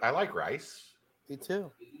 I like rice. Me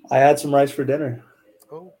too. I had some rice for dinner.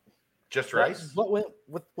 Oh, just rice? What went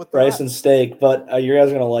with rice and steak? But you guys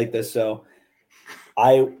are gonna like this. So,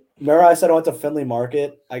 remember I said I went to Findlay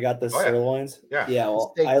Market. I got the sirloins. Yeah. Yeah.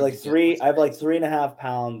 Well, I have like 3.5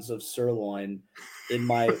 pounds of sirloin in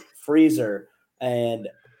my freezer, and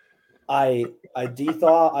I'm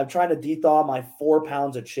trying to de-thaw my 4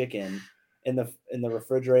 pounds of chicken in the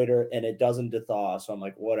refrigerator, and it doesn't de-thaw. So I'm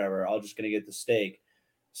like, whatever, I'm just gonna get the steak.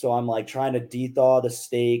 So I'm like trying to de-thaw the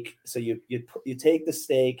steak. So you take the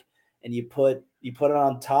steak and you put it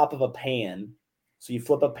on top of a pan. So you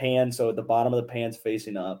flip a pan so the bottom of the pan's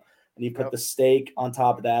facing up, and you put the steak on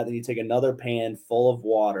top of that. Then you take another pan full of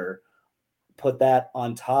water, put that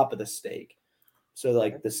on top of the steak. So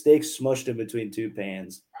the steak's smushed in between 2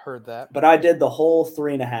 pans. Heard that. But I did the whole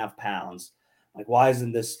 3.5 pounds. Like, why is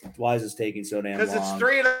this taking so damn long? Because it's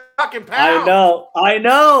 3 fucking pounds. I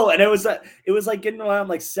know. And it was like getting around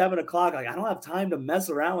like 7 o'clock. Like, I don't have time to mess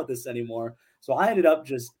around with this anymore. So I ended up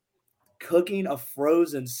just cooking a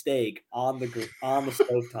frozen steak on the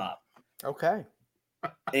stovetop. Okay.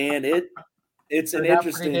 And it's an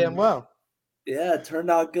interesting. Damn well. Yeah, it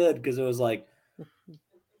turned out good because it was like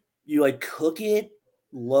you cook it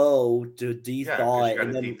low to de-thaw it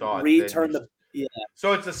and then return the. Yeah.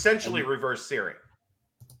 So it's essentially reverse searing.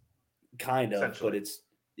 Kind of, but it's.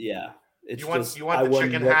 It's you want the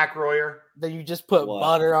chicken hack, Royer? Then you just put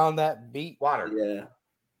butter on that beet. Water. Yeah.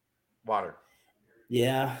 Water.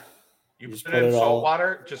 Yeah. You put it in salt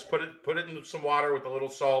water. Just put it in some water with a little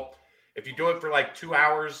salt. If you do it for like 2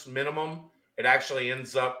 hours minimum, it actually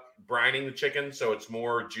ends up brining the chicken so it's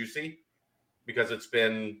more juicy because it's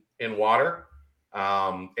been in water.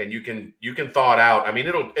 And you can thaw it out. I mean,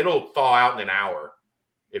 it'll thaw out in an hour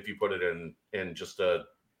if you put it in in just a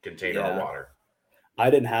container of water. I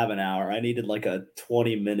didn't have an hour. I needed like a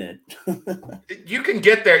 20-minute. You can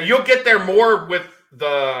get there. You'll get there more with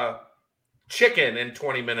the chicken in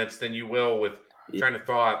 20 minutes than you will with trying to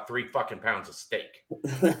thaw out 3 fucking pounds of steak.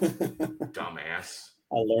 Dumbass.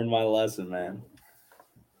 I learned my lesson, man.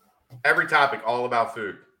 Every topic, all about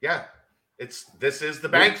food. Yeah. This is the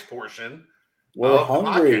Banks portion. We're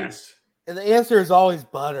hungry. The podcast. And the answer is always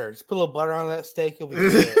butter. Just put a little butter on that steak. It'll be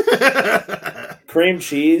good. Cream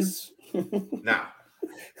cheese. No,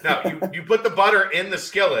 you put the butter in the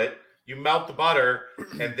skillet, you melt the butter,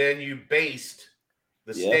 and then you baste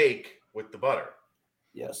the steak with the butter.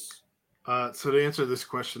 Yes. So to answer this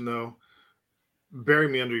question, though, bury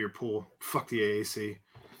me under your pool. Fuck the AAC.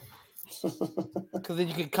 Because then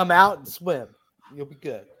you can come out and swim. You'll be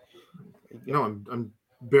good. No, I'm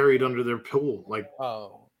buried under their pool. Like,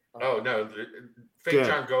 oh no, fake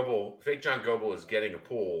John Goble is getting a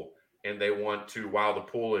pool, and they want to, while the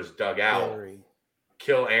pool is dug out,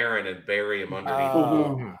 kill Aaron and bury him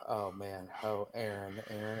underneath. Oh man. Oh,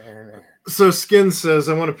 Aaron. So Skin says,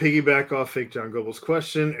 I want to piggyback off Fake John Goble's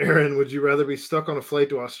question. Aaron, would you rather be stuck on a flight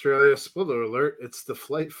to Australia? Spoiler alert, it's the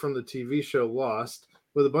flight from the TV show Lost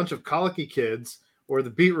with a bunch of colicky kids, or the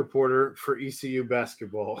beat reporter for ECU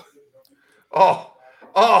basketball? What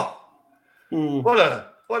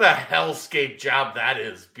a hellscape job that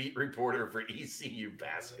is, beat reporter for ECU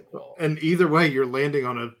basketball. And either way, you're landing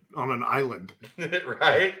on an island.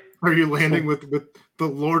 Right? Are you landing with the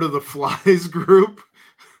Lord of the Flies group?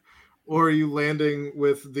 Or are you landing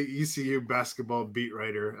with the ECU basketball beat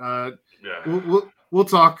writer? We'll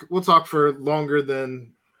talk for longer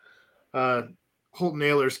than Holt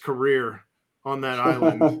Naylor's career on that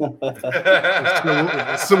island.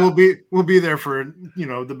 so we'll be there for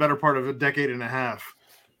the better part of a decade and a half.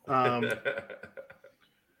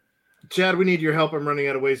 Chad, we need your help. I'm running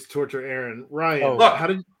out of ways to torture Aaron. Ryan,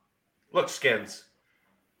 look, Skins.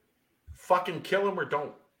 Fucking kill him or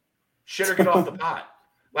don't. Shit or get off the pot.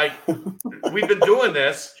 Like, we've been doing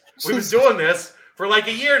this. We've been doing this for like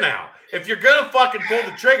a year now. If you're gonna fucking pull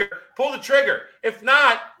the trigger. If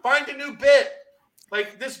not, find a new bit.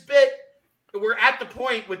 Like this bit, we're at the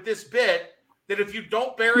point with this bit that if you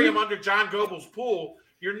don't bury him under John Goble's pool,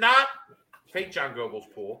 you're not fake John Goble's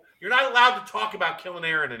pool. You're not allowed to talk about killing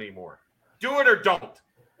Aaron anymore. Do it or don't.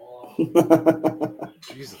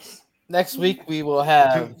 Jesus. Next week we will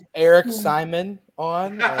have Eric Simon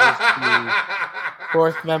on as the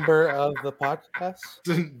 4th member of the podcast.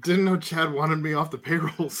 Didn't know Chad wanted me off the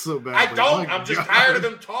payroll so bad. I don't. I'm just tired of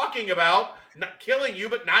them talking about not killing you,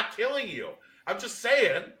 but not killing you. I'm just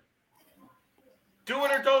saying, do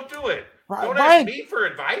it or don't do it. Don't ask me for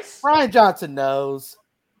advice. Ryan Johnson knows.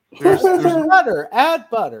 There's butter. Add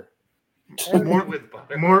butter.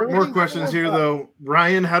 More questions here, though.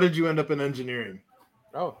 Ryan, how did you end up in engineering?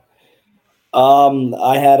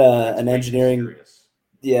 I had an engineering.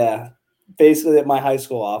 Yeah, basically, my high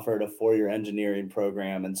school offered a 4-year engineering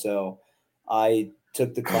program, and so I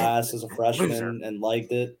took the class as a freshman and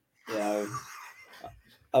liked it. Yeah,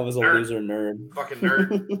 I was a loser nerd. Fucking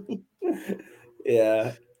nerd.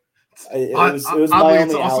 Yeah, it was my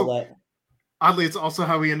only outlet. Oddly, it's also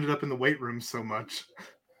how we ended up in the weight room so much.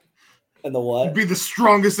 And the what? You'd be the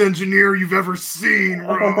strongest engineer you've ever seen,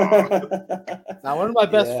 bro. Now, one of my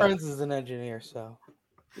best friends is an engineer, so.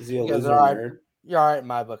 Is he a loser nerd? You're all right in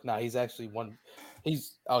my book. No, he's actually one. You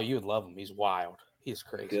would love him. He's wild. He's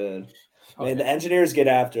crazy. Good. Man, the engineers get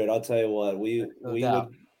after it. I'll tell you what. We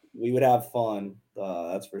would have fun.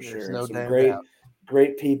 That's for sure. No Some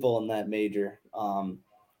great people in that major.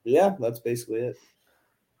 Yeah, that's basically it.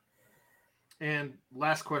 And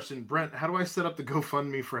last question, Brent, how do I set up the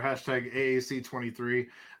GoFundMe for hashtag AAC23?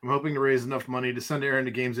 I'm hoping to raise enough money to send Aaron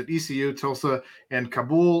to games at ECU, Tulsa, and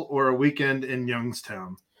Kabul, or a weekend in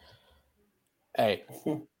Youngstown. Hey.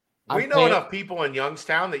 We know enough people in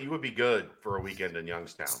Youngstown that you would be good for a weekend in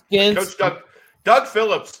Youngstown. Skins, Coach Doug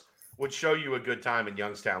Phillips would show you a good time in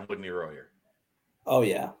Youngstown, wouldn't he, Royer? Oh,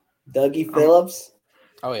 yeah. Dougie Phillips?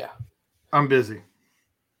 Oh, yeah. I'm busy.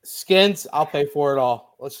 Skins, I'll pay for it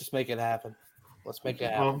all. Let's just make it happen. Let's make it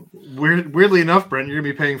happen. Well, weirdly enough, Brent, you're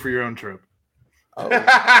going to be paying for your own trip. Oh,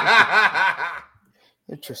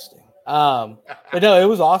 interesting. But no, it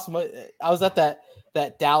was awesome. I was at that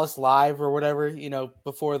Dallas Live or whatever,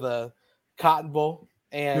 before the Cotton Bowl,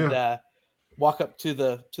 and walk up to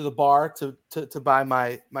the bar to buy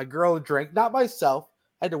my girl a drink. Not myself.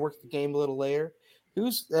 I had to work the game a little later.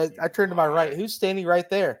 I turned to my right. Who's standing right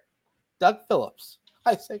there? Doug Phillips.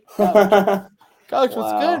 I say, Coach,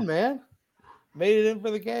 what's good, man? Made it in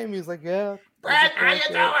for the game. He was like, yeah. Brad, how you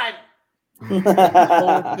doing?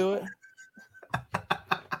 Forward to it.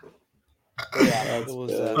 Yeah, it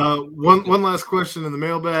was. One last question in the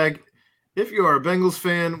mailbag. If you are a Bengals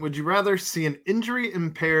fan, would you rather see an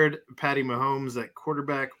injury-impaired Patty Mahomes at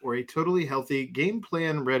quarterback or a totally healthy, game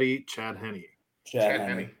plan ready Chad Henne? Chad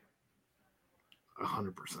Henne.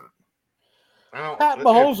 100%. Pat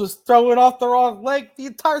Mahomes was throwing off the wrong leg the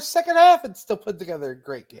entire second half and still put together a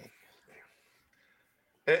great game.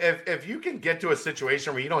 If you can get to a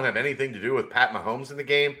situation where you don't have anything to do with Pat Mahomes in the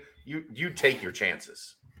game, you take your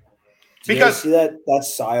chances. Because see that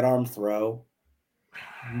sidearm throw,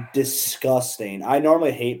 disgusting. I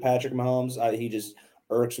normally hate Patrick Mahomes. He just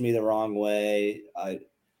irks me the wrong way. I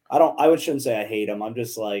shouldn't say I hate him. I'm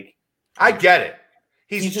just like, I get it.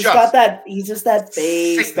 He's just got that. He's just that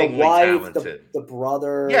face, the wife, the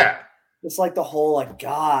brother. Yeah, It's like the whole like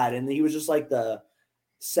God, and he was just like the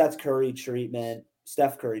Steph Curry treatment.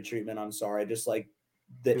 I'm sorry, just like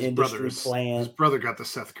the industry plan. His brother got the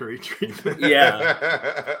Seth Curry treatment.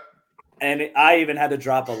 Yeah. And I even had to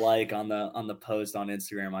drop a like on the post on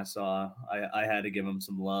Instagram. I saw I had to give him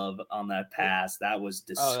some love on that pass. That was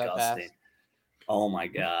disgusting. Oh my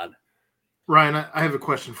God. Ryan, I have a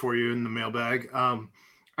question for you in the mailbag.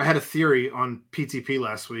 I had a theory on PTP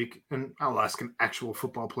last week, and I'll ask an actual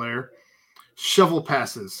football player. Shovel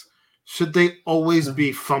passes, should they always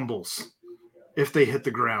be fumbles if they hit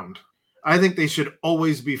the ground? I think they should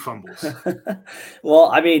always be fumbles.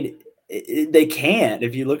 Well, I mean, they can't.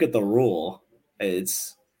 If you look at the rule,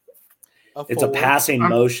 it's a passing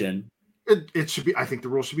motion. It should be. I think the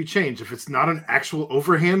rule should be changed. If it's not an actual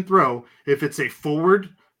overhand throw, if it's a forward,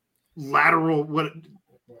 lateral,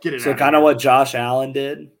 get it. So kind of what Josh Allen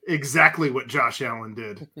did. Exactly what Josh Allen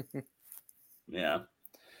did. Yeah,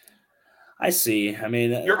 I see. I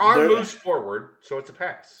mean, your arm moves forward, so it's a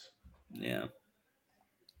pass. Yeah.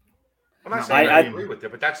 I'm not saying I agree with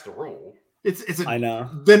it, but that's the rule. I know.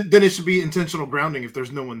 Then it should be intentional grounding if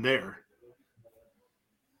there's no one there.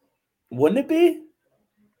 Wouldn't it be?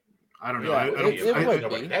 I don't know. Yeah, I don't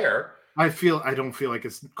nobody there. I don't feel like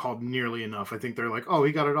it's called nearly enough. I think they're like, oh,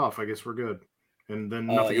 he got it off. I guess we're good. And then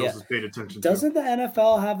nothing else is paid attention to. Doesn't the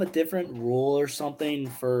NFL have a different rule or something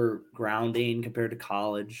for grounding compared to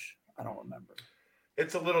college? I don't remember.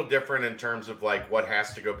 It's a little different in terms of like what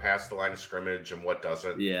has to go past the line of scrimmage and what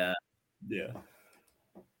doesn't. Yeah. Yeah.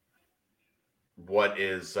 What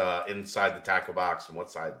is inside the tackle box and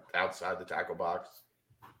what's outside the tackle box.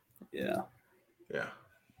 Yeah. Yeah.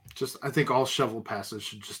 I think all shovel passes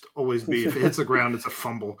should just always be, if it hits the ground, it's a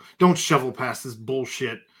fumble. Don't shovel pass this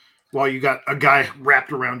bullshit while you got a guy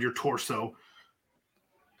wrapped around your torso.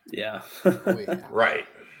 Yeah. Right.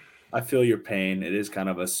 I feel your pain. It is kind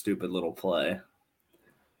of a stupid little play.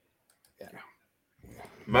 Yeah.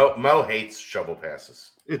 Mo hates shovel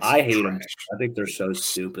passes. I hate them. I think they're so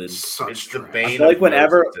stupid. It's the bane of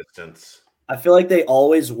whenever existence. I feel like they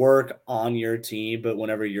always work on your team, but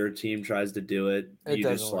whenever your team tries to do it you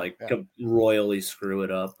just royally screw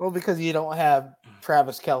it up. Well, because you don't have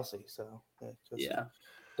Travis Kelce, so it just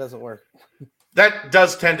doesn't work. That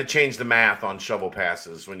does tend to change the math on shovel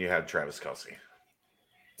passes when you have Travis Kelce.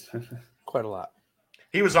 Quite a lot.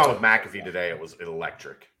 He was on with McAfee today. It was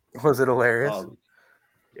electric. Was it hilarious?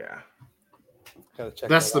 Yeah.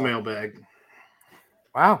 That's the mailbag.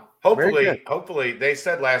 Wow. Hopefully they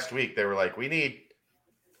said last week, they were like, we need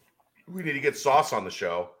to get Sauce on the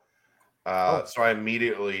show. So I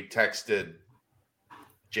immediately texted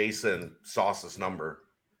Jason Sauce's number,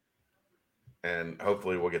 and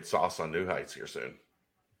hopefully we'll get Sauce on New Heights here soon.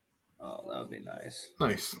 Oh, that would be nice.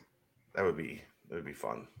 Nice. That would be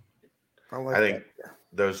fun. I think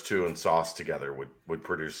those two and Sauce together would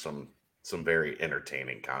produce some very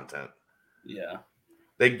entertaining content. Yeah.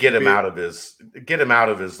 They get him out of his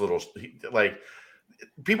little, like,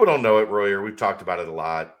 people don't know it, Royer. We've talked about it a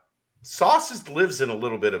lot. Sauce lives in a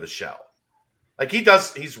little bit of a shell. Like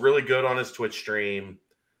he's really good on his Twitch stream,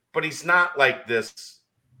 but he's not like this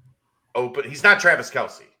open. He's not Travis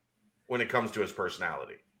Kelce when it comes to his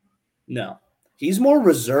personality. No, he's more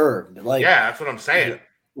reserved. Like, yeah, that's what I'm saying.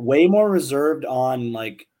 Way more reserved on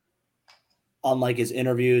his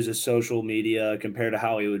interviews, his social media, compared to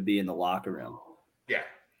how he would be in the locker room. Yeah.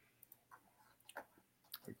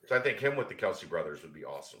 So I think him with the Kelce brothers would be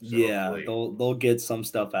awesome. So yeah, they'll get some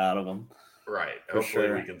stuff out of him. Right.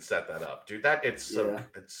 Hopefully we can set that up, dude. It's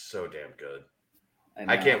so damn good.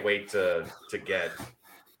 I can't wait to get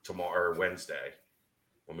tomorrow or Wednesday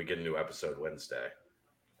when we get a new episode Wednesday.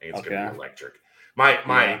 I think it's gonna be electric.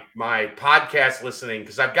 My podcast listening,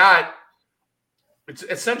 because it's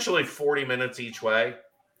essentially 40 minutes each way,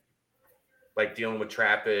 like dealing with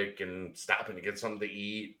traffic and stopping to get something to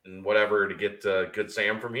eat and whatever to get Good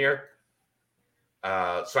Sam from here.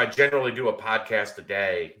 So I generally do a podcast a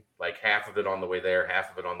day, like half of it on the way there,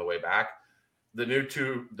 half of it on the way back. The new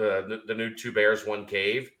two Bears, One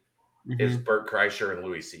Cave is Bert Kreischer and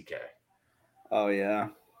Louis C.K. Oh yeah,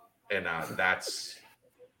 and that's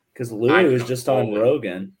because Louis was just on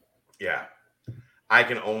Rogan. Yeah, I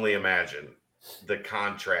can only imagine the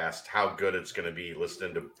contrast, how good it's going to be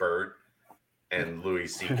listening to Bert and Louis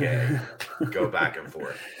C.K. go back and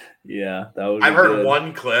forth. Yeah, that was. I've heard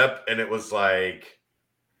one clip, and it was like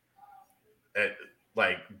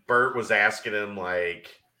Bert was asking him like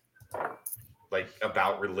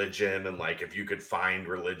about religion and like if you could find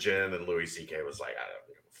religion, and Louis C.K. was like, I don't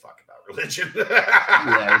give a fuck about religion.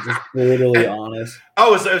 Yeah, just brutally honest.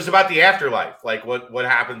 Oh, it was about the afterlife, like what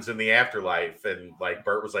happens in the afterlife, and like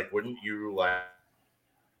Bert was like, wouldn't you like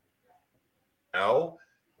know?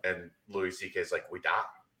 And Louis C.K.'s like, we die.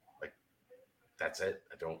 Like, that's it.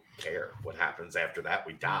 I don't care what happens after that.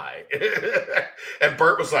 We die. And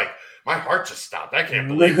Bert was like, my heart just stopped. I can't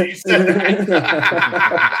believe that you said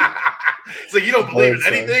that. It's like, you don't believe in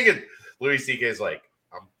anything? And Louis C.K.'s like,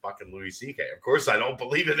 I'm fucking Louis C.K. Of course I don't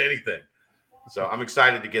believe in anything. So I'm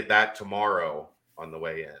excited to get that tomorrow on the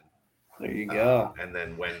way in. There you go. And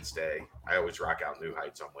then Wednesday. I always rock out New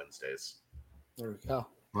Heights on Wednesdays. There we go.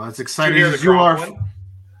 Well, that's exciting as you are.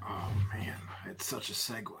 Oh man, it's such a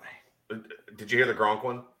segue. Did you hear the Gronk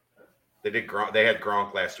one? They had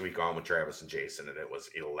Gronk last week on with Travis and Jason, and it was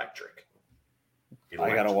electric.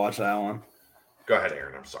 I gotta watch that one. Go ahead,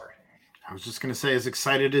 Aaron. I'm sorry. I was just gonna say, as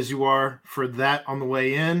excited as you are for that on the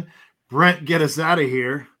way in, Brent, get us out of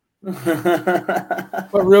here.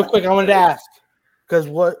 But real quick, I wanted to ask, because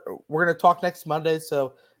what we're gonna talk next Monday,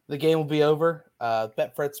 so the game will be over.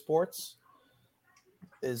 Betfred Sports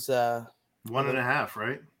is 1.5,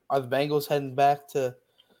 right? Are the Bengals heading back to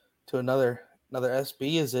another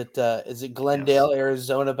SB? Is it Glendale, yes.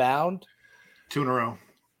 Arizona bound? 2 in a row.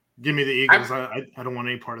 Give me the Eagles. I don't want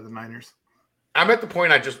any part of the Niners. I'm at the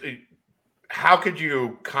point how could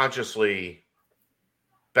you consciously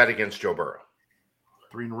bet against Joe Burrow?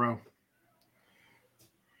 3 in a row.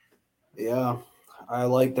 Yeah. I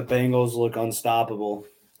like the Bengals look unstoppable.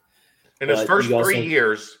 In his first 3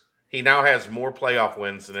 years, he now has more playoff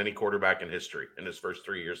wins than any quarterback in history in his first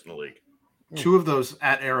 3 years in the league. 2 of those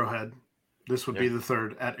at Arrowhead. This would be the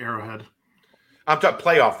third at Arrowhead. I'm talking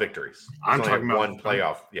playoff victories. I'm talking about one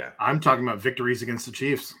playoff. Yeah. I'm talking about victories against the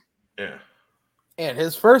Chiefs. Yeah. And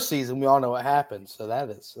his first season, we all know what happened. So that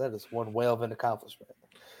is one whale of an accomplishment.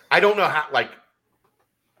 I don't know how. Like,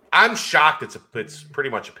 I'm shocked. It's pretty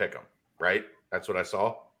much a pick'em, right? That's what I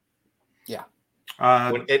saw. Yeah.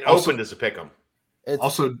 When it opened as a pick'em.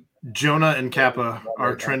 Also, Jonah and Kappa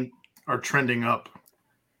are trending up.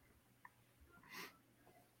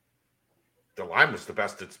 The line was the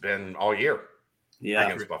best it's been all year. Yeah,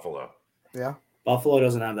 against Buffalo. Yeah, Buffalo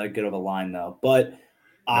doesn't have that good of a line though. But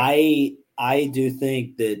I do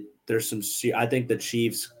think that there's some. I think the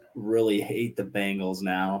Chiefs really hate the Bengals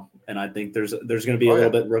now, and I think there's going to be a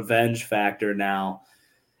little bit revenge factor now.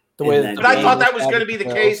 But I thought that was going to be the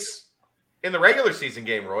case in the regular season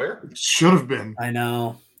game, Royer. It should have been. I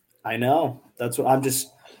know. That's what I'm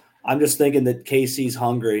just thinking that KC's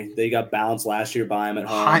hungry. They got bounced last year by him at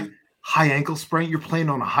home. High ankle sprain. You're playing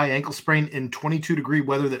on a high ankle sprain in 22-degree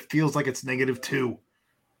weather that feels like it's -2.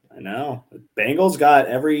 I know. Bengals got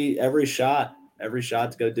every shot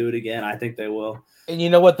to go do it again. I think they will. And you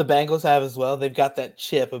know what the Bengals have as well? They've got that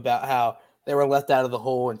chip about how they were left out of the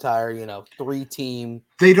whole entire, 3-team.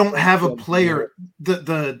 They don't have a player.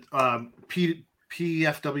 The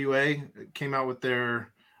PFWA came out with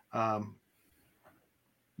their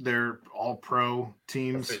all-pro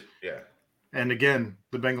teams. Yeah. And again,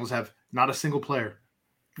 the Bengals have not a single player.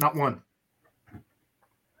 Not one.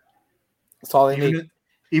 That's all they need.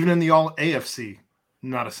 Even in the all AFC,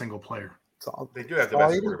 not a single player. They do have the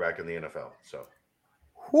best quarterback in the NFL. So,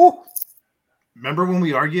 whew. Remember when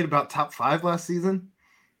we argued about top 5 last season?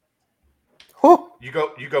 Whew. You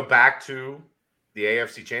go back to the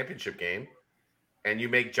AFC Championship game, and you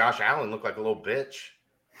make Josh Allen look like a little bitch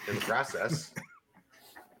in the process.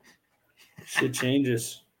 Shit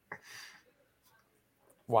changes.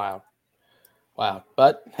 Wow.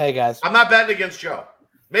 But hey, guys, I'm not betting against Joe.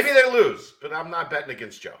 Maybe they lose, but I'm not betting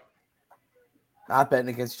against Joe. Not betting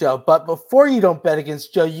against Joe. But before you don't bet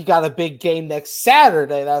against Joe, you got a big game next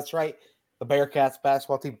Saturday. That's right. The Bearcats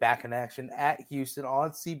basketball team back in action at Houston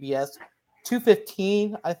on CBS.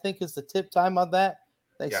 2:15, I think, is the tip time on that.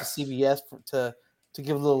 Thanks to CBS to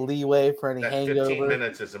give a little leeway for any hangover. 15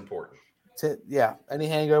 minutes is important. Any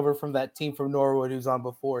hangover from that team from Norwood who's on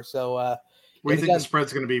before. So, what do you think the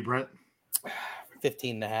spread's going to be, Brent?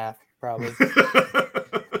 15.5, probably.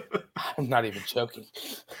 I'm not even joking.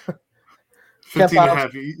 15 and a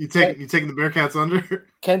half. You taking the Bearcats under?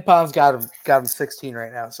 Ken Palm's got him 16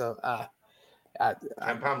 right now. So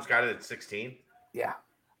Ken Palm's got it at 16. Yeah,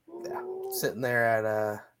 sitting there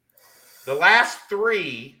at The last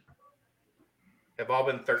three have all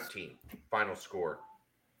been 13. Final score.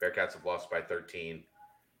 Bearcats have lost by 13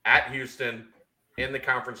 at Houston, in the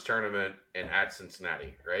conference tournament, and at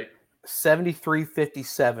Cincinnati, right?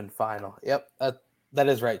 73-57 final. Yep, that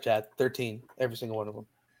is right, Chad. 13, every single one of them.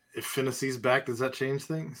 If Finney's back, does that change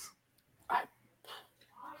things?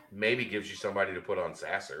 Maybe gives you somebody to put on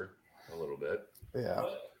Sasser a little bit. Yeah.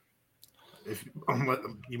 If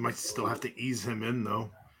you might still have to ease him in, though.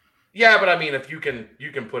 Yeah, but I mean, if you can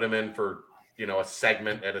put him in for a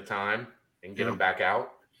segment at a time and get him back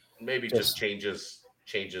out, maybe just changes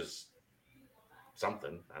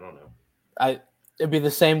something. I don't know. It'd be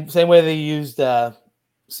the same way they used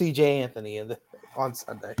C.J. Anthony on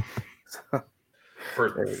Sunday.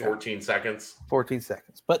 For 14 seconds. 14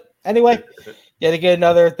 seconds. But anyway, yet again,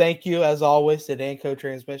 another thank you, as always, to Danco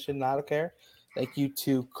Transmission Auto Care. Thank you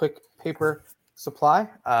to Quick Paper Supply.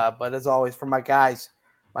 But as always, for my guys,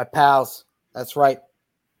 my pals, that's right,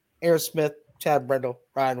 Aaron Smith, Chad Brendel,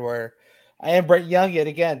 Ryan Royer. I am Brent Young yet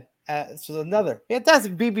again. This was another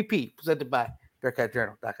fantastic BBP presented by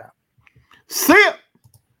BearcatJournal.com. See ya!